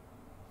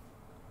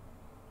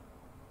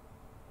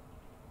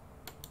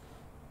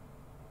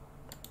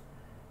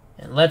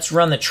 And let's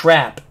run the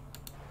trap.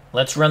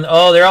 Let's run.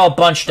 Oh, they're all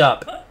bunched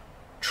up.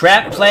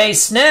 Trap play,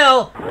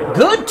 Snell.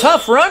 Good,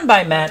 tough run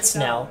by Matt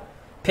Snell.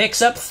 Picks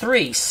up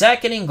 3.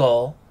 2nd and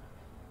goal.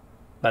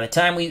 By the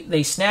time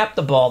they snap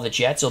the ball, the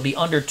Jets, it'll be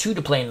under 2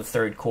 to play in the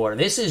 3rd quarter.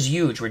 This is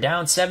huge. We're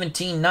down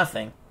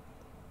 17-0.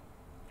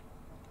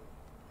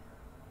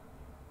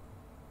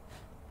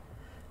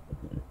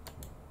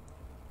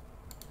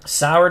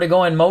 Sauer to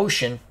go in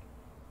motion.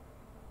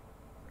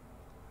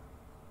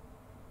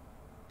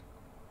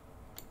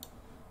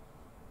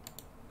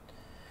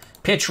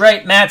 Pitch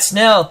right, Matt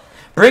Snell.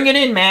 Bring it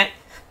in, Matt.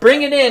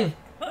 Bring it in.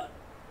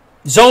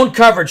 Zone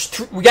coverage.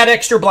 We got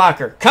extra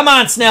blocker. Come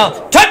on,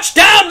 Snell.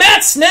 Touchdown,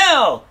 Matt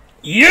Snell.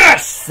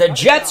 Yes! The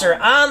Jets are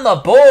on the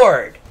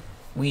board.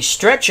 We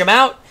stretch them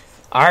out.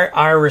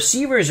 Our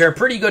receivers are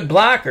pretty good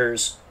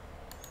blockers.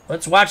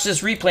 Let's watch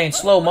this replay in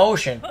slow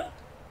motion.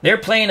 They're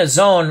playing a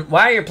zone.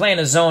 Why you're playing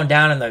a zone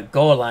down in the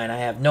goal line, I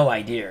have no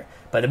idea.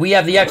 But we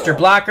have the extra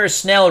blocker.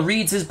 Snell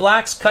reads his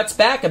blocks, cuts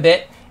back a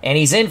bit, and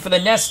he's in for the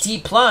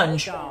Nestea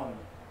plunge.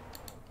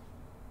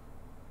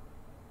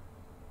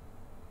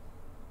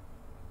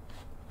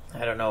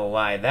 I don't know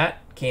why that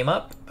came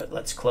up, but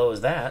let's close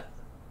that.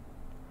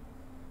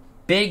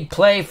 Big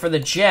play for the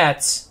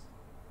Jets.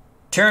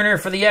 Turner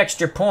for the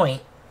extra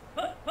point.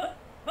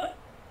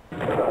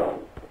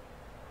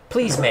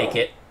 Please make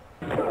it.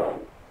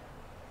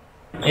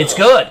 It's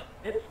good.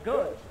 It's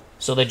good.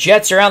 So the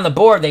Jets are on the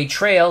board. They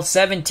trail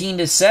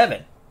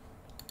 17-7.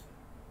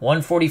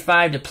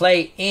 1:45 to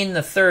play in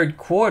the 3rd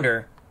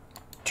quarter.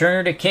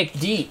 Turner to kick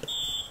deep.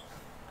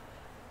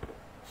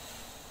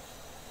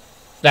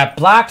 That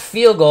blocked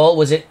field goal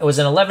was an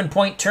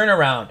 11-point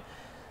turnaround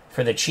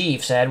for the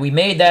Chiefs. Had we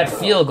made that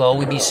field goal,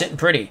 we'd be sitting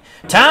pretty.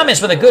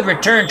 Thomas with a good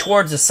return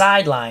towards the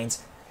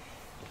sidelines.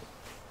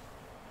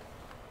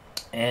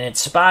 And it's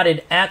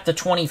spotted at the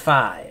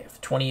 25.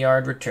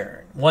 20-yard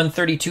return.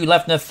 1:32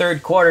 left in the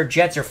third quarter.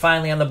 Jets are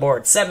finally on the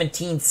board.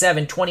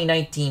 17-7,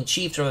 2019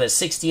 Chiefs over the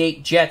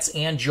 68 Jets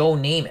and Joe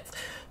Namath.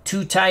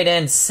 2 tight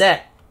ends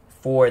set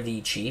for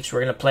the Chiefs.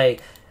 We're going to play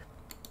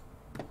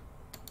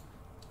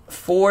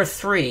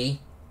 4-3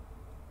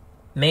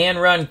 man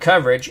run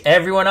coverage.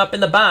 Everyone up in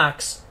the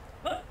box.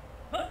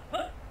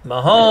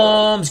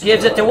 Mahomes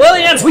gives it to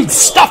Williams. We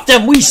stuffed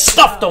him.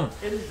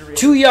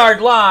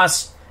 2-yard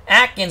loss.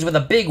 Atkins with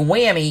a big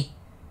whammy.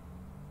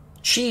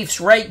 Chiefs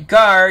right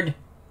guard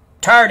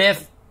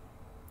Tardif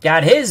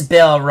got his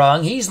bell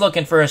rung. He's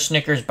looking for a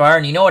Snickers bar,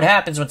 and you know what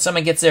happens when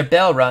someone gets their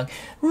bell rung.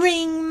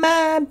 Ring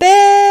my bell.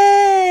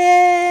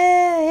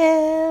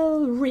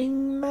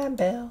 Ring my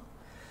bell.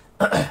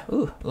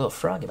 Ooh, a little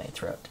frog in my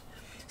throat.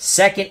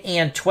 2nd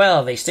and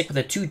 12. They stick with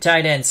a 2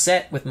 tight end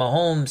set with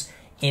Mahomes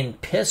in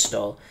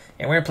pistol.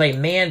 And we're going to play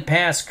man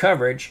pass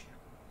coverage.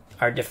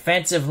 Our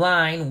defensive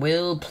line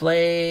will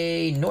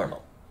play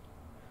normal.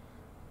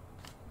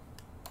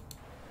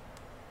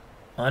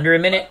 Under a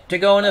minute to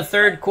go in the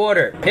third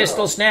quarter.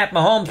 Pistol snap.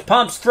 Mahomes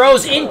pumps,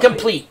 throws,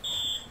 incomplete.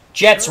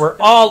 Jets were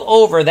all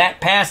over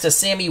that pass to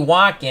Sammy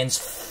Watkins.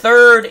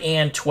 3rd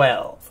and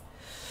 12.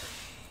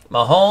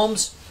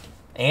 Mahomes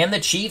and the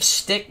Chiefs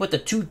stick with the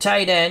 2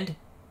 tight end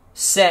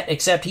set,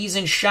 except he's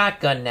in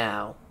shotgun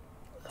now.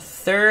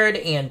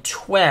 3rd and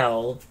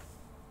 12.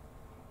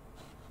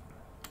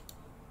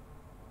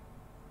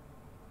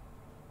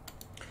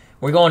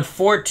 We're going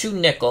 4-2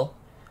 nickel.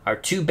 Our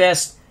 2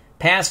 best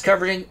pass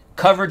coveraging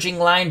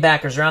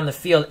linebackers are on the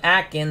field,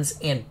 Atkins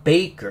and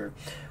Baker.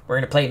 We're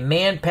going to play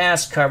man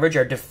pass coverage.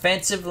 Our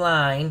defensive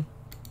line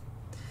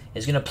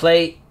is going to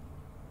play...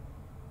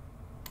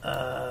 we're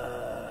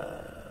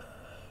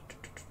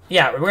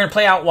going to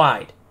play out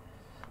wide.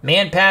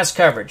 Man pass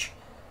coverage.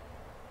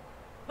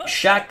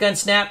 Shotgun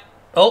snap.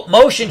 Oh,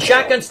 motion,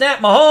 shotgun snap.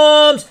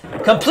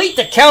 Mahomes. Complete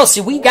to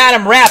Kelsey. We got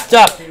him wrapped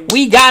up.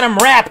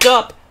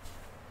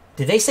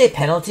 Did they say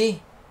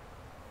penalty?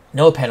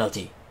 No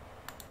penalty.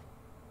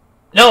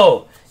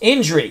 No.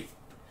 Injury.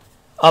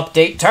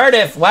 Update.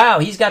 Tardif. Wow,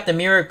 he's got the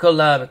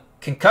miracle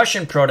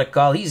concussion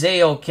protocol. He's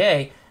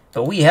A-OK.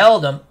 But we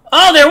held him.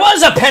 Oh, there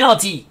was a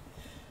penalty.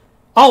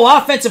 Oh,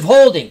 offensive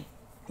holding.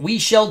 We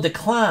shall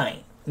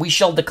decline.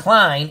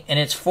 And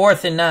it's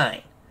 4th and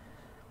 9.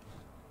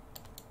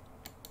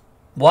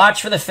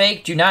 Watch for the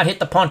fake. Do not hit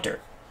the punter.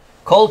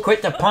 Cole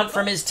quit the punt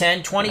from his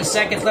 10. 20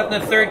 seconds left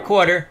in the third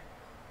quarter.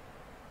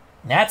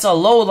 That's a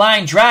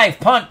low-line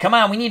drive punt. Come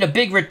on, we need a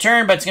big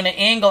return, but it's going to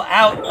angle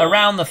out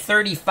around the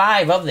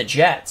 35 of the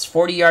Jets.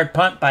 40-yard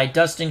punt by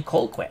Dustin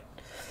Colquitt.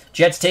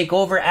 Jets take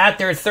over at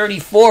their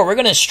 34. We're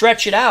going to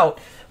stretch it out.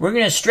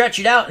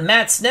 And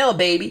Matt Snell,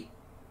 baby.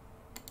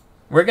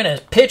 We're going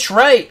to pitch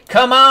right.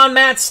 Come on,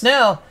 Matt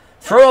Snell.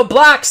 Throw a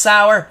block,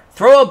 Sauer.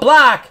 Throw a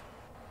block.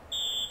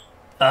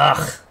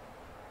 Ugh.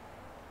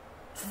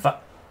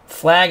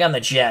 Flag on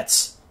the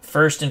Jets.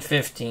 1st and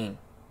 15.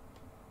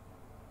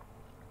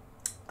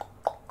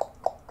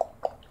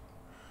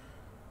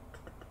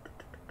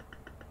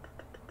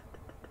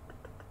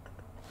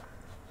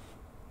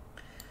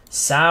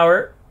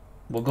 Sauer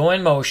will go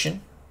in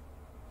motion.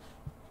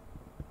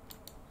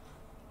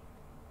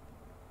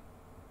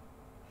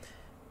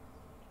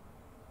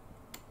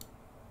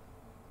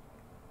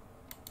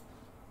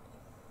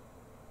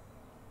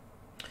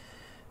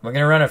 We're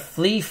going to run a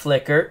flea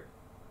flicker.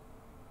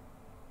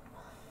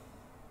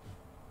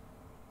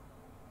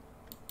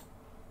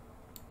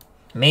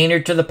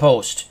 Maynard to the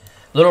post.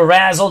 Little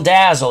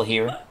razzle-dazzle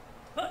here.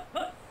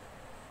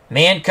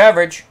 Man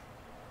coverage.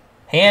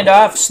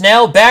 Handoff.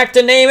 Snell back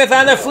to Namath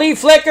on the flea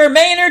flicker.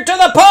 Maynard to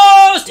the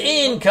post.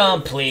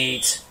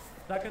 Incomplete.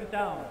 2nd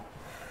down.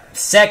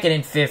 2nd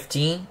and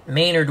 15.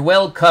 Maynard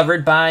well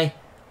covered by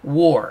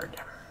Ward.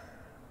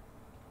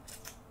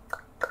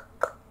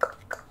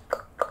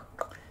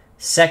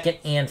 2nd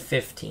and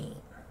 15.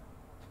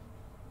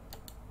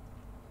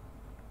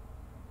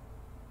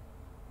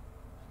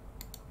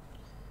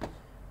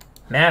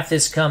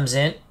 Mathis comes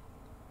in.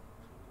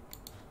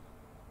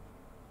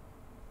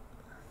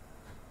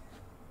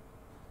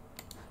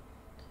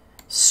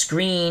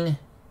 Screen.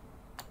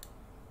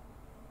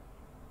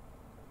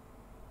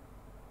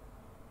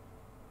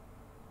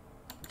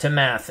 To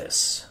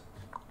Mathis.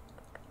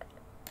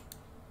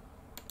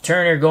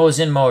 Turner goes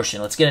in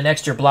motion. Let's get an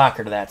extra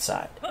blocker to that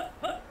side.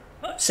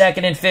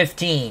 2nd and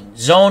 15.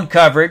 Zone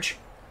coverage.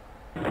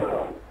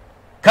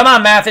 Come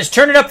on, Mathis.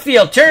 Turn it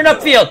upfield.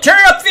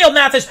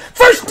 Mathis.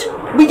 First.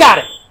 We got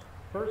it.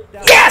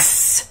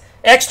 Yes!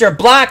 Extra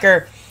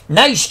blocker.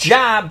 Nice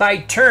job by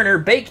Turner.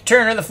 Bake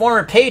Turner, the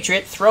former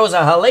Patriot, throws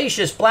a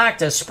hellacious block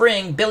to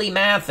spring Billy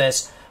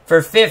Mathis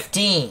for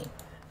 15.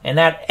 And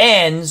that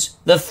ends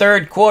the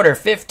third quarter.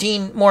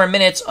 15 more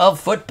minutes of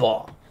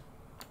football.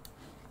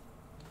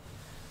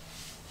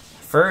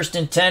 1st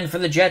and 10 for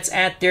the Jets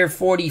at their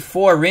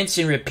 44. Rinse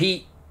and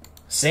repeat.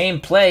 Same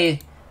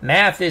play.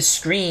 Mathis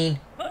screen.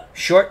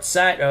 Short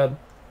side.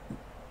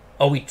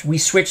 We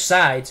switch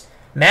sides.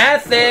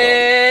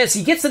 Mathis.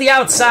 He gets to the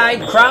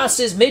outside.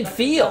 Crosses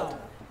midfield.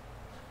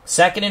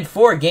 2nd and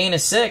 4, gain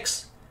of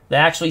 6. They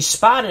actually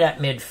spotted at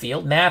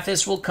midfield.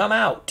 Mathis will come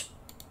out.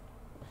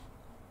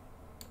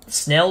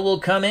 Snell will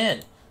come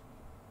in.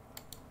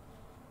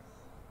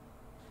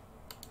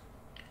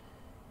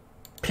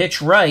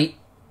 Pitch right.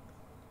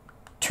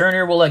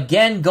 Turner will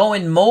again go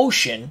in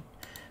motion,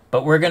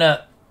 but we're going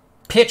to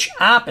pitch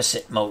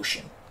opposite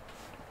motion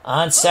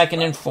on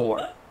 2nd and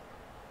 4.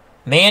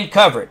 Man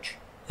coverage.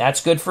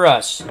 That's good for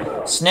us.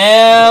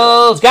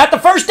 Snell's got the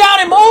first down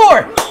and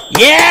more.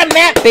 Yeah,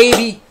 Matt,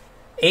 baby.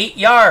 8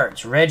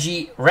 yards.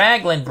 Reggie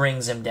Ragland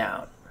brings him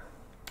down.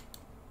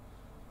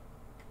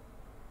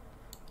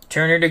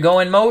 Turner to go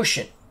in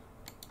motion.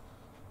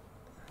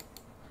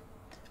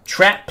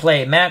 Trap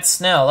play. Matt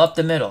Snell up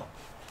the middle.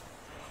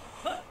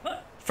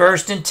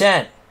 1st and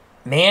 10.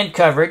 Man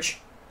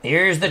coverage.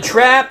 Here's the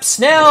trap.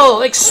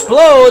 Snell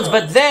explodes,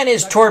 but then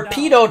is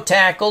torpedo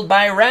tackled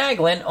by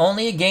Ragland.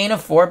 Only a gain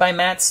of 4 by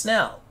Matt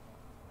Snell.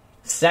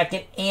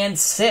 2nd and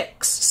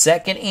 6.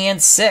 2nd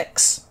and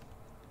 6.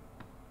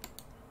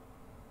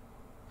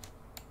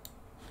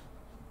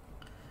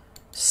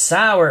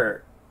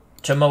 Sauer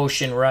to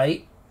motion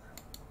right.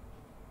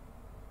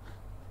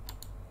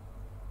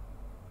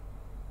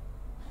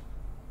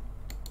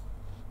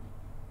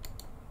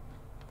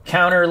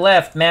 Counter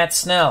left, Matt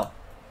Snell.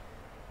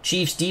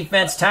 Chiefs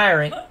defense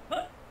tiring.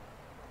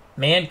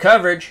 Man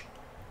coverage.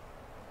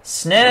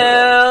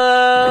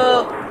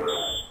 Snell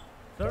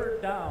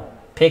 3rd down.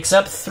 picks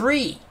up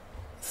 3.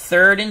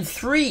 3rd and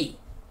 3.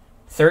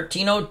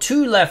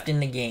 13:02 left in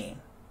the game.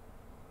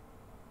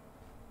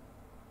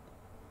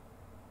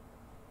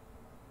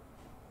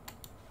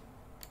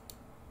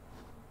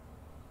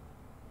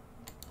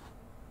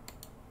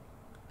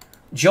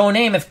 Joe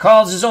Namath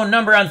calls his own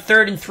number on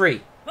 3rd and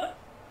 3.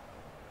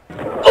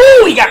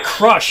 Oh, he got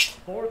crushed.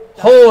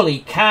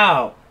 Holy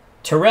cow.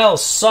 Terrell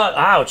Suggs.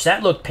 Ouch,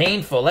 that looked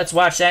painful. Let's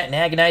watch that in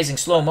agonizing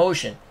slow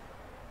motion.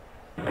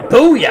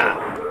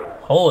 Booyah.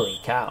 Holy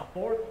cow.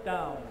 4th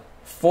down.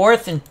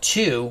 4th and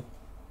 2.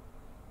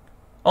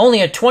 Only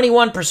a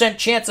 21%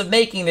 chance of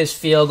making this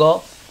field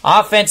goal.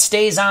 Offense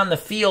stays on the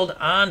field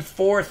on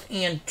 4th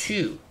and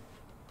 2.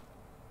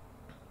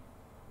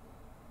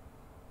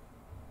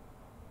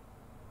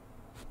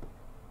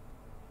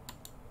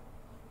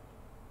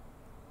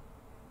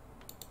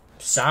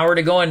 Sauer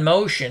to go in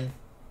motion.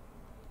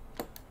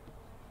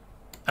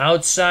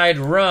 Outside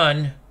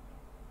run.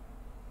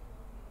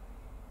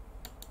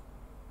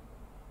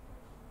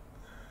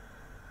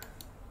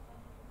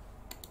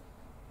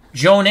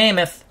 Joe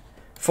Namath.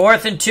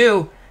 4th and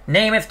 2.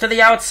 Namath to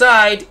the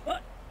outside.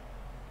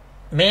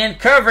 Man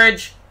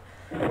coverage.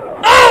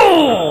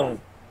 Oh,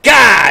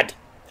 God.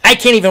 I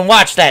can't even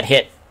watch that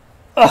hit.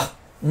 Ugh.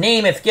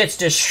 Namath gets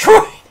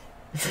destroyed.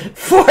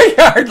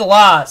 4-yard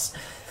loss.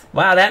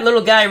 Wow, that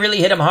little guy really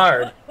hit him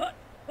hard.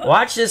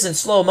 Watch this in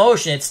slow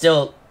motion. It's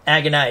still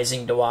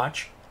agonizing to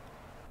watch.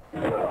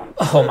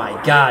 Oh,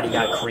 my God, he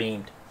got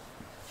creamed.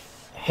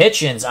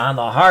 Hitchens on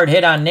the hard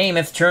hit on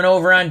Namath.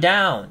 Turnover on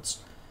downs.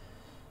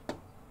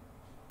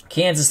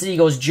 Kansas City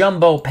goes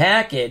jumbo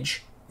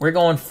package. We're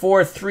going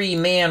 4-3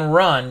 man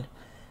run.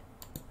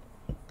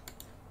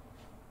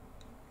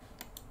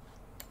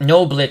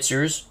 No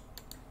blitzers.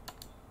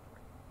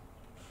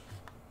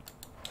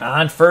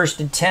 On 1st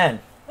and 10.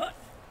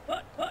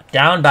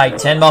 Down by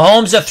 10.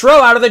 Mahomes a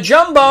throw out of the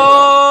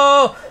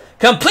jumbo.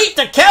 Complete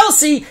to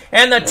Kelsey.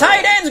 And the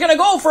tight end's going to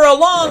go for a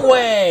long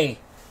way.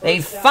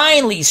 They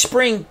finally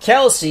spring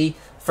Kelsey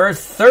for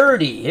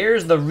 30.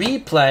 Here's the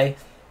replay.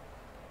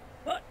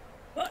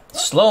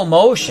 Slow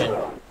motion.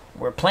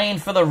 We're playing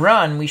for the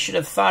run. We should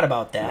have thought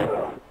about that.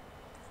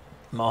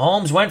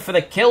 Mahomes went for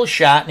the kill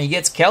shot, and he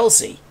gets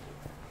Kelsey.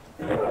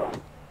 1st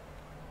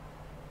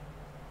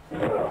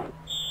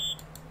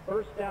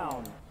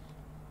down.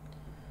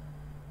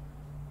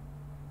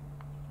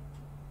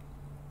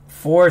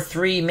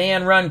 4-3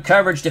 man run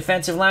coverage,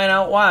 defensive line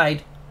out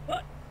wide.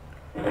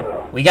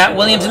 We got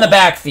Williams in the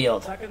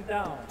backfield. 2nd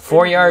down.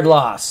 4-yard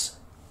loss.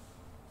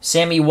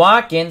 Sammy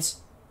Watkins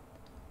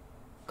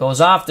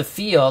goes off the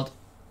field.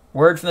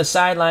 Word from the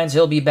sidelines,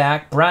 he'll be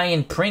back.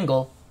 Brian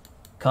Pringle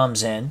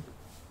comes in.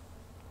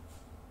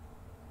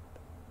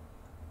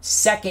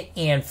 2nd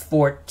and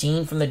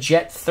 14 from the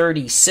Jet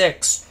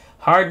 36.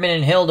 Hardman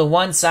and Hill to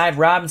one side,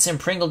 Robinson,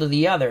 Pringle to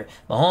the other.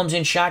 Mahomes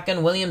in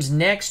shotgun, Williams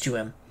next to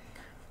him.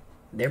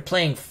 They're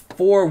playing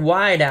 4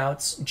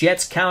 wideouts.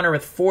 Jets counter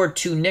with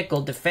 4-2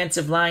 nickel.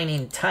 Defensive line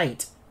in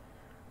tight.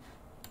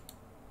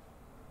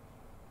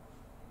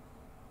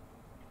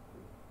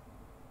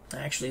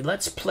 Actually,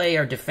 let's play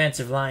our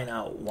defensive line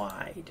out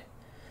wide.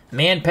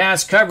 Man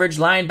pass coverage,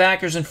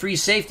 linebackers and free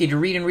safety to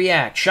read and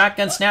react.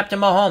 Shotgun snap to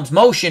Mahomes.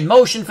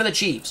 Motion for the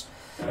Chiefs.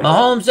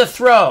 Mahomes to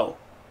throw.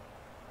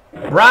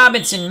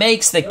 Robinson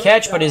makes the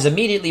catch, but is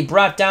immediately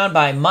brought down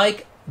by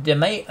Mike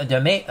D'Amato.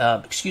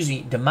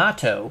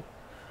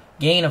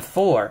 Gain of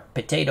 4.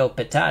 Potato,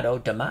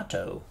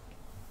 D'Amato.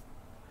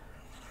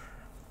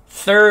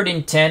 3rd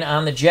and 10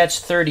 on the Jets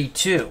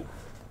 32.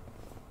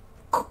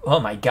 Oh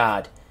my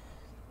God.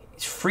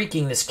 He's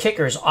freaking, this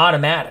kicker is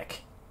automatic.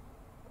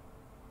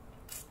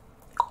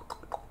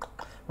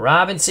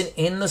 Robinson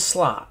in the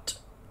slot.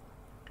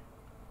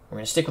 We're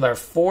going to stick with our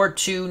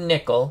 4-2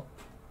 nickel.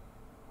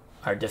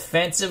 Our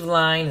defensive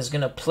line is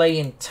going to play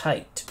in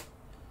tight.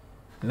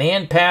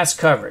 Man pass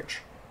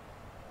coverage.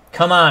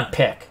 Come on,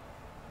 pick.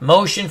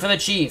 Motion for the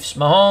Chiefs.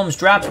 Mahomes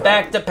drops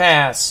back to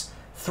pass.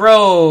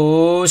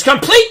 Throws.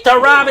 Complete to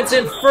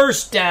Robinson.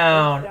 First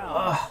down.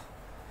 Oh.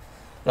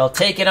 They'll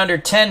take it under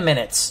 10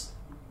 minutes.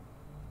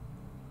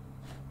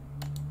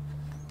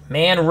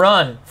 Man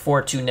run.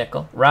 4-2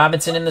 nickel.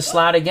 Robinson in the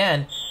slot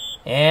again.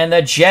 And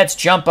the Jets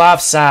jump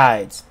off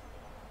sides.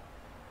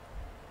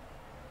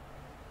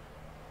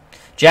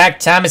 Jack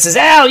Thomas says,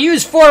 Al,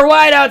 use 4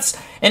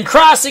 wideouts and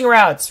crossing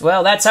routes.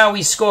 Well, that's how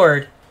we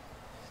scored.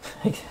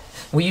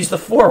 We used the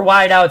 4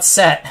 wideout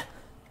set.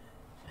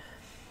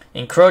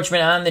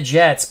 Encroachment on the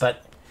Jets,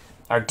 but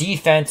our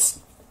defense,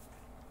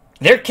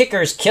 their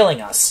kicker is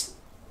killing us.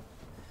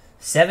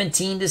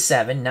 17-7,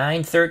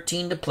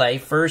 9:13 to play,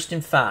 1st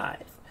and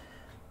 5.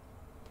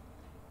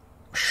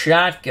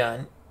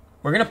 Shotgun.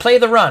 We're going to play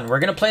the run.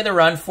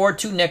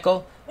 4-2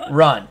 nickel,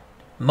 run.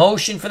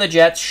 Motion for the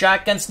Jets.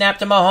 Shotgun snap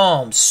to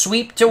Mahomes.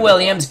 Sweep to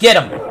Williams. Get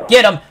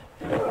him.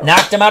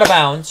 Knocked him out of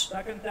bounds.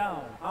 Second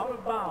down, out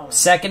of bounds.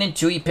 2nd and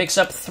 2. He picks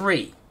up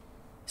 3.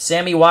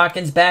 Sammy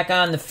Watkins back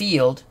on the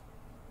field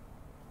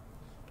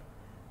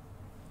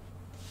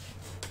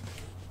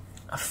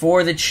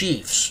for the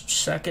Chiefs.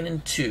 2nd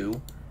and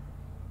 2.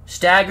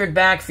 Staggered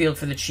backfield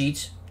for the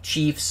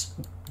Chiefs.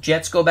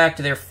 Jets go back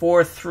to their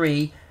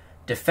 4-3.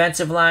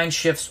 Defensive line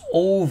shifts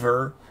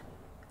over.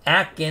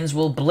 Atkins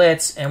will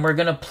blitz, and we're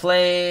going to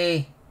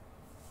play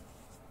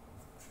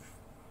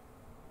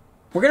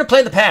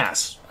the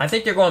pass. I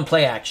think they're going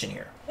play action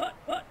here.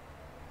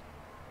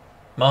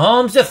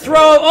 Mahomes to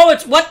throw. Oh,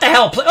 it's what the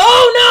hell?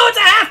 Oh, no, it's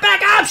a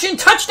halfback option.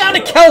 Touchdown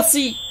to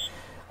Kelsey.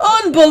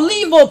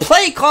 Unbelievable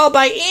play call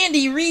by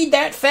Andy Reid,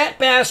 that fat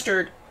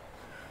bastard.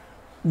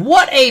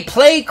 What a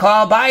play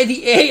call by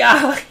the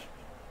AI.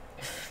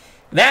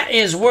 That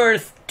is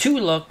worth 2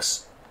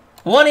 looks.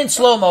 1 in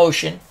slow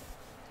motion.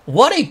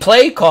 What a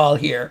play call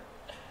here.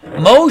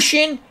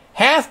 Motion,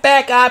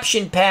 halfback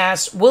option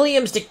pass,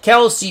 Williams to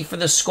Kelsey for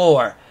the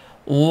score.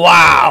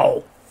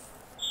 Wow.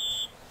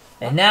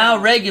 And now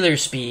regular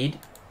speed.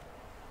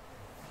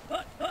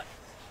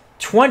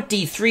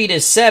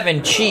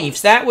 23-7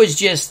 Chiefs. That was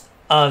just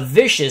a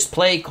vicious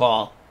play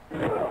call.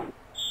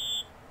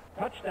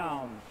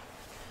 Touchdown.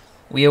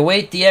 We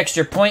await the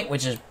extra point,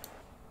 which is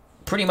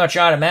pretty much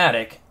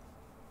automatic.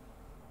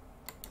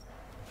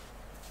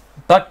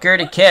 Butker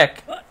to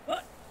kick.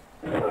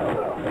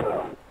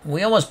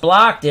 We almost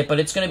blocked it, but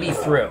it's going to be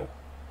through.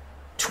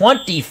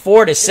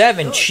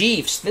 24-7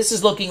 Chiefs. This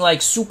is looking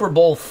like Super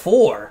Bowl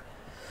 4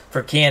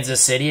 for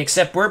Kansas City,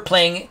 except we're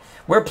playing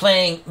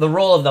the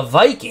role of the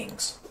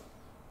Vikings.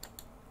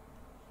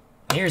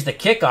 Here's the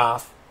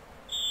kickoff.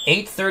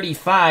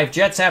 8:35.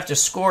 Jets have to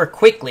score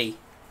quickly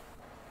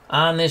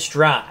on this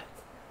drive.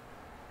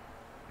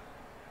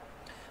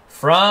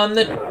 From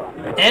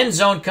the end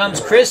zone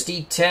comes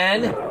Christie.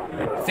 10,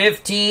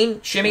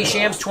 15, Shimmy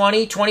Shams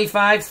 20,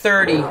 25,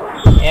 30.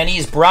 And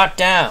he's brought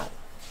down.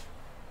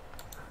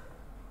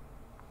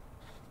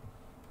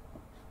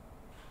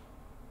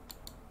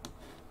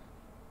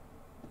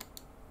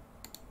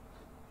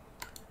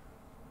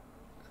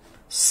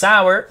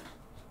 Sauer.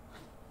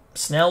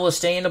 Snell will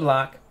stay in the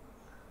block.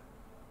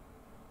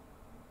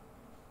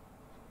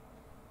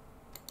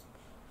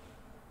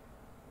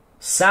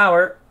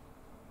 Sauer.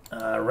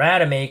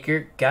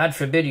 Rademacher. God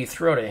forbid you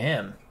throw to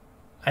him.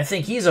 I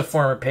think he's a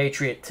former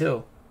Patriot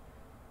too.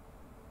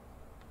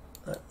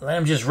 Let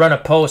him just run a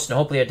post and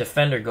hopefully a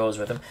defender goes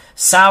with him.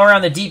 Sauer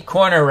on the deep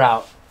corner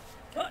route.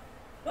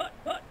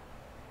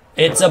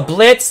 It's a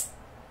blitz.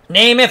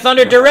 Namath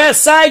under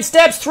duress.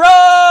 Sidesteps.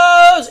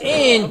 Throws.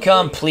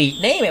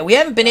 Incomplete. Name it. We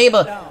haven't been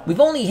able.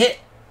 We've only hit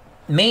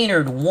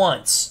Maynard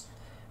once.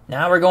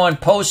 Now we're going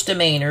post to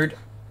Maynard.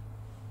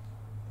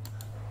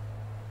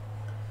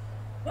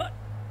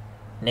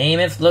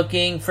 Namath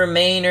looking for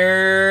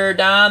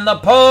Maynard on the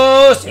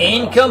post.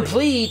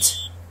 Incomplete.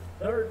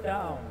 Third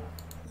down.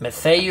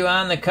 Matthew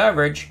on the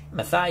coverage.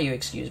 Matthew,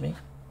 excuse me.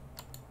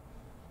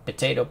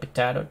 Potato,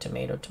 potato,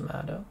 tomato,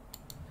 tomato.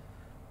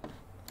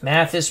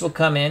 Mathis will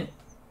come in.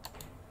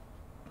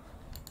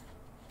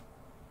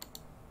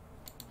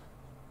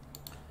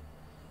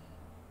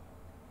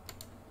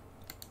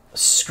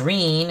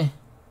 Screen.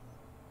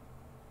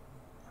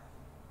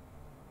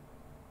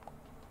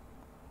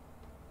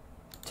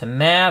 To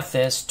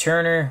Mathis.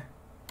 Turner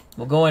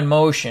will go in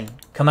motion.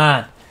 Come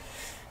on.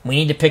 We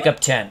need to pick up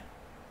 10.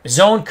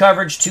 Zone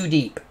coverage too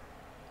deep.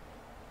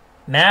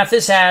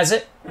 Mathis has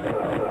it.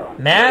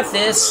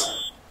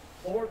 Mathis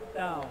Fourth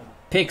down.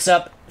 picks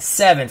up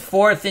 7.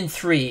 4th and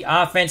 3.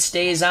 Offense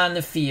stays on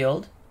the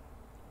field.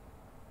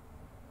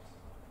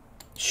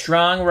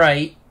 Strong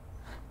right.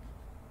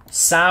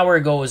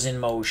 Sauer goes in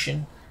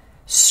motion.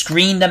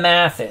 Screen to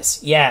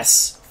Mathis.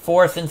 Yes.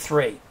 4th and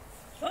 3.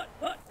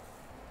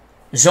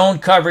 Zone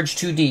coverage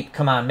too deep.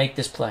 Come on, make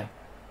this play.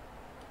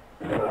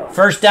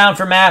 First down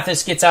for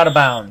Mathis, gets out of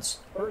bounds.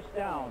 First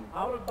down,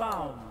 out of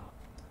bounds.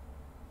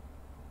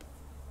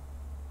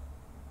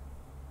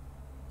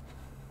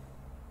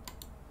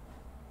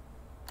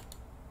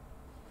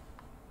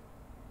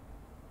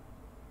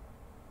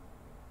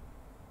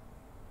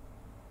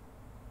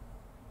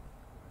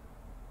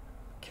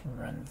 Can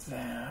run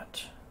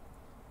that.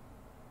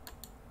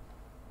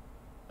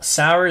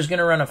 Sauer's going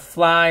to run a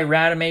fly.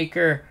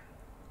 Rademacher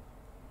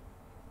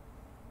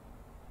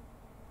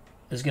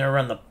is going to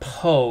run the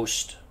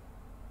post.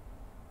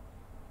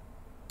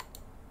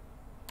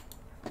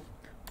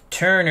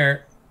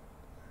 Turner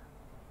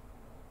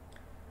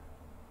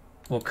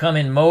will come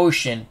in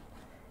motion,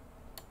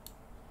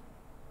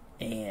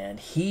 and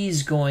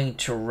he's going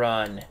to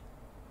run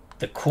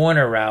the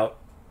corner route,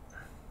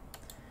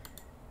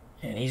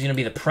 and he's going to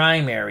be the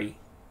primary.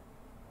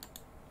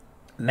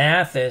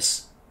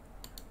 Mathis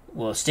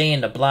will stay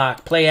in the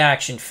block, play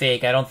action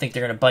fake. I don't think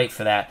they're going to bite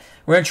for that.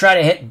 We're going to try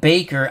to hit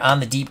Baker on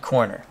the deep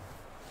corner.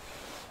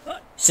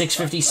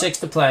 6:56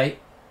 to play.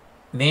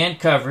 Man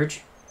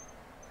coverage.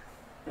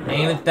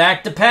 Namath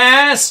back to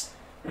pass.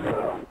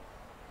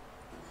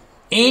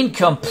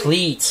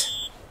 Incomplete.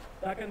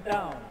 Second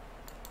down.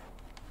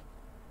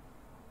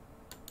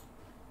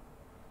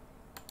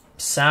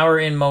 Sauer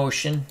in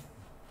motion.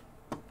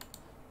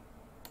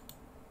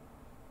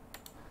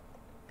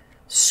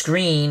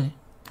 Screen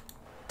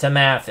to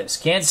Mathis.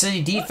 Kansas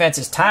City defense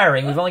is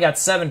tiring. We've only got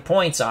 7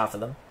 points off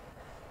of them.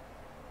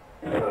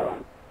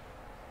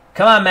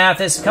 Come on,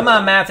 Mathis. Come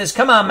on, Mathis.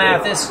 Come on,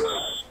 Mathis.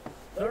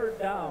 Third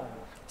down.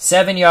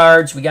 7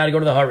 yards. We got to go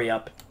to the hurry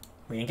up.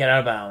 We didn't get out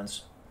of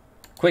bounds.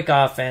 Quick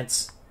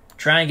offense.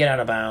 Try and get out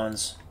of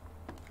bounds.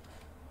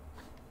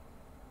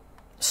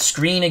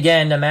 Screen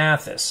again to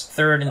Mathis.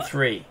 3rd and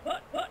 3.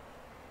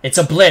 It's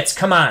a blitz.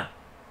 Come on.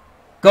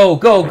 Go,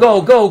 go,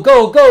 go, go,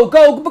 go, go,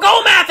 go,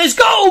 go, Mathis,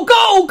 go,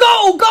 go,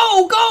 go,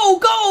 go, go,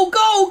 go,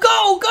 go,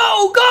 go,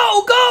 go,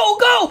 go, go,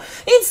 go.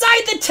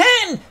 Inside the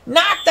 10.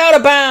 Knocked out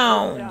of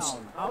bounds.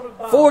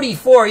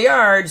 44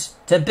 yards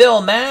to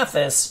Bill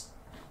Mathis.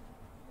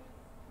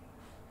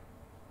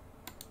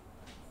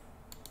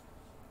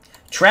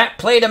 Trap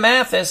play to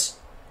Mathis.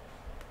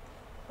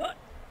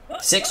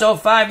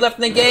 6:05 left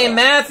in the game.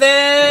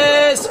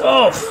 Mathis!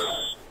 Oh!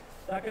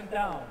 Second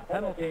down.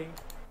 Penalty.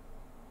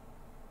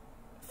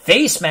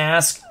 Face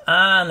mask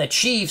on the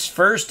Chiefs.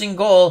 1st and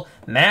goal.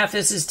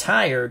 Mathis is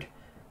tired.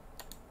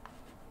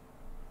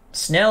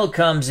 Snell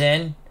comes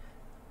in.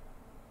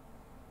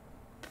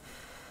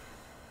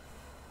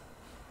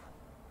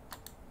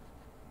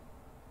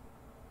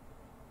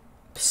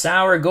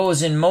 Sauer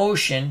goes in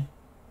motion.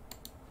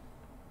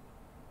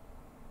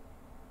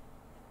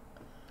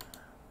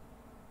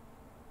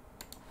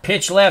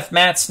 Pitch left,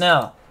 Matt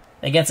Snell.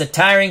 Against a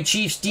tiring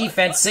Chiefs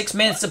defense, 6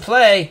 minutes to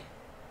play.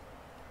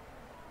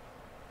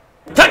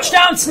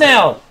 Touchdown,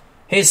 Snell!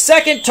 His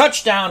 2nd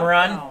touchdown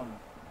run.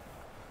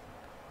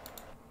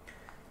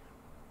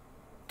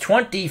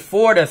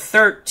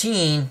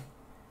 24-13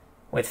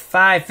 with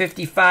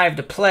 5:55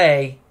 to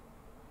play.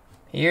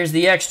 Here's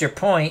the extra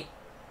point.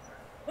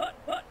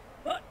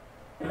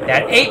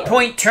 That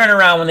 8-point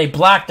turnaround when they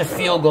blocked the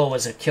field goal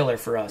was a killer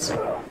for us.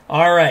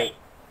 All right.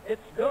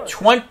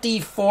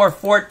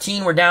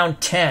 24-14, we're down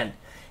 10.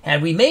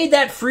 Had we made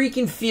that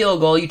freaking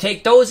field goal, you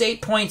take those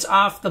 8 points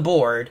off the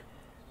board,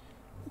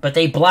 but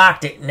they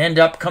blocked it and ended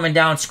up coming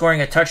down,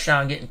 scoring a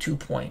touchdown, getting 2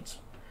 points.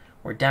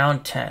 We're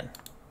down 10.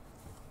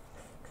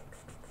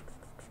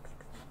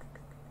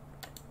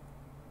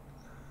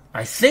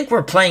 I think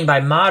we're playing by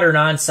modern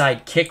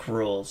onside kick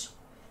rules.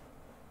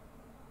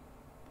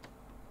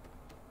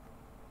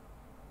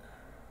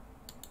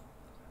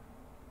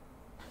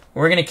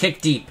 We're going to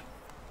kick deep.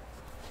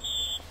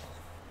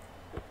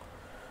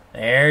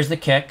 There's the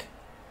kick.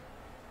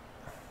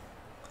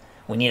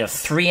 We need a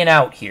 3 and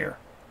out here.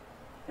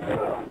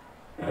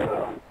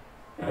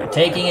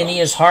 Taking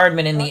Aeneas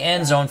Hardman in the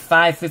end zone.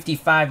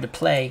 5:55 to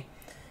play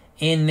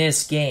in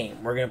this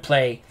game. We're going to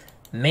play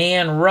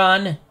man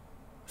run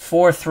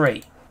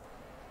 4-3.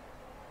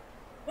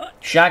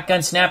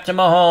 Shotgun snap to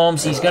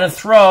Mahomes. He's going to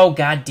throw.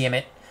 God damn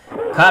it.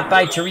 Caught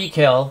by Tyreek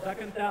Hill.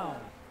 Second down.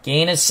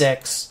 Gain of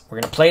 6.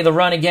 We're going to play the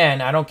run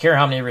again. I don't care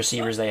how many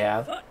receivers they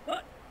have.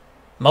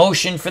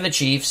 Motion for the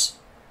Chiefs.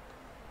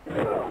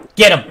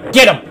 Get him!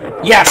 Get him!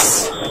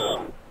 Yes!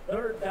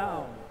 Third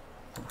down.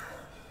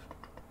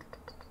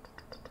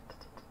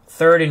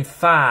 3rd and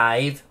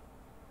 5.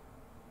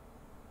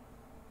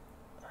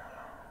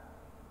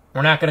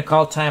 We're not going to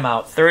call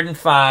timeout. 3rd and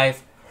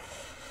 5.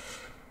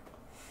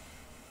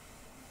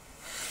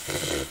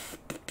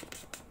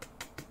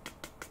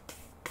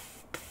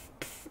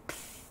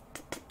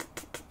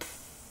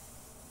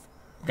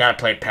 Gotta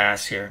play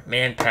pass here.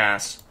 Man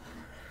pass.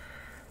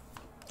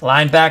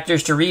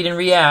 Linebackers to read and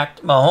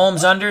react.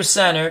 Mahomes under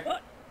center.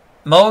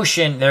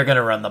 Motion. They're going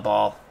to run the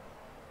ball.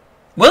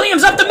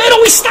 Williams up the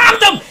middle. We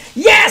stopped him.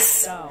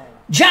 Yes!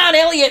 John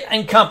Elliott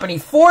and company.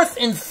 4th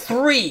and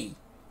 3.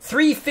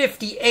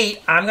 3:58.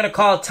 I'm going to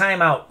call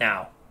timeout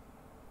now.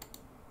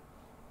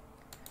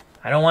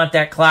 I don't want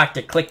that clock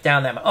to click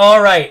down that.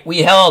 All right.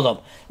 We held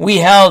him. We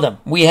held him.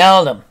 We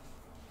held him.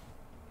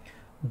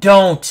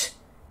 Don't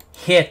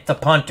hit the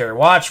punter.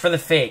 Watch for the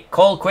fake.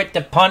 Cole quit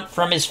to punt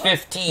from his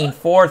 15.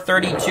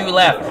 4:32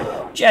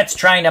 left. Jets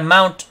trying to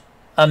mount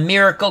a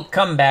miracle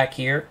comeback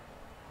here.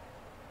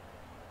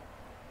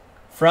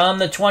 From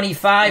the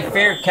 25,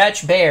 fair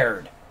catch,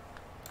 Baird.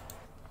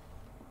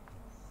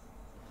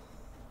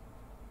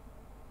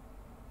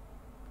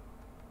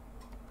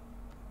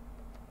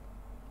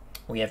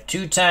 We have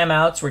 2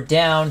 timeouts. We're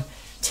down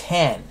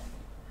 10.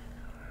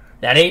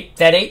 That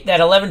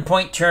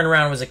 11-point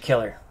turnaround was a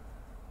killer.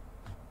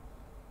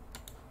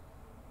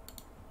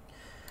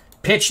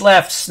 Pitch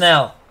left,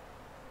 Snell.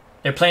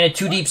 They're playing a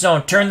 2 deep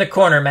zone. Turn the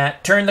corner,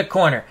 Matt. Turn the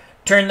corner.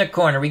 Turn the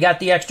corner. We got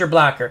the extra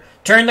blocker.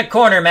 Turn the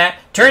corner, Matt.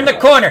 Turn the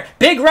corner.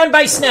 Big run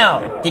by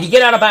Snell. Did he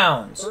get out of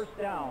bounds? First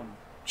down.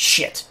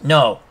 Shit.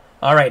 No.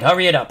 All right,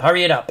 hurry it up.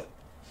 Hurry it up.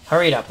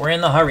 Hurry it up. We're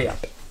in the hurry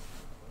up.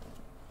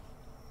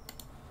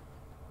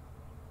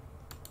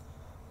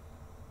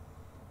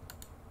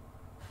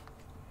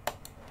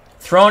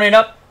 Throwing it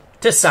up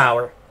to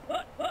Sauer.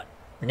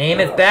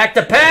 Namath back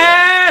to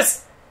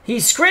pass. He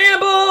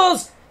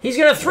scrambles. He's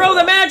going to throw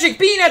the magic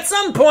bean at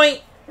some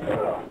point.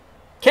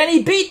 Can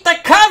he beat the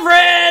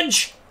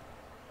coverage?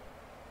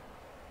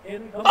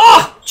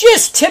 Oh,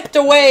 just tipped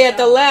away at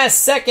the last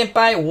second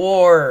by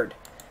Ward.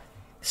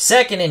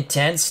 2nd and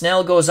 10.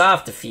 Snell goes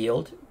off the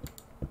field.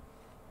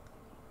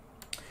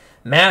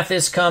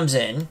 Mathis comes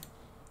in.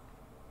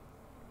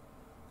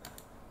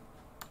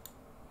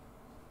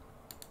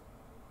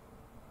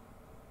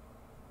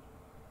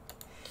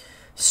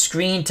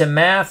 Screen to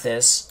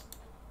Mathis.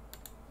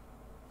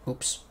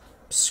 Oops.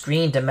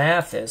 Screen to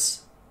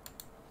Mathis.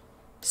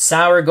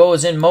 Sauer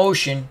goes in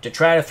motion to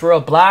try to throw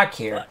a block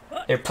here.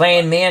 They're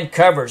playing man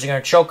coverage. They're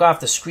going to choke off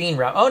the screen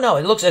route. Oh, no.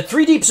 It looks a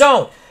 3 deep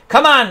zone.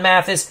 Come on,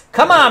 Mathis.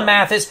 Come on,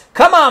 Mathis.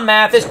 Come on,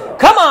 Mathis.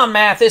 Come on,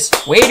 Mathis.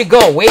 Way to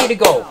go. Way to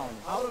go.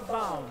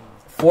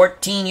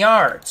 14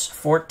 yards.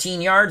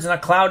 14 yards and a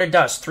cloud of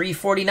dust.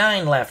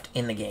 3:49 left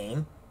in the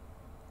game.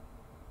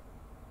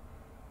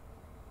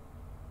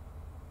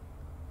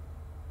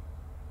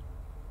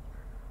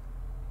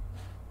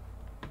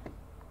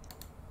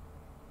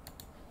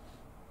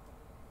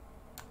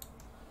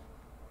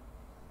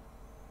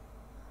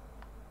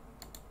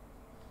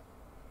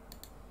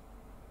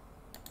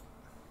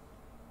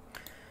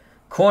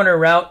 Corner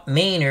route,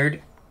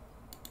 Maynard.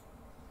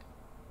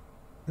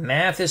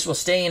 Mathis will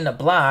stay in the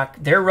block.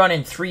 They're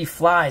running 3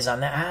 flies on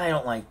that. I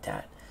don't like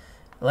that.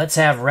 Let's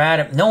have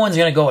No one's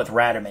going to go with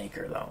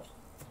Rademacher, though.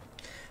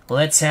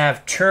 Let's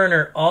have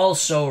Turner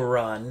also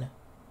run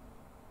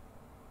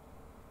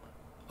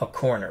a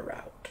corner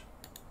route.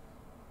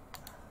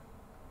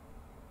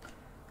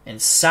 And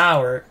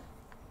Sauer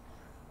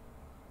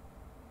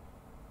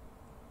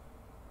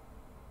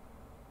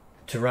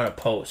to run a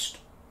post.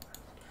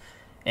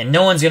 And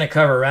no one's going to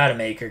cover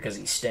Rademacher because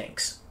he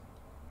stinks.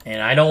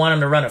 And I don't want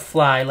him to run a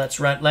fly. Let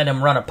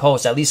him run a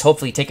post. At least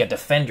hopefully take a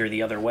defender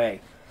the other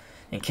way.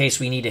 In case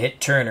we need to hit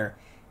Turner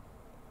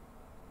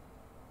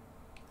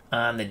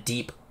on the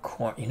deep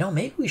corner. You know,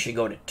 maybe we should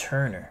go to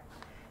Turner.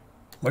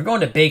 We're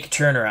going to bake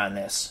Turner on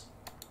this.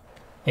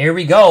 Here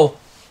we go.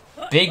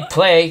 Big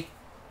play.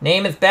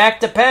 Namath back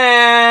to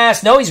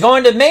pass. No, he's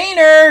going to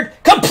Maynard.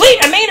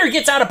 Complete. And Maynard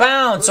gets out of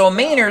bounds. So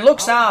Maynard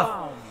looks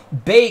off.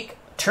 Bake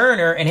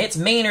Turner and hits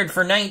Maynard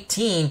for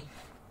 19.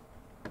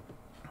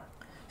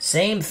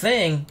 Same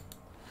thing.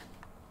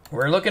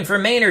 We're looking for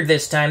Maynard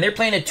this time. They're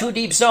playing a 2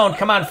 deep zone.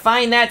 Come on,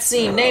 find that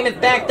seam.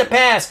 Namath back to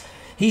pass.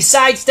 He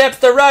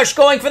sidesteps the rush,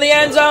 going for the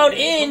end zone.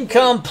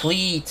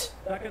 Incomplete.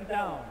 2nd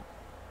down.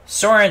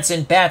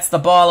 Sorensen bats the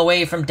ball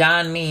away from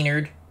Don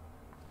Maynard.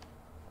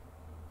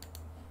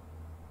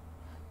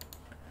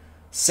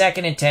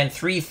 2nd and 10.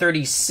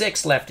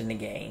 3:36 left in the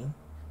game.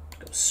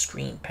 Go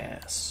screen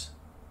pass.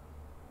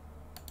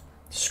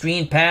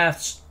 Screen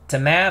pass to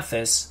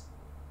Mathis.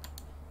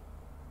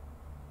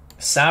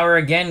 Sauer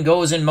again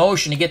goes in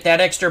motion to get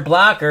that extra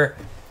blocker.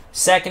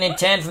 2nd and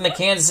 10 from the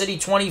Kansas City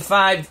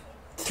 25.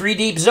 3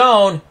 deep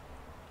zone.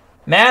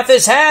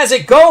 Mathis has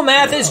it. Go,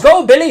 Mathis.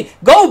 Go, Billy.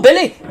 Go,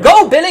 Billy.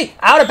 Go, Billy.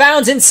 Out of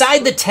bounds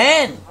inside the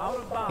 10.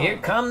 Here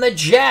come the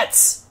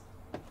Jets.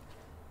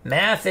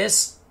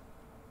 Mathis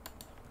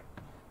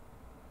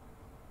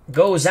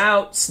goes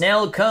out.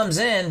 Snell comes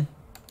in.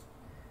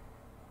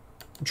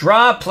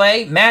 Draw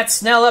play. Matt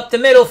Snell up the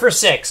middle for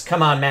 6.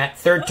 Come on, Matt.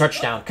 3rd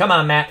touchdown. Come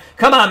on, Matt.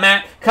 Come on,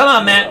 Matt. Come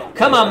on, Matt.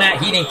 Come on,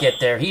 Matt. He didn't get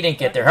there. He didn't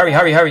get there. Hurry,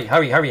 hurry, hurry,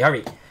 hurry, hurry,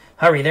 hurry.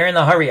 Hurry. They're in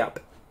the hurry up.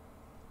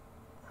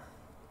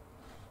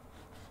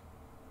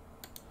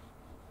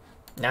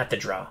 Not the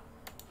draw.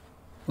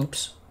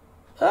 Oops.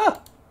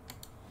 Ah.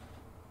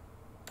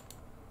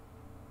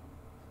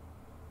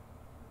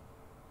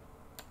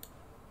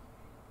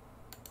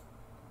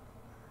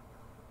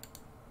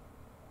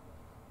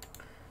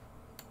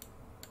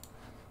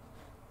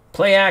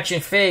 Play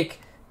action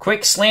fake.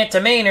 Quick slant to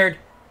Maynard.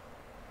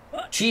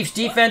 Chiefs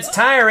defense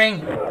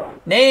tiring.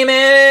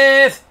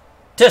 Namath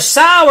to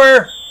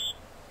Sauer.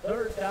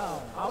 3rd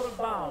down. Out of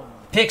bounds.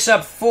 Picks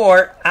up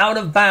 4. Out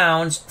of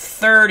bounds.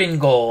 3rd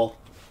and goal.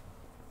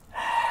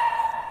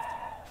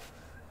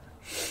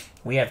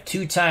 We have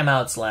 2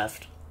 timeouts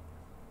left.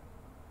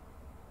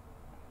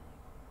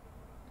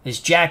 This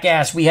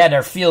jackass, we had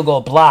our field goal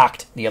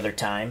blocked the other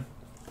time.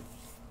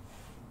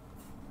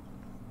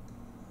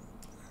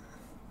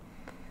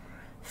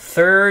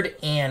 3rd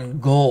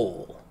and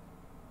goal.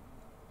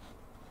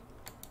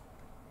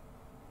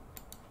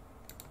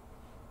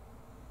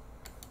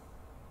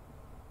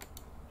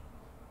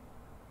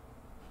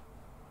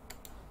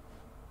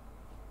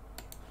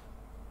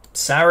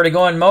 Sauer to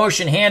go in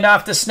motion. Hand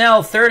off to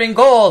Snell. 3rd and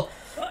goal.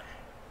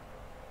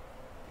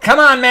 Come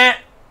on, Matt.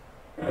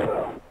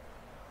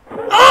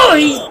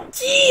 Oh,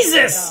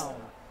 Jesus.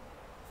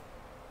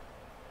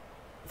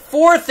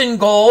 4th and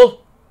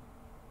goal.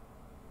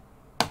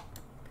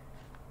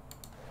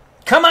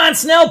 Come on,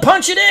 Snell.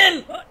 Punch it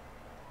in.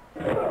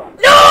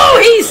 No,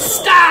 he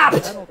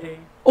stopped.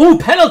 Oh,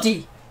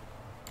 penalty.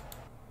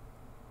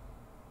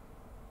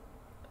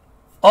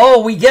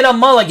 Oh, we get a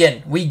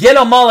mulligan. We get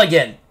a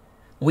mulligan.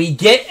 We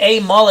get a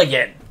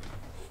mulligan.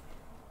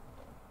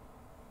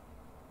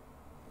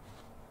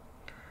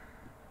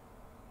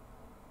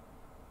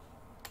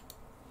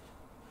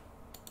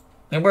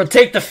 And we'll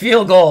take the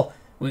field goal.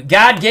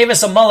 God gave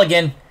us a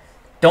mulligan.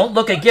 Don't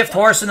look a gift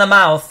horse in the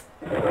mouth.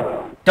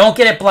 Don't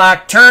get it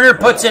blocked. Turner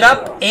puts it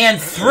up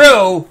and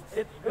through.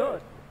 It's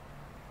good.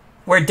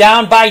 We're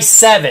down by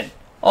 7.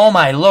 Oh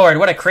my Lord,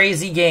 what a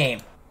crazy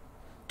game.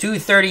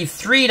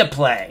 2:33 to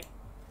play.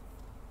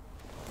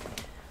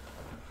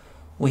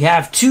 We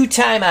have 2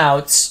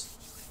 timeouts.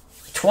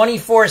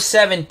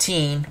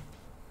 24-17.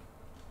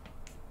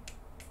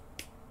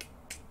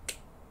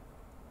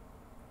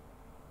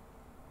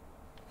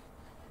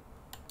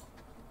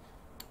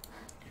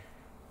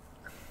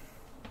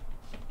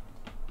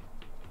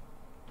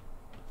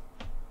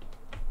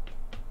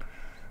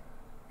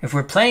 If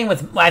we're playing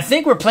with, I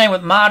think we're playing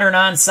with modern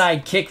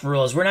onside kick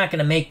rules. We're not going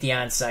to make the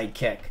onside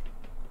kick.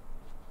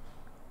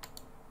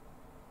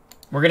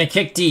 We're going to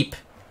kick deep.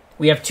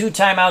 We have 2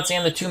 timeouts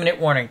and the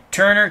 2-minute warning.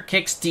 Turner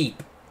kicks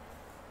deep.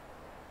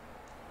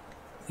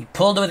 We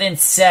pulled within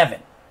 7.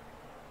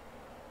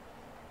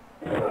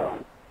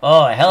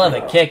 Oh, a hell of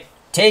a kick.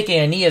 Taking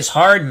a knee is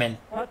Hardman.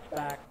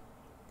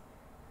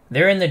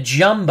 They're in the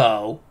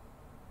jumbo.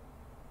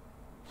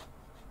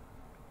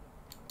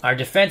 Our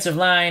defensive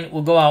line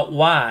will go out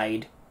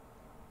wide.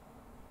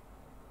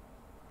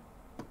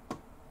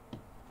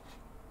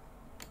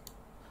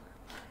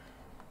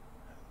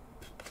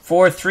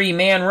 Four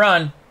 3-man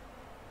run.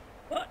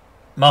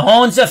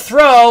 Mahomes a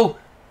throw.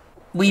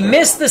 We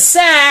missed the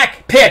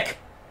sack. Pick.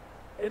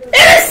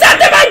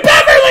 Intercepted by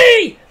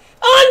Beverly!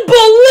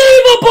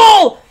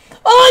 Unbelievable!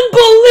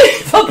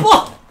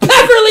 Unbelievable!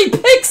 Beverly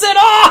picks it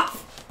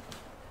off!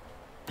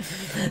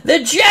 The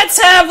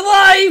Jets have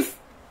life!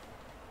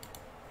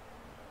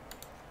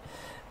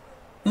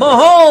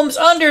 Mahomes,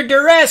 under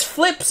duress,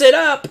 flips it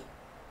up.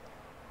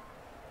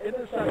 And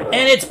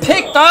it's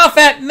picked off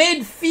at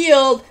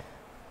midfield.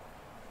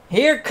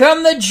 Here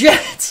come the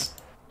Jets.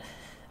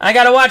 I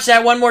gotta watch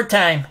that one more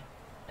time.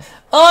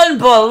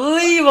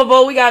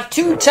 Unbelievable. We got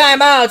 2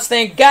 timeouts.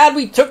 Thank God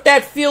we took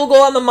that field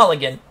goal on the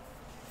mulligan.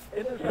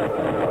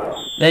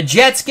 The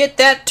Jets get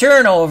that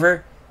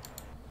turnover.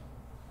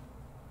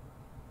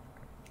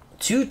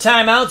 2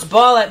 timeouts,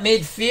 ball at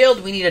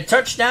midfield. We need a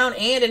touchdown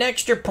and an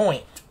extra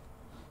point.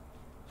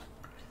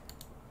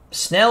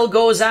 Snell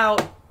goes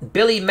out.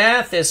 Billy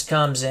Mathis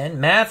comes in.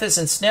 Mathis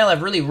and Snell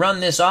have really run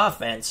this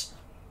offense.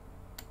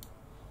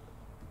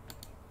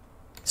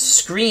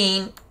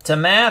 Screen to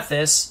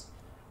Mathis.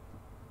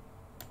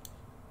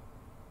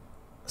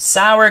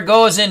 Sauer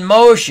goes in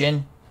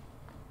motion.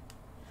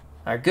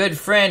 Our good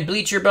friend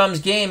Bleacher Bums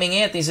Gaming,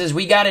 Anthony, says,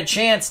 we got a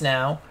chance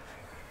now.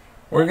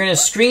 We're going to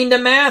screen to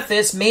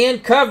Mathis. Man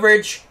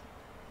coverage.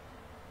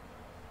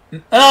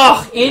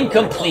 Oh,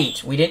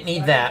 incomplete. We didn't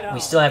need that.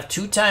 We still have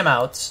 2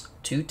 timeouts.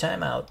 2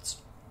 timeouts.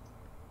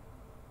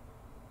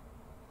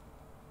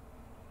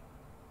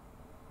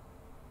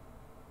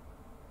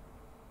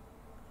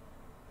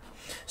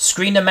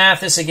 Screen to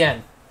Mathis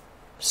again.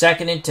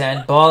 2nd and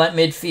 10. Ball at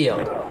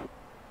midfield.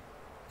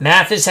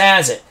 Mathis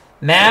has it.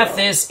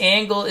 Mathis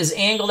is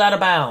angled out of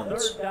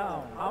bounds. 3rd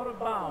down, out of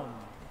bounds.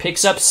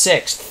 Picks up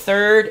 6.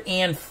 3rd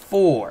and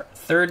 4.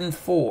 3rd and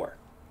 4.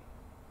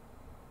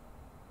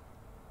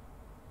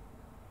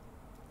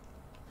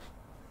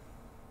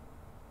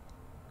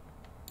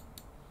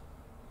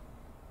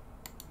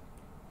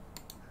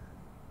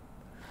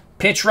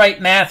 Pitch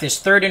right, Mathis.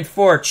 3rd and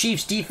 4.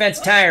 Chiefs defense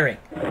tiring.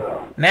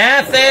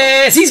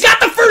 Mathis! He's got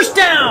the first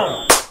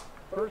down!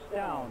 First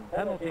down.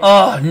 Penalty.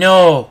 Oh,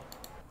 no.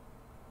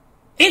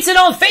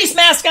 Incidental face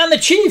mask on the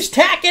Chiefs.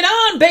 Tack it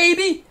on,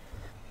 baby.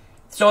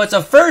 So it's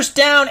a first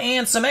down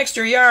and some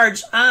extra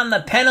yards on the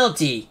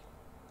penalty.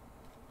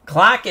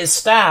 Clock is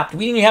stopped.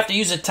 We didn't even have to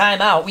use a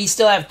timeout. We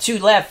still have 2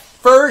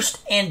 left.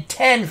 1st and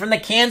 10 from the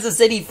Kansas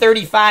City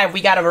 35.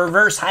 We got a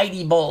reverse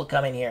Heidi Bowl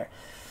coming here.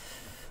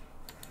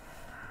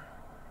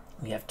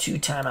 We have 2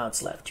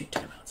 timeouts left. 2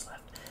 timeouts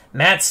left.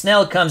 Matt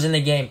Snell comes in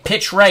the game.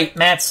 Pitch right,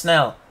 Matt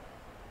Snell.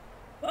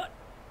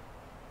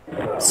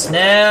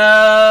 Snell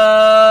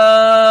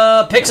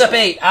picks up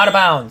 8, out of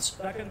bounds.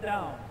 2nd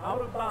down,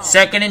 out of bounds.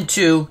 2nd and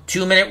 2,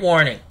 2-minute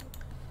warning.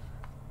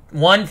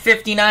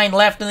 1:59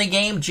 left in the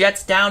game.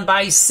 Jets down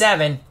by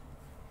 7.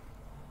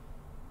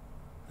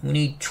 We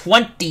need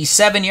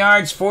 27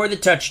 yards for the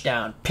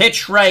touchdown.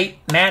 Pitch right,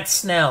 Matt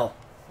Snell.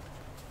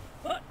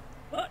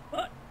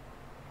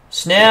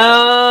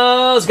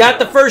 Snell's got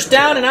the first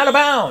down and out of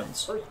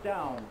bounds. First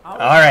down. All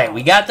right,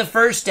 we got the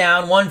first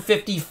down.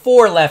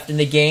 1:54 left in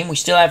the game. We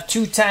still have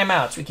 2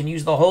 timeouts. We can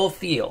use the whole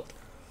field.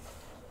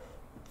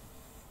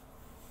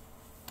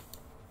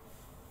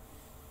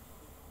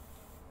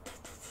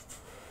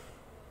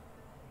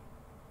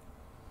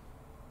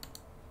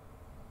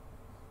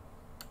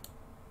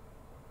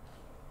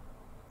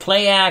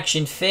 Play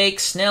action fake.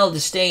 Snell to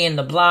stay in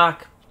the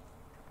block.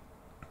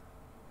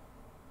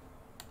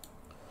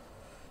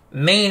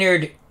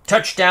 Maynard,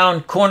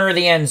 touchdown, corner of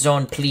the end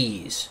zone,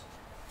 please.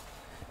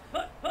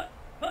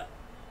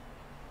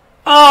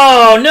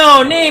 Oh,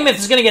 no, Namath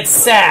is going to get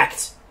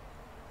sacked.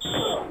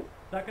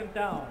 Second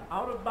down,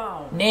 out of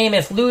bounds.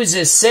 Namath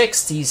loses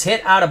 6. He's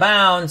hit out of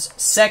bounds.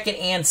 2nd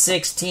and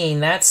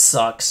 16. That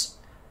sucks.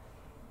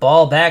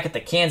 Ball back at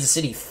the Kansas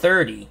City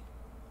 30.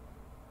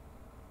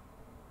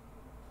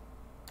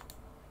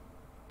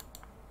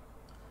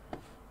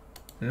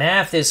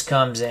 Mathis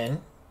comes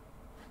in.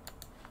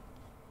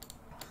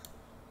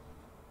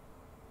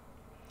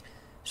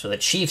 So the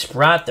Chiefs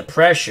brought the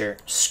pressure.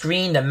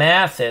 Screen to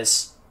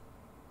Mathis.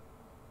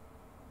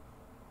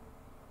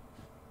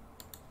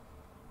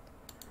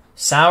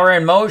 Sauer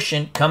in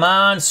motion. Come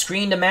on,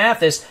 screen to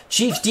Mathis.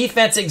 Chiefs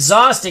defense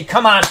exhausted.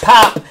 Come on,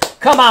 Pop.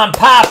 Come on,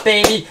 Pop,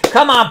 baby.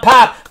 Come on,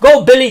 Pop.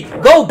 Go, Billy.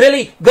 Go,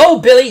 Billy. Go,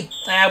 Billy.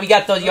 Ah, we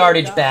got the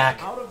yardage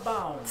back. Out of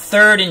bounds.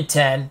 3rd and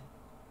 10.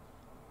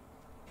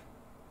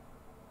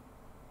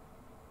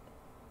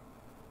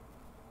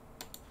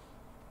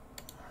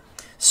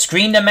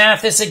 Screen to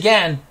Mathis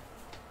again.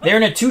 They're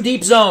in a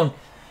 2-deep zone.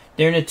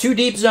 They're in a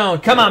 2-deep zone.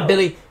 Come on,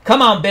 Billy.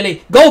 Come on,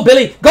 Billy. Go,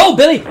 Billy. Go,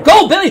 Billy.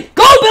 Go, Billy.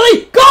 Go,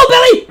 Billy. Go,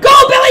 Billy.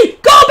 Go, Billy.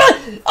 Go,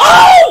 Billy.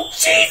 Oh,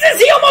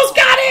 Jesus. He almost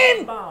got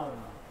in. Bounds.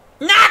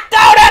 Knocked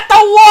out at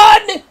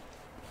the 1.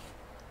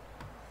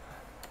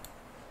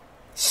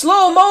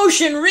 Slow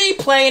motion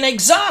replay. An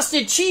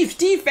exhausted Chiefs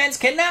defense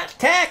cannot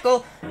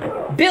tackle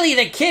Billy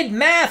the Kid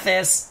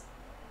Mathis.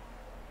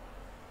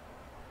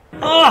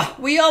 Oh,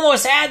 we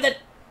almost had the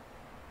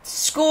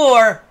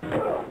score.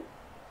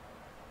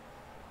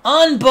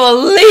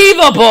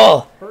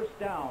 Unbelievable. First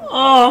down.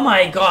 Oh,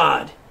 my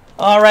God.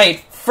 All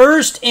right,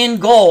 1st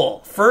and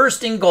goal.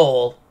 1st and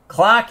goal.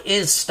 Clock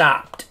is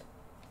stopped.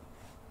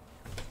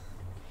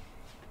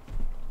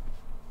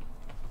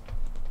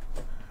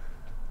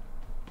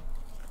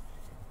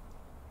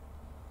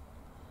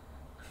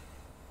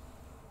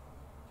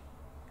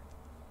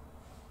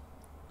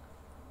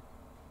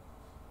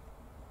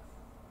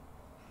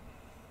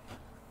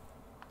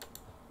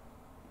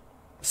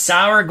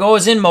 Sauer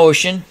goes in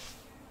motion.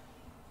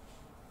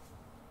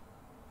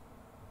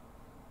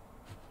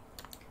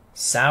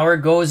 Sauer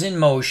goes in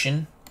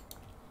motion.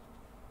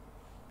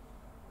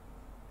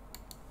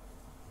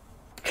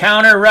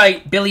 Counter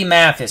right, Billy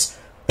Mathis.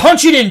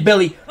 Punch it in,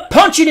 Billy.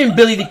 Punch it in,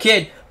 Billy the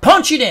Kid.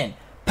 Punch it in.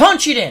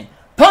 Punch it in.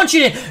 Punch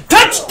it in.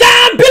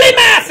 Touchdown, Billy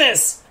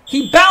Mathis!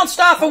 He bounced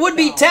off a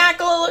would-be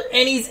tackle,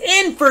 and he's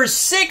in for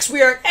 6.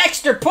 We are an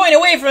extra point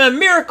away from a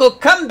miracle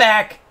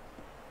comeback.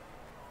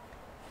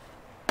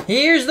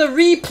 Here's the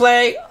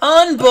replay.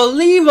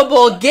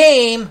 Unbelievable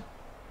game.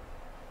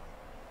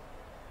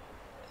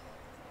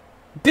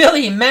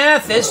 Billy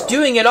Mathis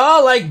doing it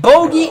all like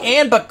Bogey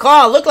and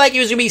Bacall. Looked like he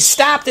was going to be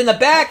stopped in the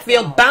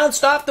backfield.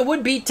 Bounced off the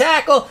would-be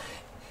tackle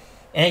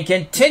and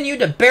continued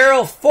to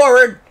barrel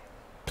forward,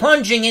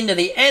 plunging into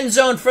the end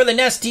zone for the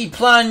nasty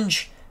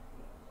plunge.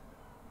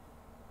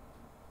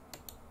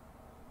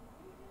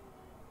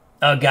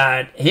 Oh,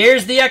 God.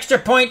 Here's the extra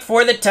point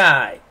for the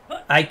tie.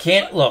 I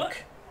can't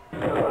look.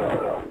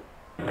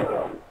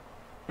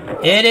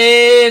 It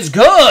is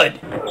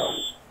good.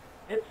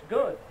 It's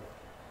good.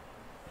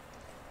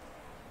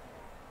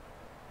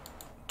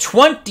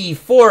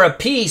 24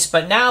 apiece,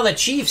 but now the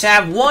Chiefs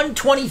have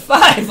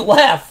 1:25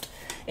 left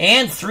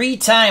and 3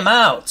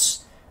 timeouts.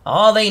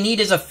 All they need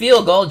is a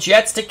field goal.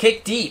 Jets to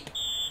kick deep.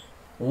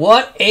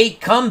 What a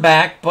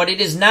comeback, but it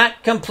is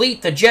not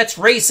complete. The Jets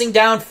racing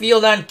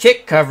downfield on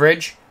kick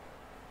coverage.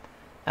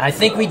 I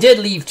think we did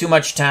leave too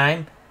much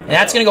time, and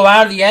that's going to go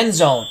out of the end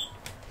zone.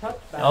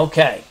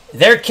 Okay.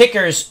 Their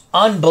kicker's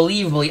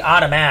unbelievably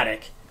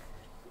automatic.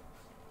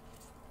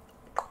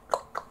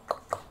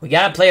 We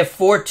got to play a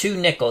 4-2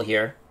 nickel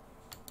here.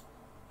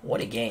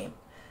 What a game.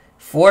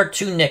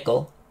 4-2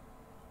 nickel.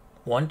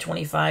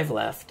 1:25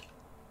 left.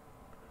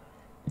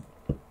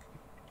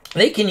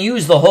 They can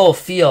use the whole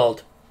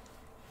field,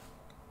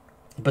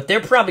 but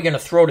they're probably going to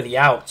throw to the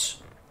outs.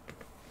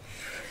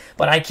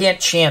 But I can't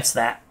chance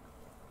that.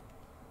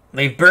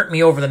 They've burnt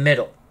me over the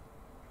middle.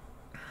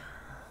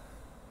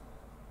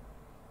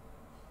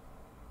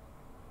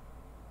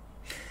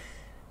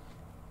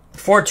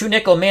 Four-two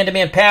nickel,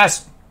 man-to-man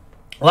pass.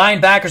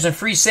 Linebackers and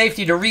free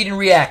safety to read and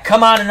react.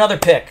 Come on, another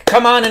pick.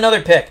 Come on,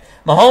 another pick.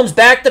 Mahomes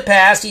back to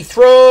pass. He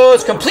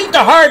throws complete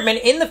to Hardman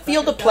in the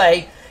field of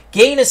play.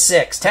 Gain of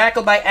 6.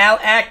 Tackled by Al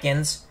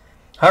Atkins.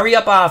 Hurry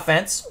up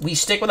offense. We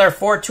stick with our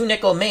 4-2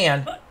 nickel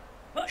man.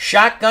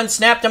 Shotgun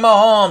snap to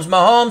Mahomes.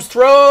 Mahomes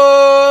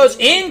throws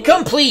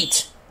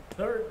incomplete.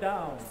 Third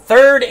down.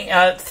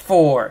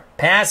 4.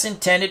 Pass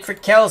intended for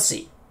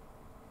Kelsey.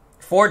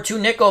 4-2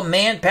 nickel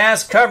man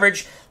pass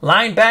coverage.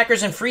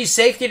 Linebackers and free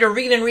safety to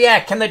read and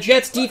react. Can the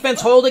Jets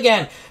defense hold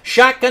again?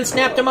 Shotgun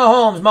snap to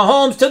Mahomes.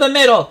 Mahomes to the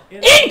middle.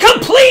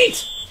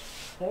 Incomplete!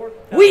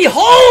 We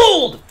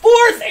hold!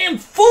 4th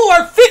and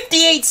 4.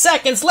 58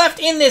 seconds left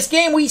in this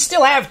game. We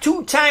still have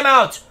 2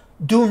 timeouts.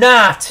 Do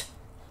not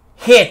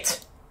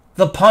hit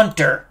the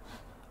punter.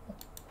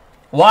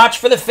 Watch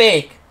for the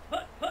fake.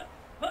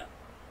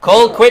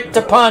 Colquitt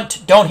to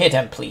punt. Don't hit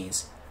him,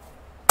 please.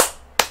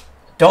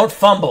 Don't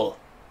fumble.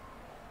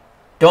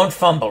 Don't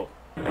fumble.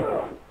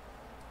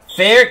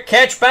 Fair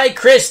catch by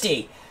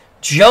Christie.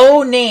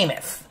 Joe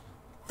Namath.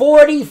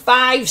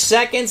 45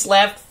 seconds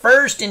left.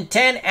 1st and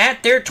 10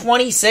 at their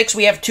 26.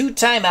 We have 2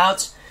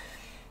 timeouts.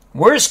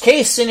 Worst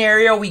case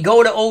scenario, we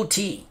go to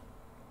OT.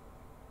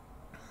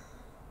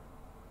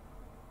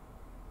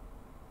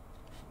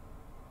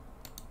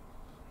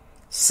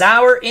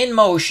 Sauer in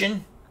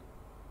motion.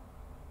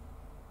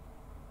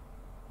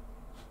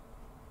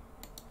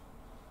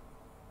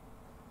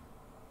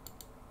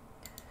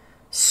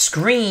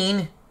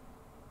 Screen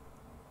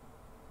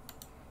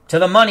to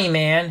the money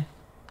man,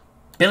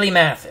 Billy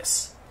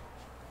Mathis.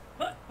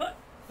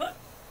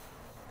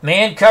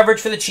 Man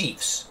coverage for the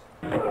Chiefs.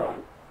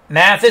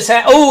 Mathis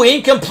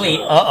incomplete.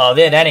 Uh-oh,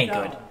 that ain't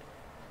good.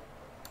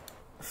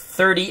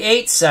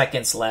 38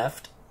 seconds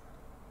left.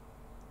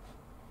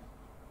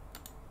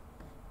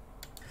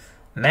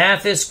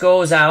 Mathis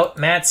goes out.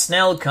 Matt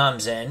Snell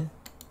comes in.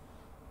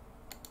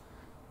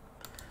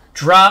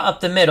 Draw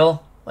up the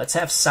middle. Let's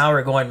have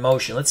Sauer go in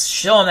motion. Let's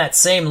show him that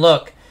same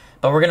look.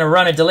 But we're going to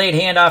run a delayed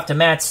handoff to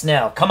Matt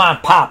Snell. Come on,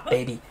 pop,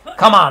 baby.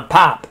 Come on,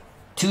 pop.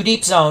 2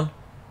 deep zone.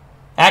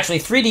 Actually,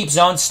 3 deep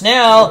zone.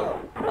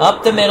 Snell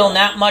up the middle.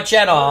 Not much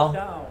at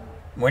all.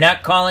 We're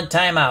not calling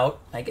timeout.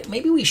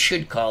 Maybe we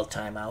should call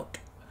timeout.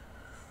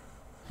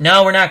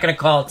 No, we're not going to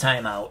call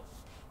timeout.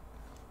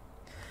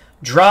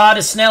 Draw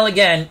to Snell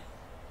again.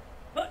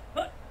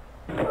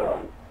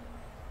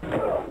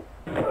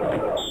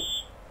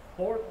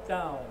 Fourth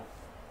down.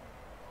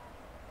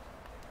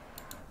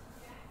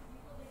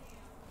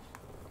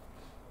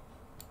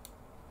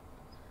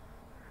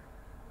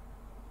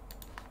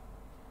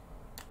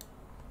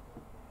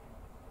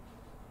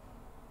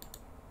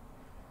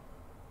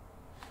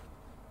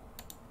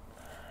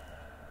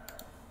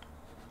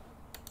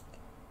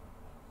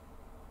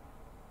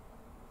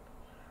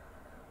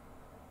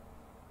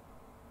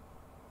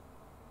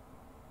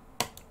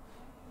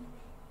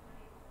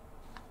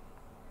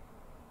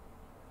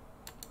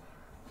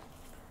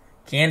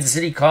 Kansas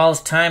City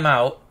calls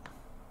timeout.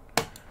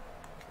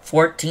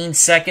 14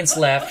 seconds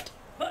left.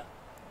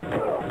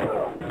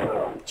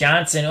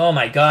 Johnson, oh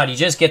my God, he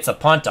just gets a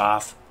punt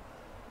off.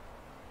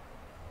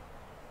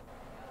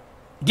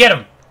 Get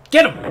him!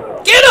 Get him!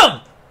 Get him!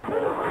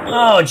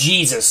 Oh,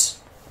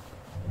 Jesus.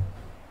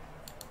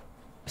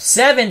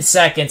 7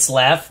 seconds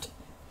left.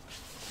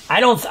 I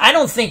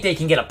don't think they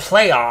can get a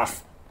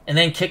playoff and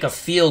then kick a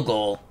field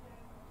goal.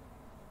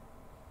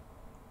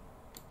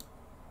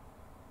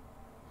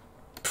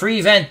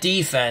 Prevent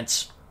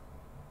defense.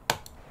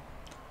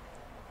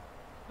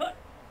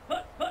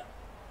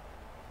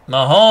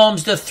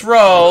 Mahomes to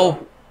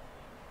throw.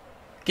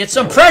 Get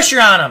some pressure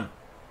on him.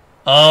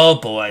 Oh,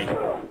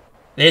 boy.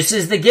 This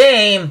is the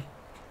game.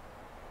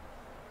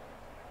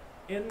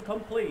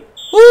 Incomplete.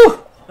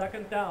 Woo!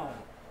 2nd down.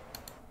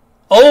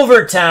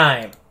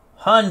 Overtime.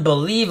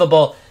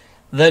 Unbelievable.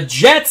 The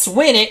Jets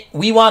win it.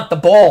 We want the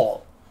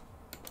ball.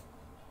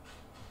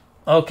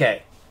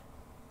 Okay.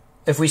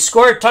 If we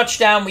score a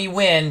touchdown, we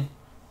win.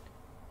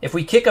 If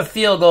we kick a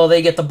field goal,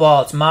 they get the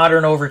ball. It's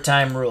modern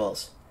overtime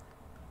rules.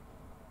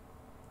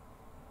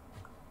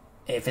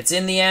 If it's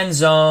in the end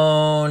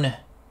zone,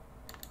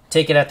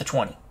 take it at the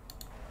 20.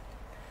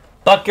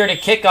 Bucker to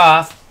kick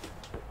off.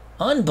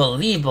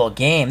 Unbelievable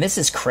game. This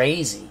is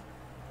crazy.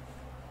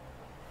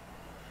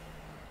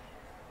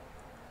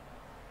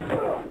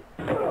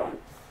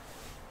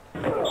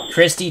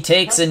 Christie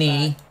takes a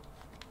knee.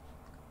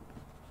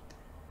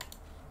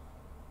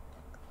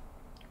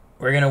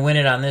 We're going to win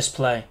it on this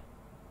play.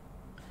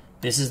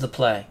 This is the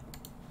play.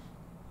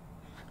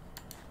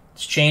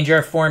 Let's change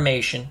our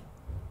formation.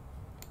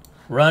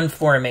 Run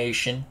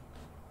formation.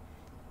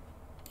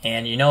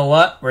 And you know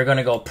what? We're going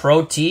to go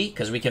pro T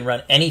because we can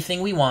run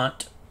anything we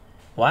want.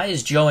 Why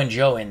is Joe and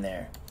Joe in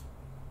there?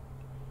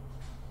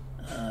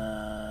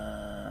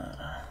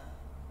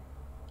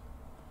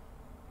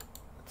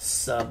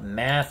 Sub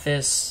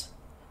Mathis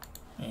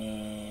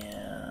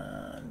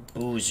and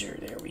Boozer.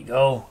 There we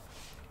go.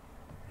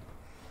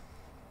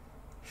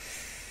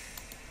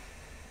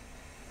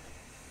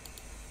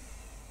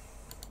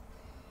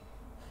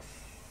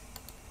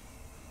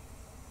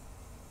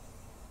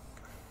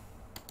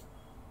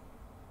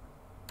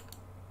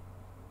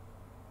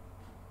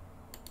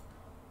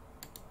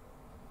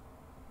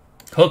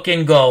 Hook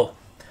and go.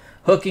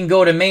 Hook and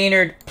go to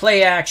Maynard.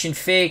 Play action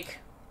fake.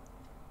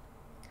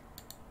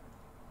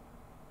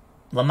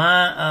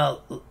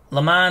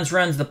 Lamons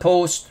runs the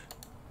post.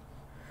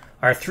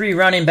 Our 3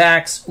 running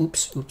backs.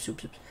 Oops.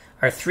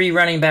 Our 3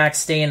 running backs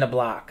stay in the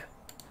block.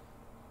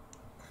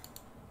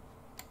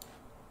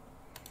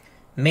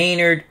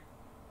 Maynard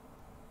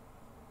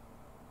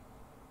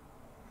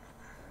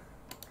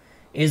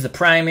is the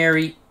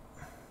primary.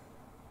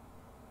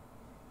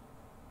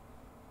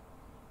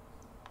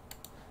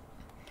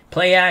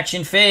 Play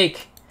action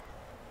fake.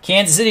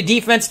 Kansas City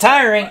defense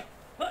tiring.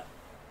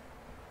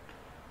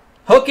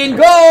 Hook and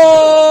go!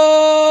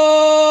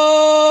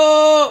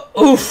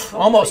 Oof,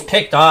 almost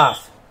picked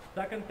off.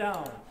 Second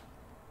down.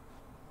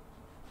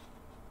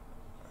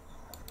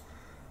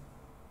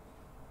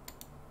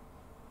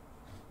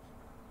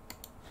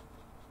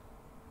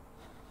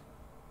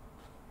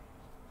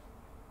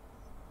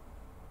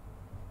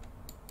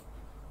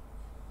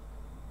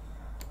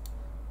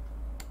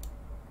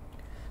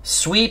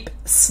 Sweep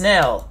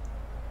Snell.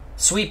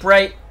 Sweep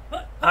right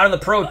out of the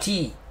pro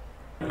tee.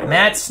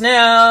 Matt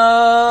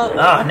Snell.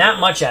 Oh, not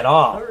much at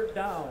all. Third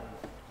down.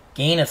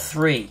 Gain of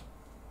 3.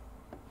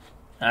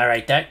 All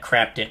right, that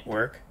crap didn't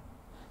work.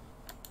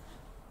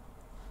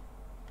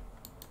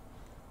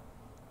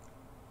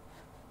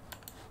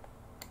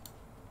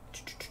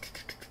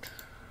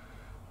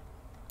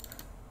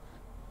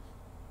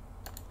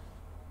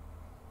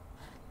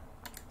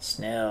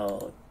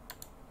 Snell.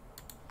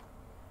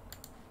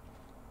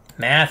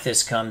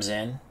 Mathis comes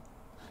in.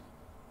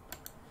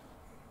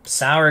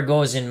 Sauer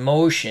goes in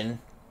motion.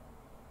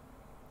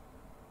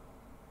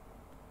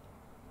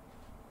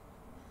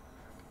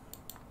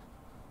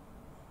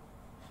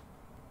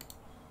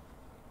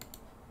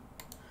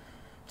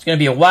 It's going to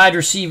be a wide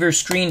receiver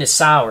screen to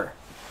Sauer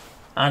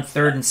on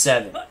 3rd and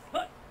 7.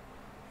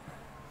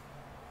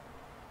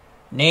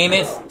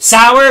 Namath.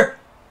 Sauer.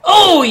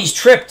 Oh, he's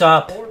tripped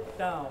up. Fourth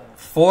down.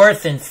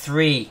 4th and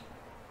 3.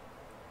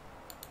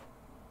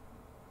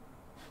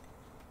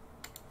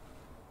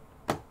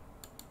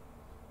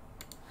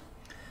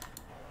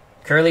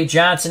 Curly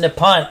Johnson to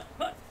punt.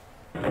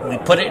 We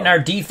put it in our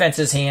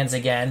defense's hands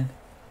again.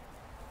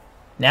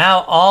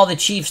 Now all the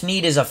Chiefs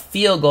need is a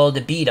field goal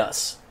to beat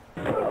us.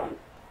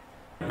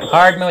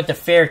 Hardman with the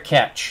fair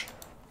catch.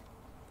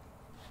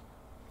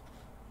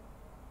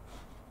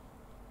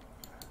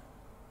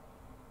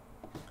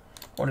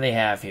 What do they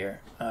have here?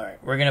 All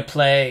right, we're going to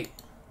play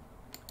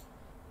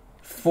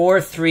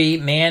 4-3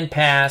 man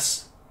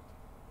pass.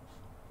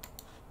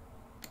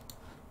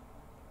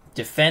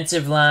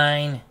 Defensive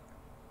line.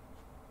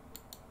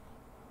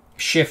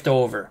 Shift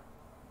over.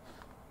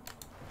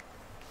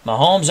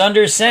 Mahomes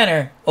under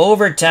center.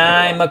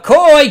 Overtime.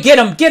 McCoy, get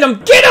him, get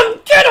him, get him,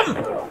 get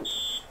him!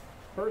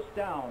 First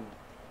down.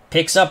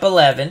 Picks up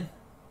 11.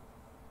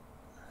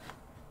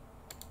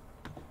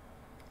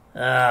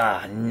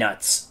 Ah,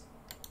 nuts.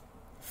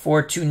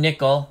 4-2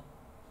 nickel.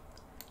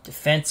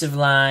 Defensive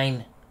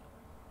line.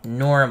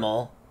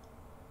 Normal.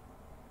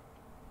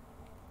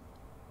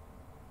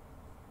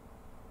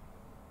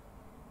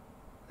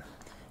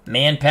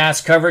 Man pass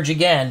coverage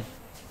again.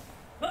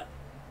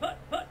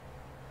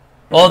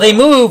 Oh, they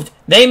moved.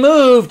 They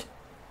moved.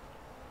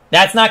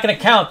 That's not going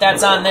to count.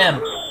 That's on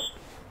them.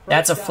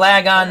 That's a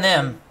flag on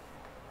them.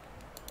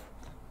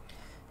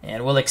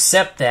 And we'll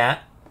accept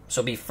that.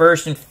 So it'll be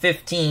 1st and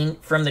 15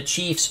 from the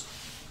Chiefs'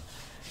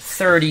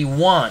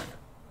 31.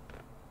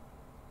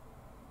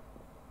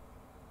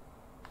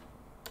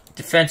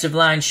 Defensive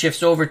line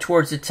shifts over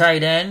towards the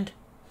tight end.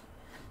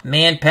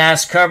 Man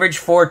pass coverage,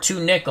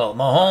 4-2 nickel.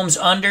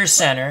 Mahomes under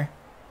center.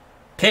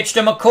 Pitch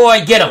to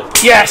McCoy. Get him.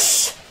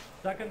 Yes!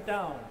 Second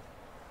down.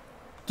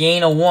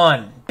 Gain of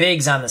 1.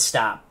 Biggs on the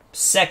stop.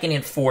 2nd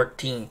and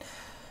 14.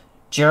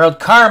 Gerald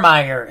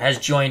Carmeyer has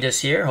joined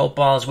us here. Hope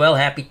all is well.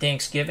 Happy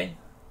Thanksgiving.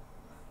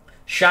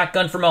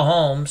 Shotgun for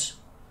Mahomes.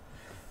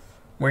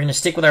 We're going to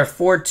stick with our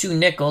 4-2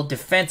 nickel.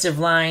 Defensive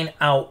line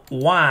out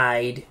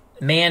wide.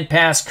 Man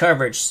pass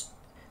coverage.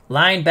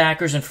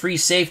 Linebackers and free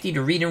safety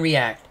to read and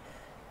react.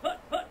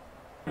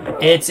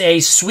 It's a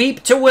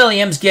sweep to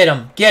Williams. Get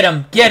him. Get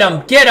him. Get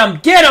him. Get him.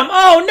 Get him.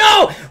 Oh,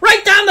 no.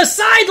 Right down the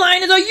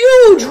sideline is a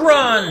huge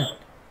run.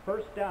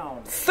 First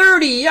down.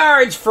 30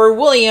 yards for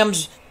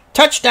Williams.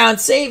 Touchdown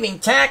saving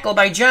tackle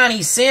by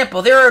Johnny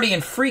Sample. They're already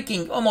in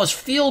freaking almost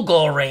field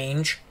goal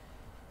range.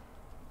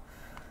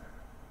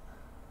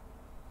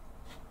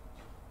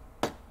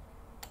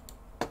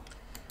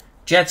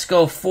 Jets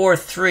go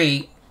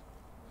 4-3.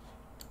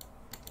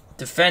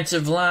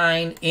 Defensive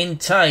line in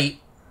tight.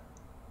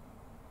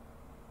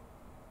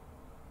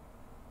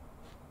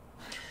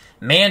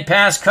 Man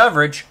pass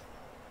coverage.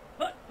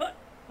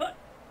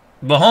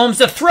 Mahomes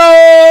to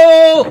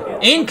throw.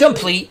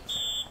 Incomplete.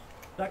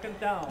 Second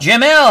down.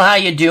 Jim L, how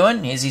you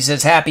doing? As he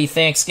says, happy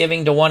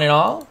Thanksgiving to one and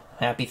all.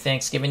 Happy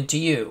Thanksgiving to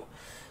you.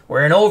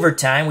 We're in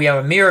overtime. We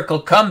have a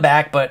miracle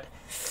comeback, but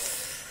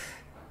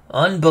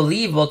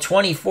unbelievable.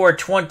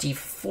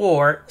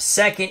 24-24.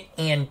 2nd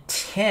and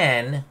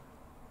 10.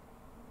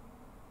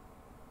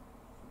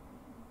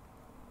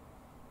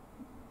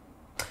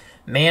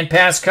 Man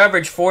pass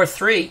coverage,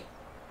 4-3.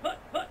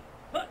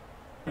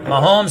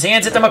 Mahomes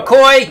hands it to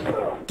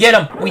McCoy. Get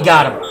him. We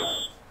got him.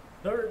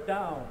 Third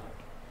down.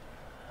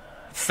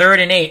 3rd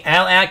and 8.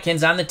 Al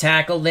Atkins on the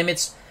tackle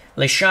limits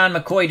LaShawn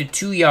McCoy to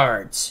 2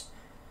 yards.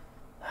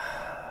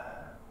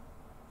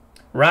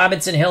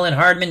 Robinson, Hill, and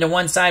Hardman to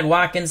one side,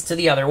 Watkins to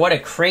the other. What a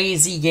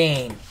crazy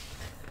game.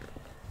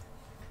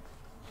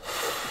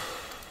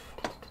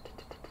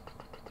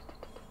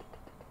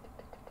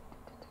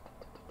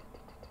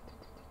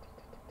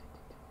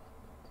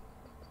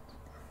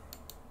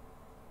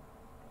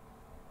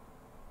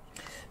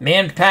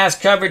 Man pass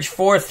coverage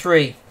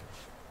 4-3.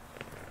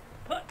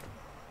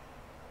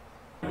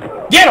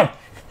 Get him!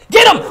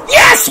 Get him!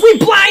 Yes! We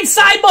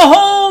blindside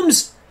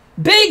Mahomes!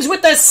 Biggs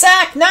with the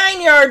sack,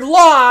 9-yard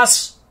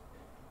loss.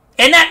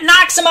 And that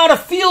knocks him out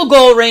of field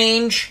goal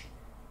range.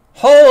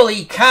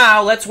 Holy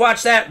cow. Let's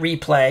watch that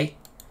replay.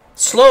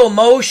 Slow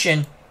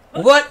motion.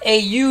 What a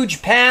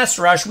huge pass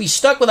rush. We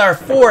stuck with our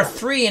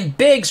 4-3, and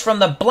Biggs from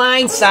the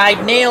blind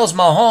side nails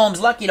Mahomes.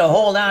 Lucky to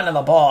hold on to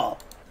the ball.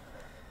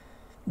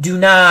 Do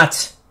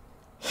not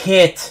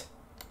hit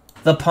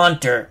the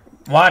punter.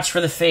 Watch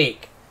for the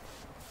fake.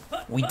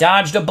 We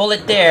dodged a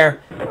bullet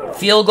there.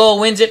 Field goal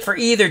wins it for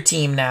either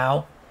team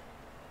now.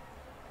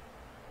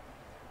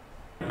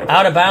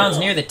 Out of bounds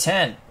near the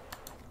 10.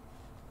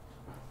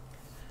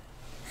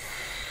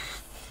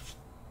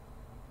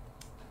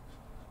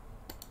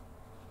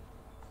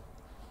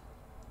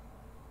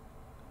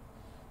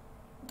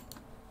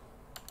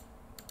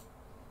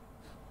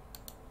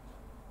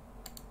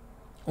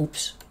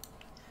 Oops.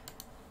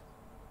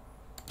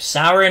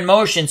 Sauer in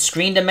motion.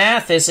 Screen to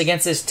Mathis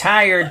against this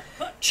tired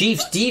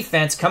Chiefs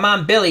defense. Come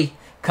on, Billy.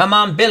 Come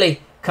on,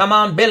 Billy. Come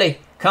on, Billy.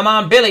 Come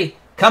on, Billy.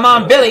 Come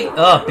on, Billy.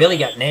 Oh, Billy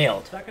got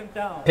nailed.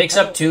 Picks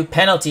up 2.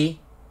 Penalty.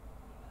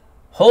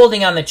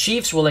 Holding on the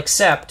Chiefs will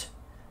accept.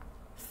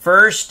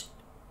 1st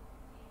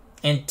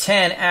and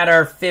 10 at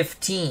our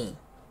 15.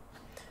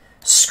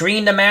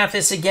 Screen to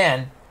Mathis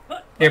again.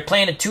 They're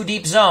playing a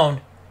 2-deep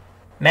zone.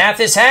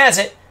 Mathis has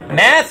it.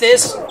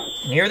 Mathis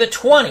near the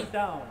 20.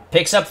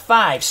 Picks up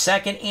 5.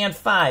 2nd and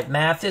 5.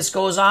 Mathis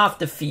goes off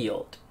the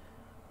field.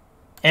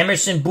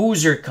 Emerson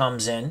Boozer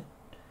comes in.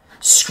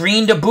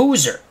 Screen to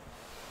Boozer.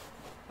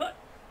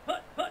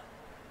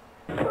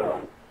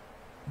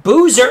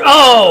 Boozer.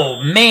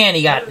 Oh, man,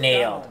 he got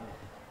nailed.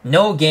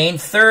 No gain.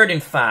 3rd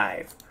and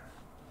 5.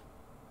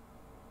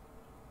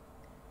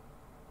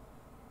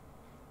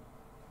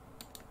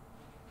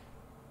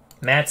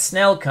 Matt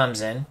Snell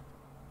comes in.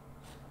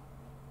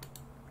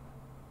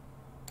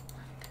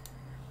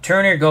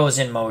 Turner goes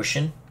in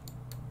motion.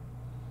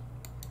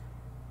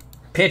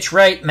 Pitch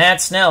right,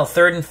 Matt Snell,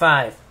 3rd and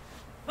 5.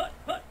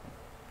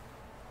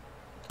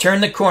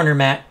 Turn the corner,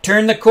 Matt.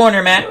 Turn the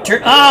corner, Matt.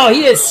 Oh,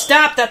 he is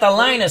stopped at the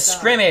line of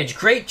scrimmage.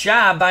 Great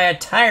job by a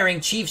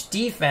tiring Chiefs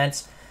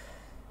defense.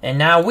 And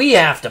now we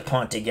have to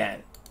punt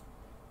again.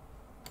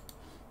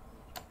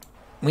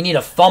 We need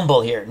a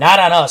fumble here. Not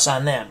on us,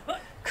 on them.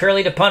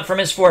 Curley to punt from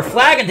his 4.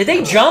 Flagging. Did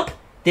they jump?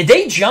 Did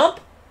they jump?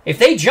 If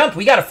they jumped,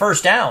 we got a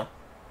 1st down.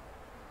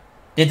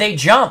 Did they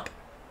jump?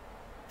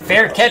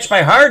 Fair catch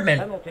by Hardman.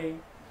 Penalty.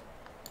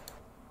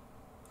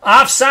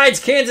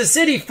 Offsides, Kansas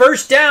City.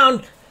 1st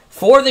down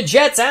for the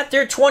Jets at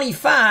their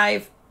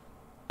 25.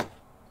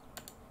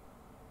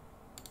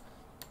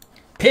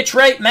 Pitch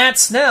right, Matt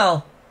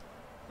Snell.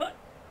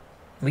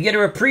 We get a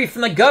reprieve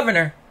from the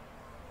governor.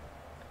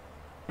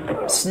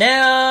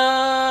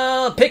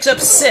 Snell picks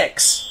up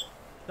 6.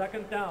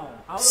 2nd down.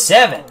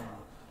 7.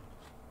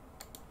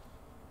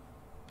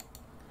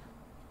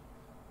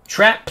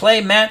 Trap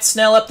play, Matt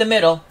Snell up the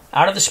middle,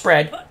 out of the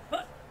spread.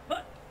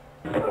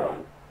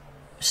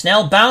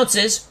 Snell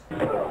bounces.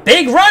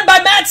 Big run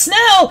by Matt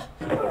Snell.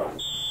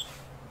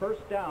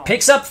 1st down.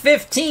 Picks up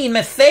 15.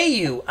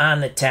 Matthew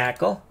on the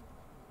tackle.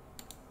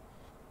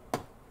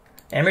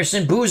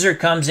 Emerson Boozer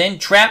comes in.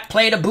 Trap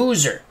play to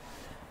Boozer.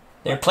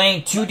 They're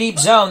playing 2-deep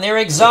zone. They're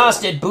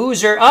exhausted.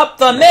 Boozer up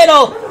the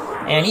middle.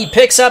 And he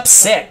picks up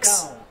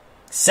 6.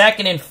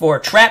 2nd and 4.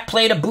 Trap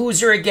play to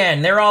Boozer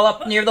again. They're all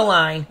up near the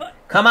line.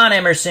 Come on,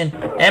 Emerson.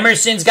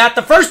 Emerson's got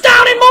the 1st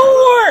down and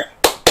more.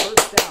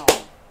 1st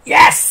down.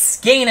 Yes!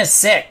 Gain of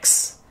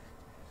 6.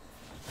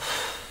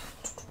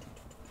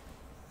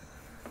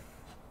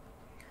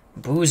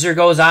 Boozer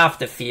goes off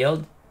the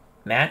field.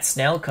 Matt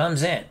Snell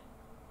comes in.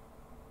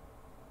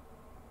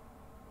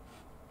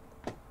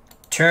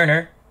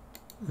 Turner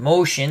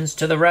motions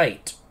to the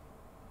right.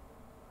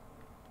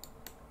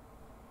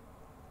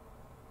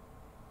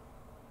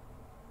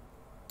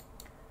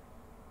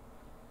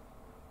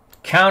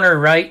 Counter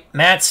right,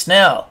 Matt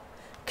Snell.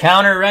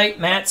 Counter right,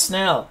 Matt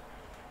Snell.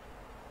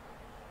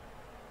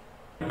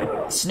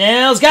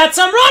 Snell's got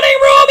some running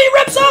room. He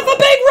rips off a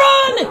big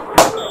run.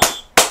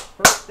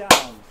 1st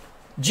down.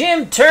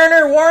 Jim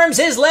Turner warms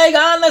his leg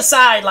on the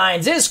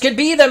sidelines. This could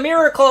be the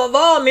miracle of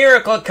all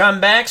miracle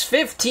comebacks.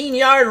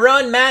 15-yard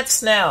run, Matt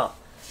Snell.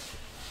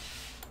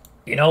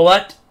 You know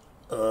what?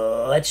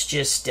 Let's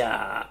just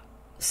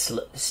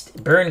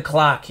burn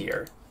clock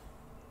here.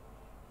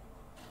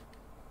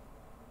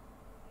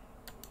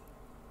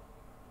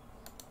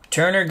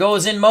 Turner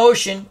goes in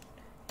motion.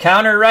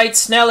 Counter right,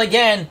 Snell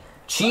again.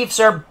 Chiefs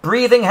are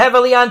breathing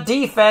heavily on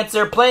defense.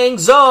 They're playing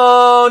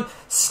zone.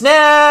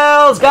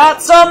 Snell's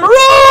got some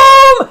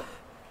room.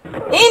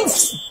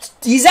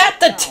 He's at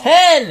the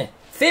 10.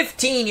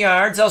 15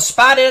 yards. They'll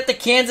spot it at the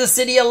Kansas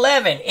City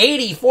 11.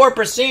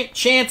 84%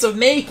 chance of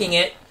making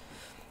it.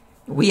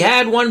 We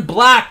had one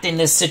blocked in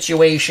this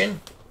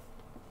situation.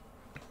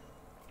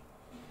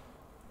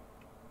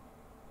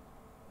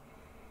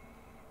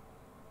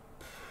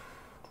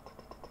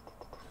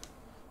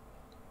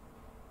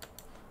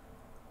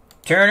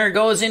 Turner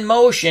goes in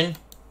motion.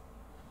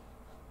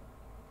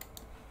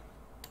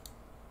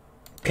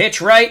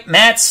 Pitch right,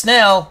 Matt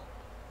Snell.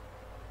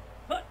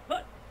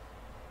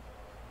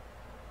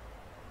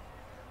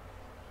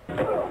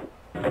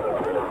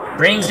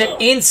 Brings it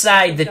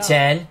inside the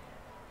 10.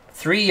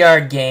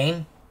 3-yard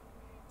gain.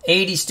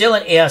 80 still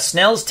in.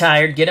 Snell's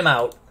tired. Get him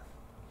out.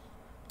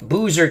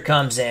 Boozer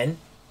comes in.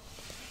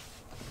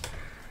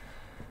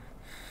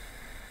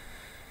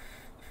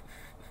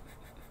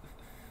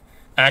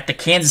 At the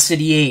Kansas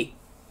City 8.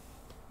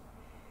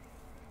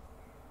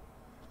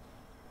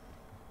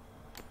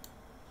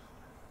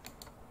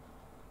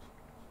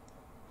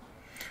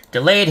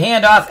 Delayed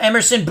handoff,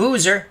 Emerson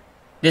Boozer.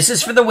 This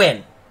is for the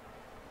win.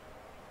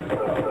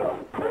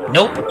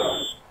 Nope.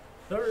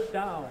 Third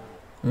down.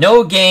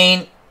 No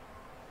gain.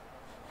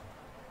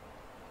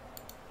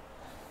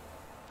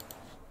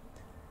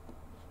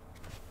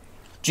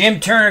 Jim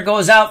Turner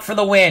goes out for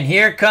the win.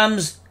 Here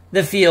comes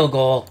the field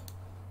goal.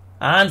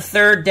 On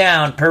third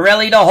down,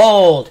 Pirelli to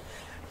hold.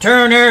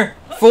 Turner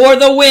for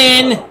the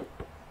win.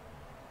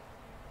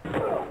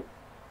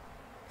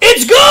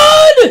 It's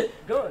good!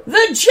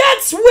 The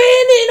Jets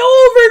win in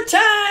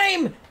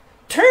overtime!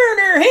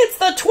 Turner hits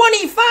the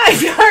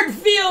 25-yard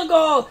field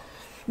goal.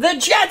 The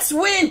Jets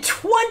win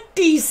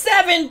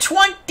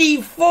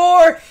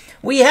 27-24.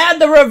 We had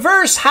the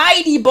reverse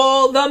Heidi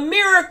Bowl, the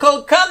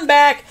miracle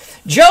comeback.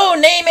 Joe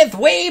Namath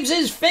waves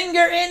his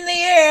finger in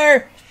the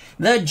air.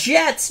 The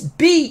Jets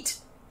beat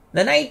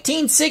the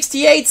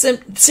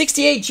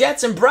 1968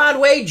 Jets, and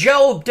Broadway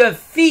Joe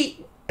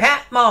defeat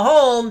Patrick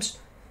Mahomes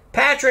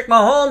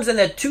and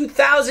the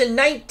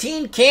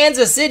 2019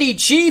 Kansas City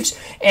Chiefs.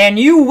 And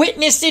you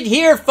witnessed it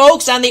here,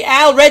 folks, on the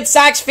Al Red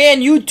Sox Fan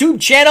YouTube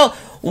channel.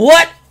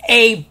 What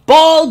a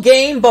ball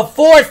game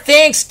before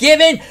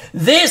Thanksgiving.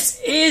 This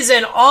is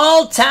an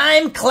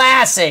all-time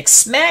classic.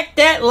 Smack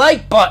that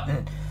like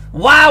button.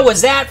 Wow,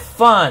 was that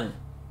fun.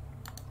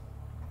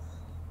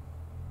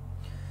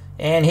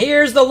 And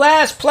here's the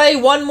last play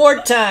one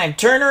more time.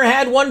 Turner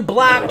had one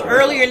blocked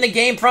earlier in the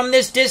game from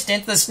this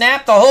distance. The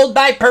snap, the hold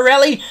by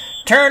Pirelli.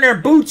 Turner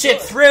boots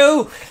it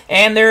through,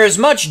 and there is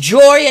much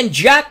joy and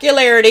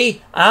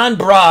jocularity on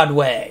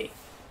Broadway.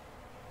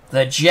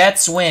 The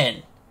Jets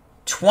win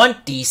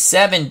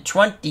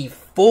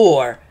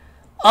 27-24.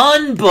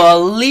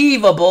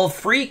 Unbelievable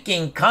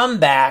freaking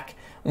comeback.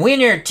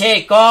 Winner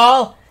take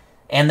all.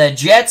 And the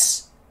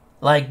Jets,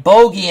 like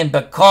Bogey and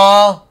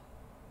Bacall,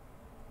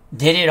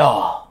 did it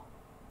all.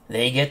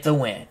 They get the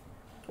win.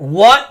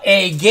 What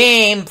a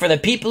game for the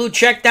people who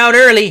checked out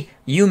early.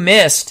 You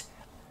missed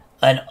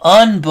an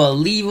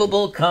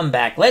unbelievable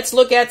comeback. Let's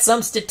look at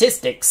some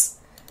statistics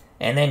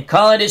and then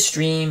call it a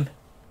stream.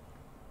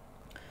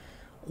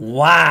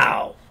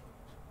 Wow.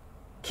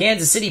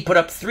 Kansas City put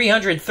up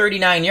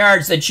 339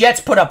 yards. The Jets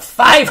put up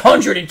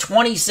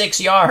 526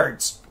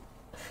 yards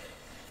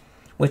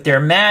with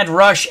their mad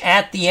rush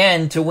at the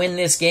end to win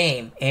this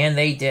game, and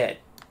they did.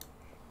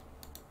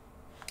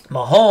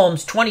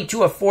 Mahomes,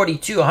 22 of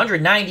 42,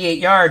 198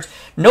 yards,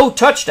 no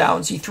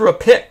touchdowns. He threw a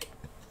pick.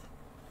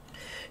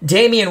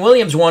 Damian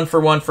Williams 1 for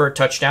 1 for a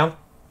touchdown.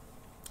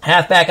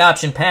 Halfback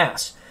option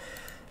pass.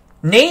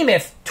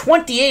 Namath,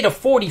 28 of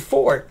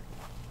 44,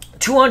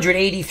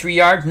 283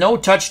 yards, no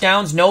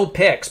touchdowns, no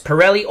picks.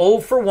 Pirelli 0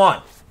 for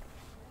 1.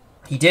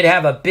 He did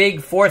have a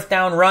big fourth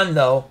down run,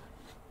 though.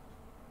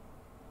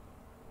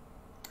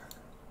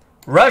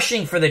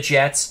 Rushing for the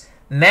Jets,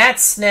 Matt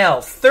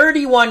Snell,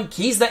 31,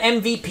 he's the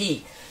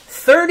MVP.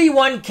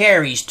 31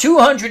 carries,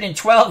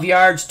 212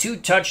 yards, 2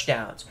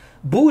 touchdowns.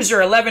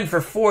 Boozer, 11 for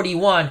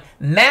 41.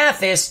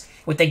 Mathis,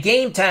 with the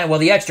game time, well,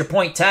 the extra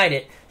point tied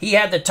it. He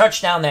had the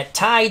touchdown that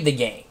tied the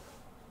game.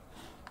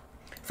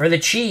 For the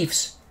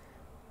Chiefs,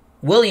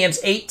 Williams,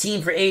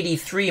 18 for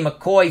 83.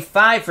 McCoy,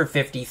 5 for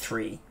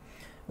 53.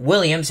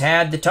 Williams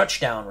had the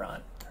touchdown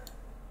run.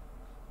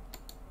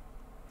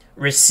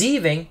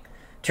 Receiving,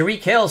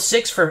 Tyreek Hill,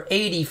 6 for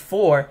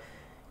 84.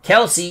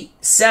 Kelsey,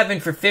 7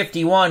 for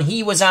 51.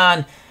 He was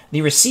on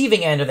the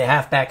receiving end of the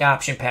halfback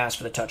option pass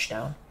for the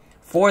touchdown.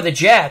 For the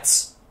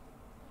Jets,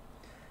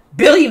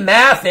 Billy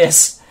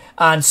Mathis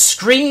on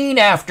screen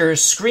after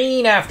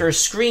screen after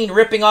screen,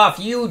 ripping off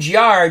huge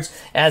yards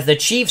as the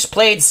Chiefs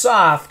played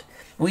soft.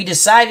 We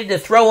decided to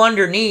throw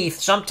underneath.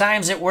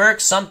 Sometimes it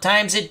works,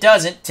 sometimes it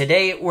doesn't.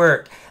 Today it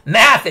worked.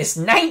 Mathis,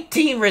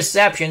 19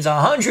 receptions,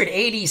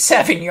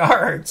 187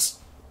 yards.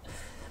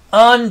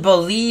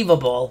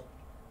 Unbelievable.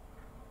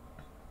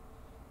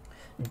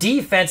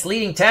 Defense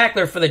leading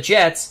tackler for the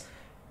Jets,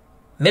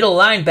 middle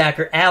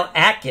linebacker Al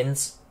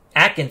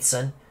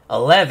Atkinson,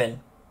 11.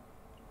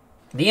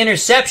 The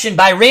interception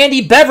by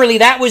Randy Beverly,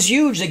 that was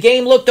huge. The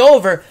game looked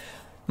over.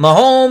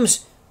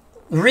 Mahomes,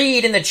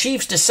 Reed, and the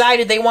Chiefs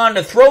decided they wanted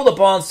to throw the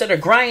ball instead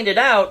of grind it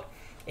out.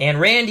 And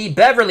Randy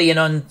Beverly, an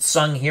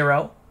unsung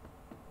hero.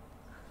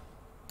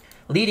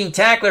 Leading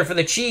tackler for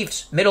the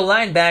Chiefs, middle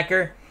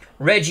linebacker,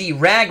 Reggie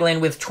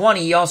Ragland with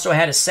 20. He also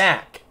had a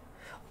sack.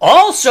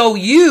 Also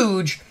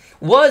huge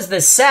was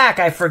the sack,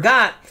 I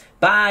forgot,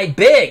 by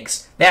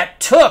Biggs that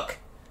took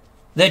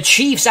the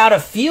Chiefs out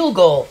of field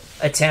goal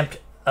attempt.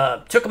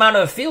 Took them out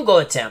of a field goal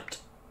attempt.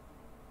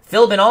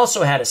 Philbin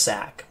also had a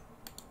sack.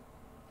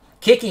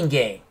 Kicking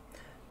game.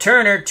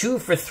 Turner, 2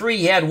 for 3.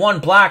 He had 1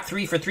 block,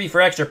 3 for 3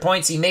 for extra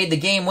points. He made the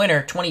game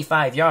winner,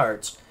 25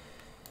 yards.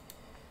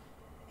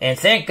 And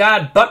thank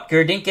God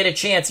Butker didn't get a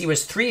chance. He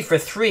was 3 for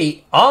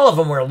 3. All of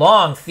them were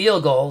long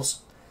field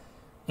goals,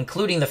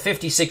 including the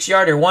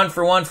 56-yarder, 1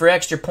 for 1 for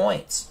extra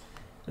points.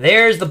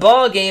 There's the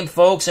ball game,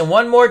 folks. And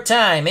one more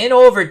time, in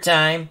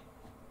overtime,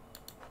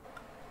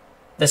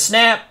 the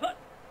snap,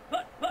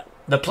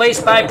 the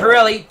place by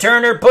Pirelli.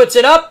 Turner puts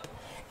it up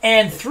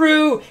and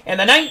through, and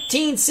the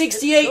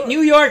 1968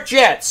 New York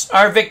Jets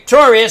are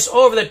victorious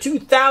over the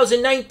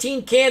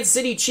 2019 Kansas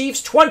City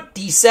Chiefs,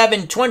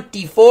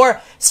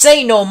 27-24.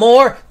 Say no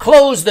more.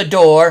 Close the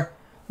door.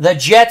 The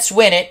Jets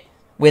win it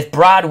with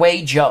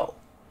Broadway Joe.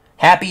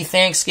 Happy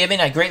Thanksgiving.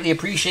 I greatly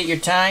appreciate your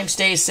time.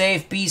 Stay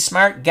safe. Be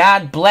smart.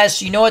 God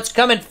bless. You know what's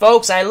coming,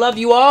 folks. I love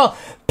you all.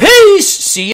 Peace. See you.